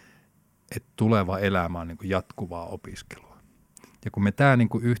tuleva elämä on niin kuin jatkuvaa opiskelua. Ja kun me tämä niin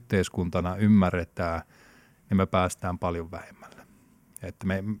kuin yhteiskuntana ymmärretään, niin me päästään paljon vähemmällä. Että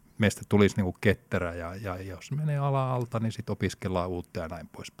meistä tulisi niin kuin ketterä ja jos menee alta, niin sitten opiskellaan uutta ja näin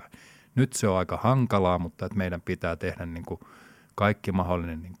poispäin. Nyt se on aika hankalaa, mutta että meidän pitää tehdä niin kuin kaikki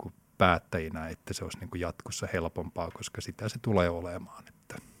mahdollinen niin kuin päättäjinä, että se olisi niin kuin jatkossa helpompaa, koska sitä se tulee olemaan.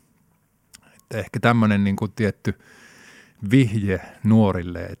 Että ehkä tämmöinen niin kuin tietty vihje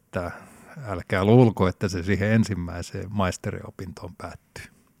nuorille, että älkää luulko, että se siihen ensimmäiseen maisteriopintoon päättyy.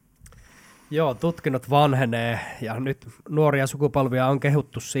 Joo, tutkinnot vanhenee ja nyt nuoria sukupolvia on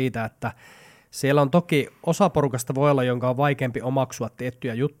kehuttu siitä, että siellä on toki osa porukasta voi olla, jonka on vaikeampi omaksua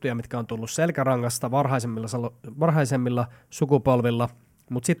tiettyjä juttuja, mitkä on tullut selkärangasta varhaisemmilla sukupolvilla,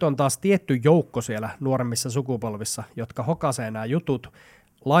 mutta sitten on taas tietty joukko siellä nuoremmissa sukupolvissa, jotka hokasee nämä jutut,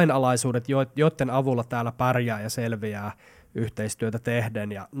 lainalaisuudet, joiden avulla täällä pärjää ja selviää yhteistyötä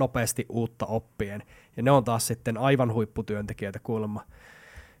tehden ja nopeasti uutta oppien. Ja ne on taas sitten aivan huipputyöntekijöitä kuulemma.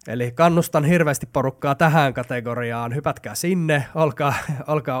 Eli kannustan hirveästi porukkaa tähän kategoriaan. Hypätkää sinne,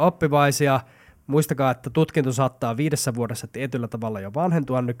 olkaa oppivaisia. Muistakaa, että tutkinto saattaa 5 vuodessa tietyllä tavalla jo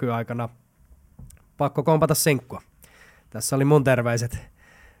vanhentua nykyaikana. Pakko kompata sinkkua. Tässä oli mun terveiset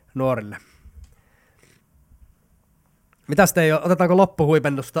nuorille. Mitäs otetaanko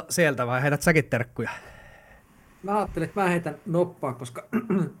loppuhuipennusta sieltä vai heität säkin terkkuja? Mä ajattelin, että mä heitän noppaa, koska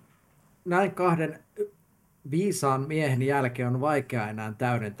näin 2 viisaan miehen jälkeen on vaikea enää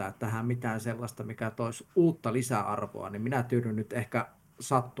täydentää tähän mitään sellaista, mikä toisi uutta lisäarvoa, niin minä tyydyn nyt ehkä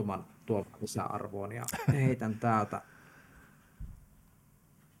sattuman tuomaan lisäarvoon ja heitän täältä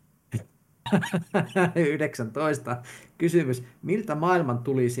 19. Kysymys, miltä maailman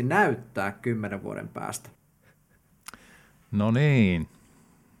tulisi näyttää 10 vuoden päästä? No niin.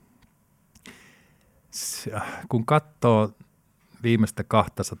 Kun katsoo viimeistä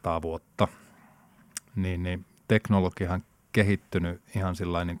 200 vuotta, niin teknologiahan kehittynyt ihan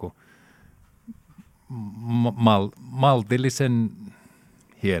sillain niin kuin maltillisen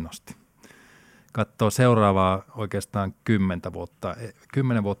hienosti. Katsoo seuraavaa oikeastaan 10 vuotta.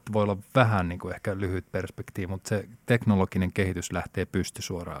 10 vuotta voi olla vähän niin kuin ehkä lyhyt perspektiivi, mutta se teknologinen kehitys lähtee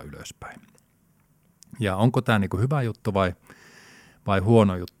pystysuoraan ylöspäin. Ja onko tämä niin kuin hyvä juttu vai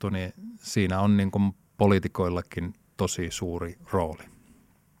huono juttu, niin siinä on niin kuin poliitikoillakin tosi suuri rooli.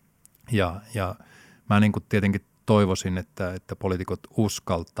 Ja mä niin kuin tietenkin toivoisin, että poliitikot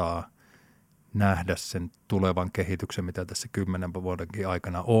uskaltaa nähdä sen tulevan kehityksen, mitä tässä 10 vuodenkin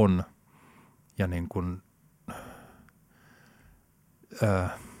aikana on, ja niin kuin,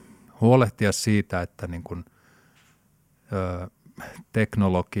 huolehtia siitä, että niin kuin,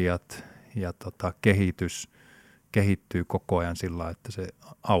 teknologiat ja kehitys kehittyy koko ajan sillä, että se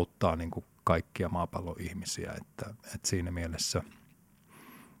auttaa niin kuin kaikkia maapallon ihmisiä, että siinä mielessä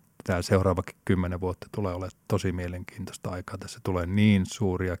tämä seuraavakin 10 vuotta tulee olemaan tosi mielenkiintoista aikaa. Tässä tulee niin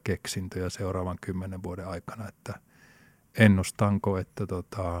suuria keksintöjä seuraavan 10 vuoden aikana, että ennustanko, että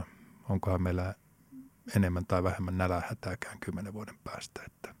onkohan meillä enemmän tai vähemmän nälänhätääkään 10 vuoden päästä,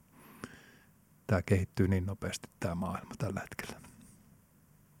 että tämä kehittyy niin nopeasti tämä maailma tällä hetkellä.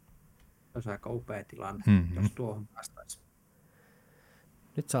 Se olisi aika upea tilanne, jos tuohon päästäisiin.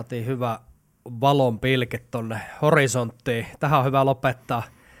 Nyt saatiin hyvä valon pilke tonne horisonttiin. Tähän on hyvä lopettaa.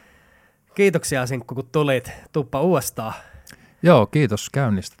 Kiitoksia Sinkku, kun tulit. Tuppa uudestaan. Joo, kiitos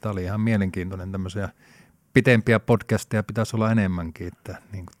käynnistä. Tämä oli ihan mielenkiintoinen. Tämmöisiä pitempiä podcasteja pitäisi olla enemmänkin. Että,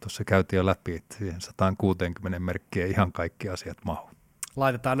 niin kuin tuossa käytiin jo läpi, että siihen 160 merkkiä ihan kaikki asiat mahu.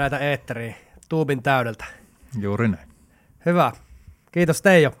 Laitetaan näitä eetteriin tuubin täydeltä. Juuri näin. Hyvä. Kiitos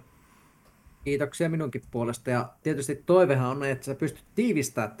Teijo. Kiitoksia minunkin puolesta. Ja tietysti toivehan on, että sä pystyt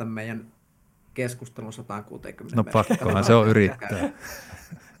tiivistämään tämän meidän keskustelun 160. No pakkohan se on yrittää.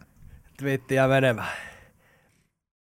 Twiittiä menemään.